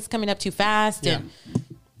 and everything's coming up too fast, and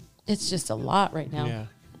it's just a lot right now.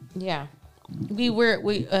 Yeah.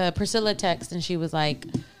 Priscilla texted and she was like,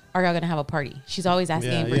 "Are y'all gonna have a party?" She's always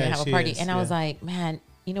asking if we're gonna have a party, and I was like, "Man,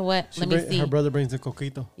 you know what? Let me see." Her brother brings the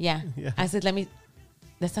coquito. Yeah. I said, "Let me."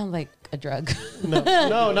 That sounds like a drug.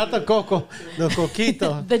 No, not the coco, the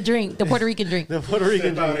coquito. The drink, the Puerto Rican drink. The Puerto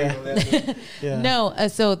Rican drink. Yeah. No,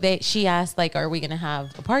 so she asked like, "Are we gonna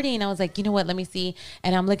have a party?" And I was like, "You know what? Let me see."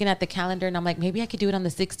 And I'm looking at the calendar, and I'm like, "Maybe I could do it on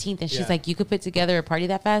the 16th." And she's like, "You could put together a party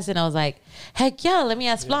that fast?" And I was like, "Heck yeah! Let me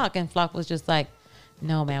ask Flock." And Flock was just like,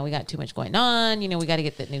 "No, man, we got too much going on. We got to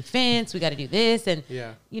get the new fence. We got to do this." And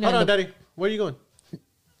hold on, Daddy. Where are you going?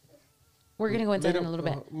 We're gonna go inside in a little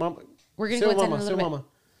bit. Mama, we're gonna go inside in a little bit. Mama.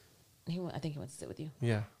 I think he wants to sit with you.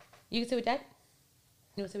 Yeah. You can sit with Dad?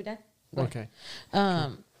 You want to sit with Dad? Okay.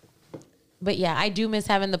 But yeah, I do miss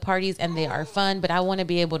having the parties and they are fun, but I want to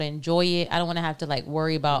be able to enjoy it. I don't want to have to like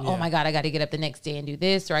worry about, oh my God, I got to get up the next day and do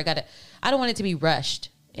this, or I don't want it to be rushed.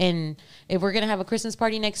 And if we're going to have a Christmas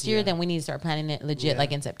party next year, then we need to start planning it legit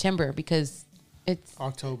like in September because it's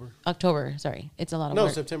October, sorry. It's a lot of work.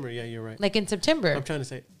 No, September. Yeah, you're right. Like in September. I'm trying to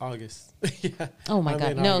say August. Oh my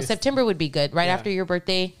God. No, August. September would be good. Right after your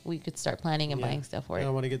birthday, we could start planning and buying stuff for it. I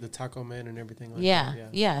want to get the taco man and everything like that.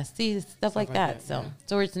 Yeah. See, stuff like that. So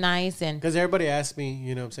it's nice. And because everybody asked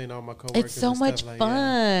me, I'm saying all my coworkers. It's so much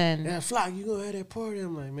fun. Yeah, Flock, you gonna have that party?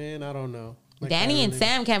 I'm like, man, I don't know. Like, Danny and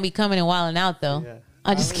Sam can't be coming and wilding out though. Yeah.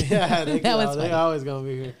 I'm just kidding. Yeah, they always gonna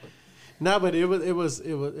be here. No, but it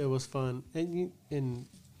was fun. And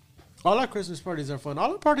all our Christmas parties are fun.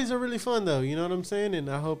 All our parties are really fun, though. You know what I'm saying? And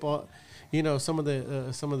I hope some of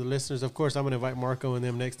the listeners. Of course, I'm gonna invite Marco and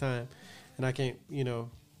them next time, and I can't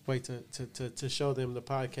wait to show them the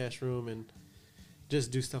podcast room and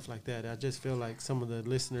just do stuff like that. I just feel like some of the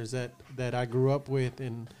listeners that I grew up with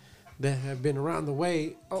and that have been around the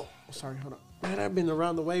way. Oh, sorry, hold on. That have been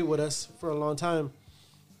around the way with us for a long time.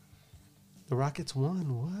 The Rockets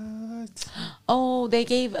won. What? Oh, they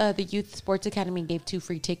gave the Youth Sports Academy gave 2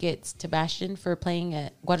 free tickets to Bastion for playing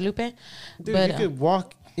at Guadalupe. Dude, you could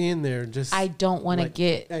walk in there. Just I don't want to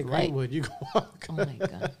get at Greenwood. You can walk. Oh my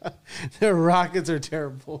God, the Rockets are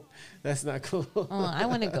terrible. That's not cool. I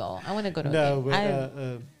want to go. I want to go to. No,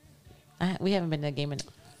 but we haven't been to a game in.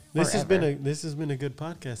 This has been a good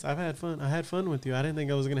podcast. I've had fun. I had fun with you. I didn't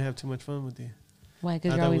think I was gonna have too much fun with you. Why?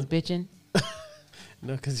 Because you're always bitching.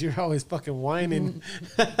 No, because you're always fucking whining.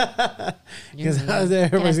 Because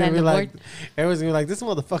everyone's gonna be like, this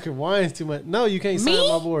motherfucker whines too much. No, you can't sign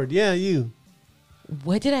my board. Yeah, you.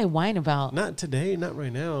 What did I whine about? Not today, not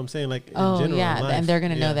right now. I'm saying like in general. Yeah, and they're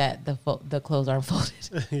gonna know that the clothes aren't folded.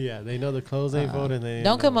 Yeah, they know the clothes ain't folded.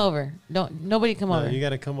 Don't come over. Nobody come over. You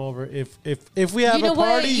got to come over. If we have a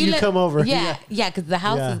party, you come over. Yeah, because the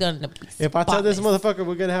house is gonna be if I tell this motherfucker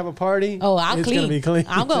we're gonna have a party, I'll clean. Gonna be clean.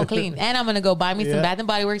 I'm gonna clean, and I'm gonna go buy me some Bath and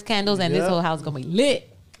Body Works candles, and this whole house is gonna be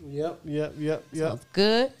lit. Yep. Smells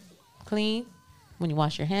good, clean. When you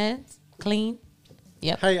wash your hands, clean.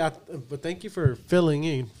 Yep. Hey, but thank you for filling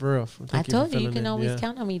in for real. I told you can always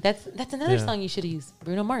count on me. That's another song you should have used.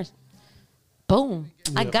 Bruno Mars. Boom.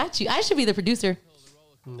 Yep. I got you. I should be the producer.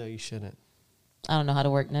 No, you shouldn't. I don't know how to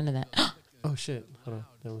work none of that. Oh shit! Hold on,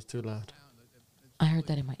 that was too loud. I heard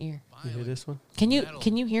that in my ear. You hear this one? Can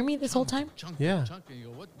you hear me this whole time? Yeah.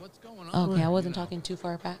 Okay, I wasn't talking too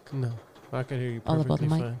far back. No, I can hear you perfectly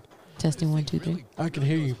fine. Testing 1, 2, 3. I can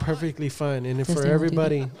hear you perfectly fine. And for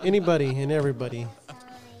everybody, anybody and everybody,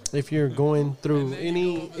 if you're going through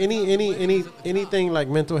anything like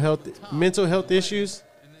mental health issues,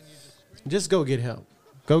 just go get help.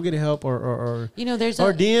 Go get help or there's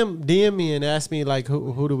DM me and ask me like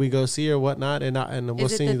who do we go see or whatnot, and we'll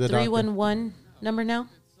send you the 311 number now?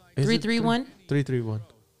 331? 331.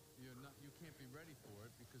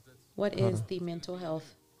 What is the mental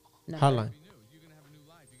health number? Hotline.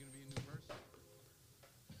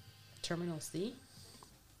 Terminal C.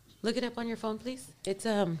 Look it up on your phone, please. It's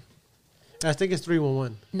I think it's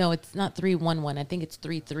 311. No, it's not 311. I think it's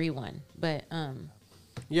 331. But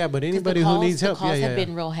yeah, but anybody who needs help, the calls have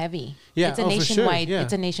been real heavy. Yeah, it's a nationwide. For sure.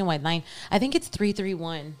 It's a nationwide line. I think it's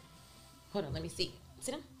 331. Hold on, let me see.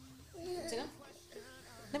 Sit down.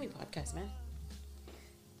 Let me podcast, man.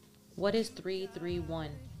 What is 331?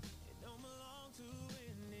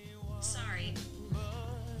 Sorry.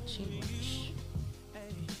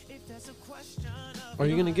 Are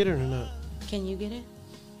you gonna get it or not? Can you get it?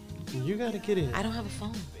 You gotta get it. I don't have a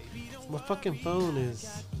phone. My fucking phone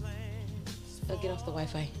is. I'll get off the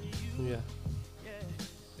Wi-Fi. Yeah.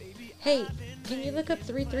 Hey, can you look up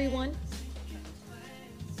 331?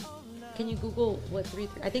 Can you Google what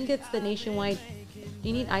 33? I think it's the nationwide. Do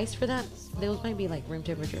you need ice for that? Those might be like room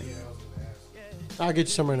temperature. I'll get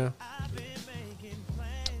you some right now.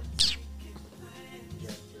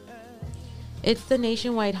 It's the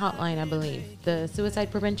nationwide hotline, I believe. The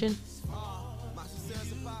suicide prevention. Oh my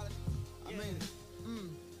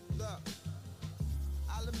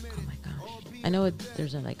gosh. I know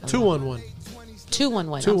there's a 211.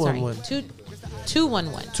 211. 211.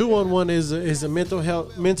 211. 211 is a mental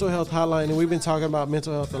health hotline, and we've been talking about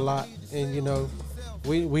mental health a lot. And you know,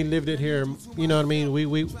 we lived it here. You know what I mean?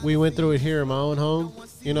 We went through it here in my own home.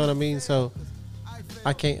 You know what I mean? So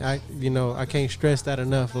I can't stress that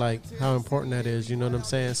enough. Like how important that is. You know what I'm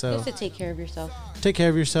saying? So you have to take care of yourself. Take care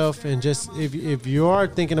of yourself, and just if you are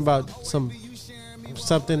thinking about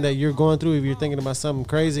something that you're going through, if you're thinking about something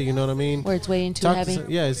crazy, you know what I mean? Where it's weighing too heavy.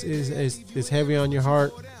 It's heavy on your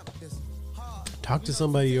heart. Talk to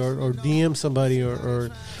somebody or DM somebody or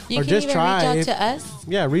just try. Reach out to us.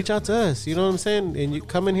 Yeah, reach out to us. You know what I'm saying? And you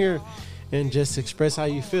come in here and just express how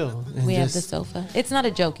you feel. And we have the sofa. It's not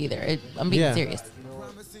a joke either. I'm being serious.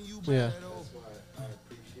 Yeah.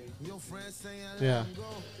 Yeah.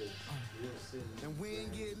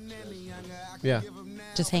 Yeah.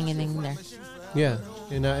 Just hanging in there. Yeah.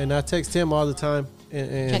 And I text him all the time.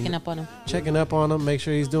 And checking up on him. Checking up on him, make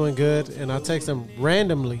sure he's doing good. And I text him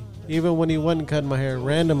randomly, even when he wasn't cutting my hair,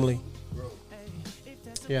 randomly.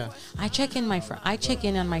 Yeah. I check in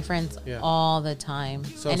on my friends all the time.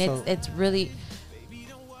 It's really,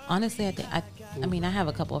 honestly, I mean, I have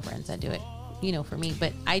a couple of friends that do it, you know, for me,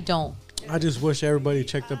 but I don't. I just wish everybody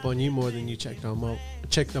checked up on you more than you checked up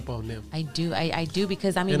on them. I do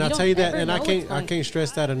because I mean, and I'll tell you that, and I can't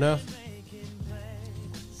stress that enough.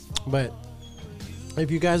 But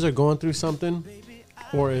if you guys are going through something,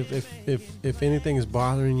 or if anything is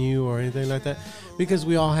bothering you or anything like that, because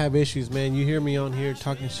we all have issues, man. You hear me on here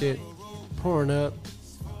talking shit, pouring up,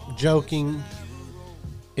 joking,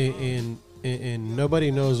 and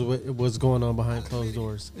nobody knows what's going on behind closed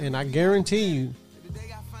doors. And I guarantee you,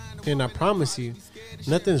 and I promise you,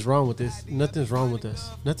 nothing's wrong with this. Nothing's wrong with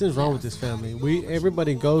us. Nothing's wrong with this family.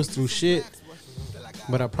 Everybody goes through shit,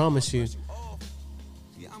 but I promise you,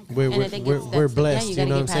 we're blessed. You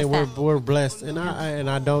know what I'm saying? We're blessed, and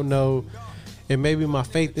I don't know, and maybe my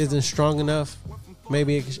faith isn't strong enough.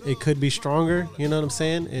 Maybe it could be stronger. You know what I'm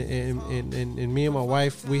saying? And me and my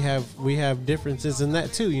wife, we have differences in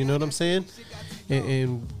that too. You know what I'm saying?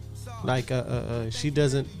 And like she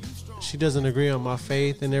doesn't agree on my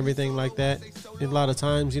faith and everything like that a lot of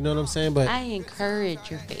times. You know what I'm saying? But I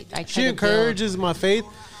encourage your faith. She encourages my faith,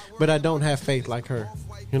 but I don't have faith like her.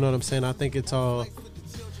 You know what I'm saying? I think it's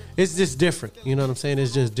just different. You know what I'm saying?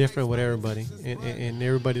 It's just different with everybody, and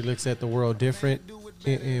everybody looks at the world different.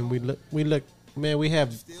 And we look, man. We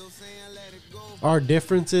have our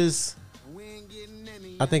differences.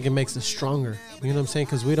 I think it makes us stronger. You know what I'm saying?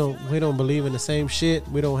 Because we don't believe in the same shit.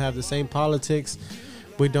 We don't have the same politics.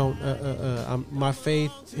 We don't. My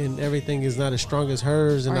faith in everything is not as strong as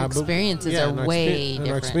hers, and our experiences are way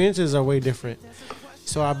different. Our experiences are way different.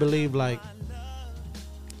 So I believe like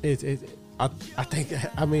I think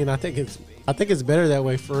it's better that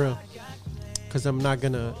way for real. Cause I'm not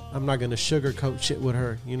gonna sugarcoat shit with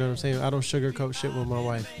her. You know what I'm saying? I don't sugarcoat shit with my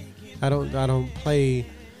wife. I don't play.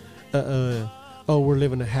 We're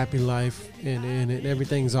living a happy life and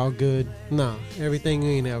everything's all good. Nah, everything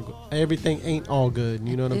ain't all good.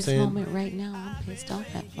 You know what I'm saying? This moment right now, I'm pissed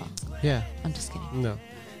off at Fox. Yeah. I'm just kidding. No.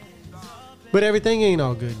 But everything ain't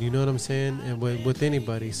all good, you know what I'm saying? And with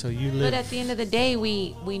anybody, so you live. But at the end of the day,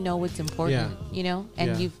 we know what's important, you know.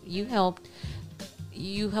 And you helped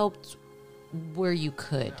where you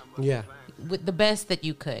could. Yeah. With the best that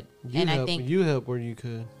you could, I think you helped where you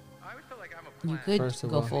could. You could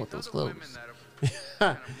go full with those globes.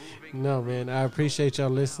 No, man, I appreciate y'all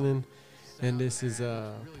listening, and this is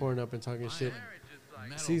pouring up and talking shit.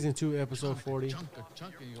 Season 2, episode 40.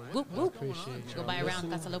 Whoop whoop. Appreciate y'all. Go buy around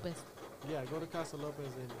Casa Lopez. Yeah, go to Casa Lopez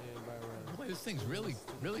and buy around. Boy, this thing's really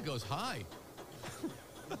goes high.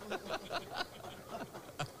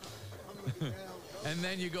 And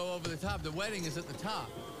then you go over the top. The wedding is at the top.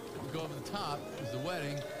 You go over the top is the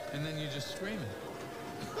wedding, and then you just scream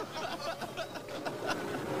it.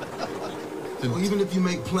 Well, even if you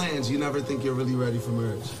make plans, you never think you're really ready for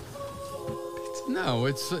marriage. No,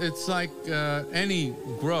 it's like any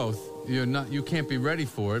growth. You can't be ready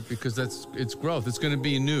for it because it's growth. It's going to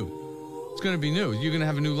be new. It's going to be new. You're going to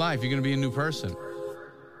have a new life. You're going to be a new person.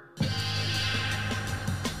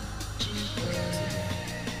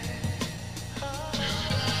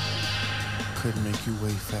 Couldn't make you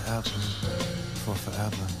wait forever, for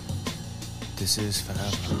forever. This is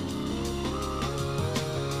forever.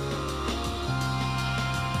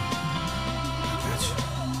 I got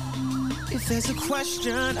you. If there's a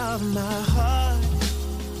question of my heart,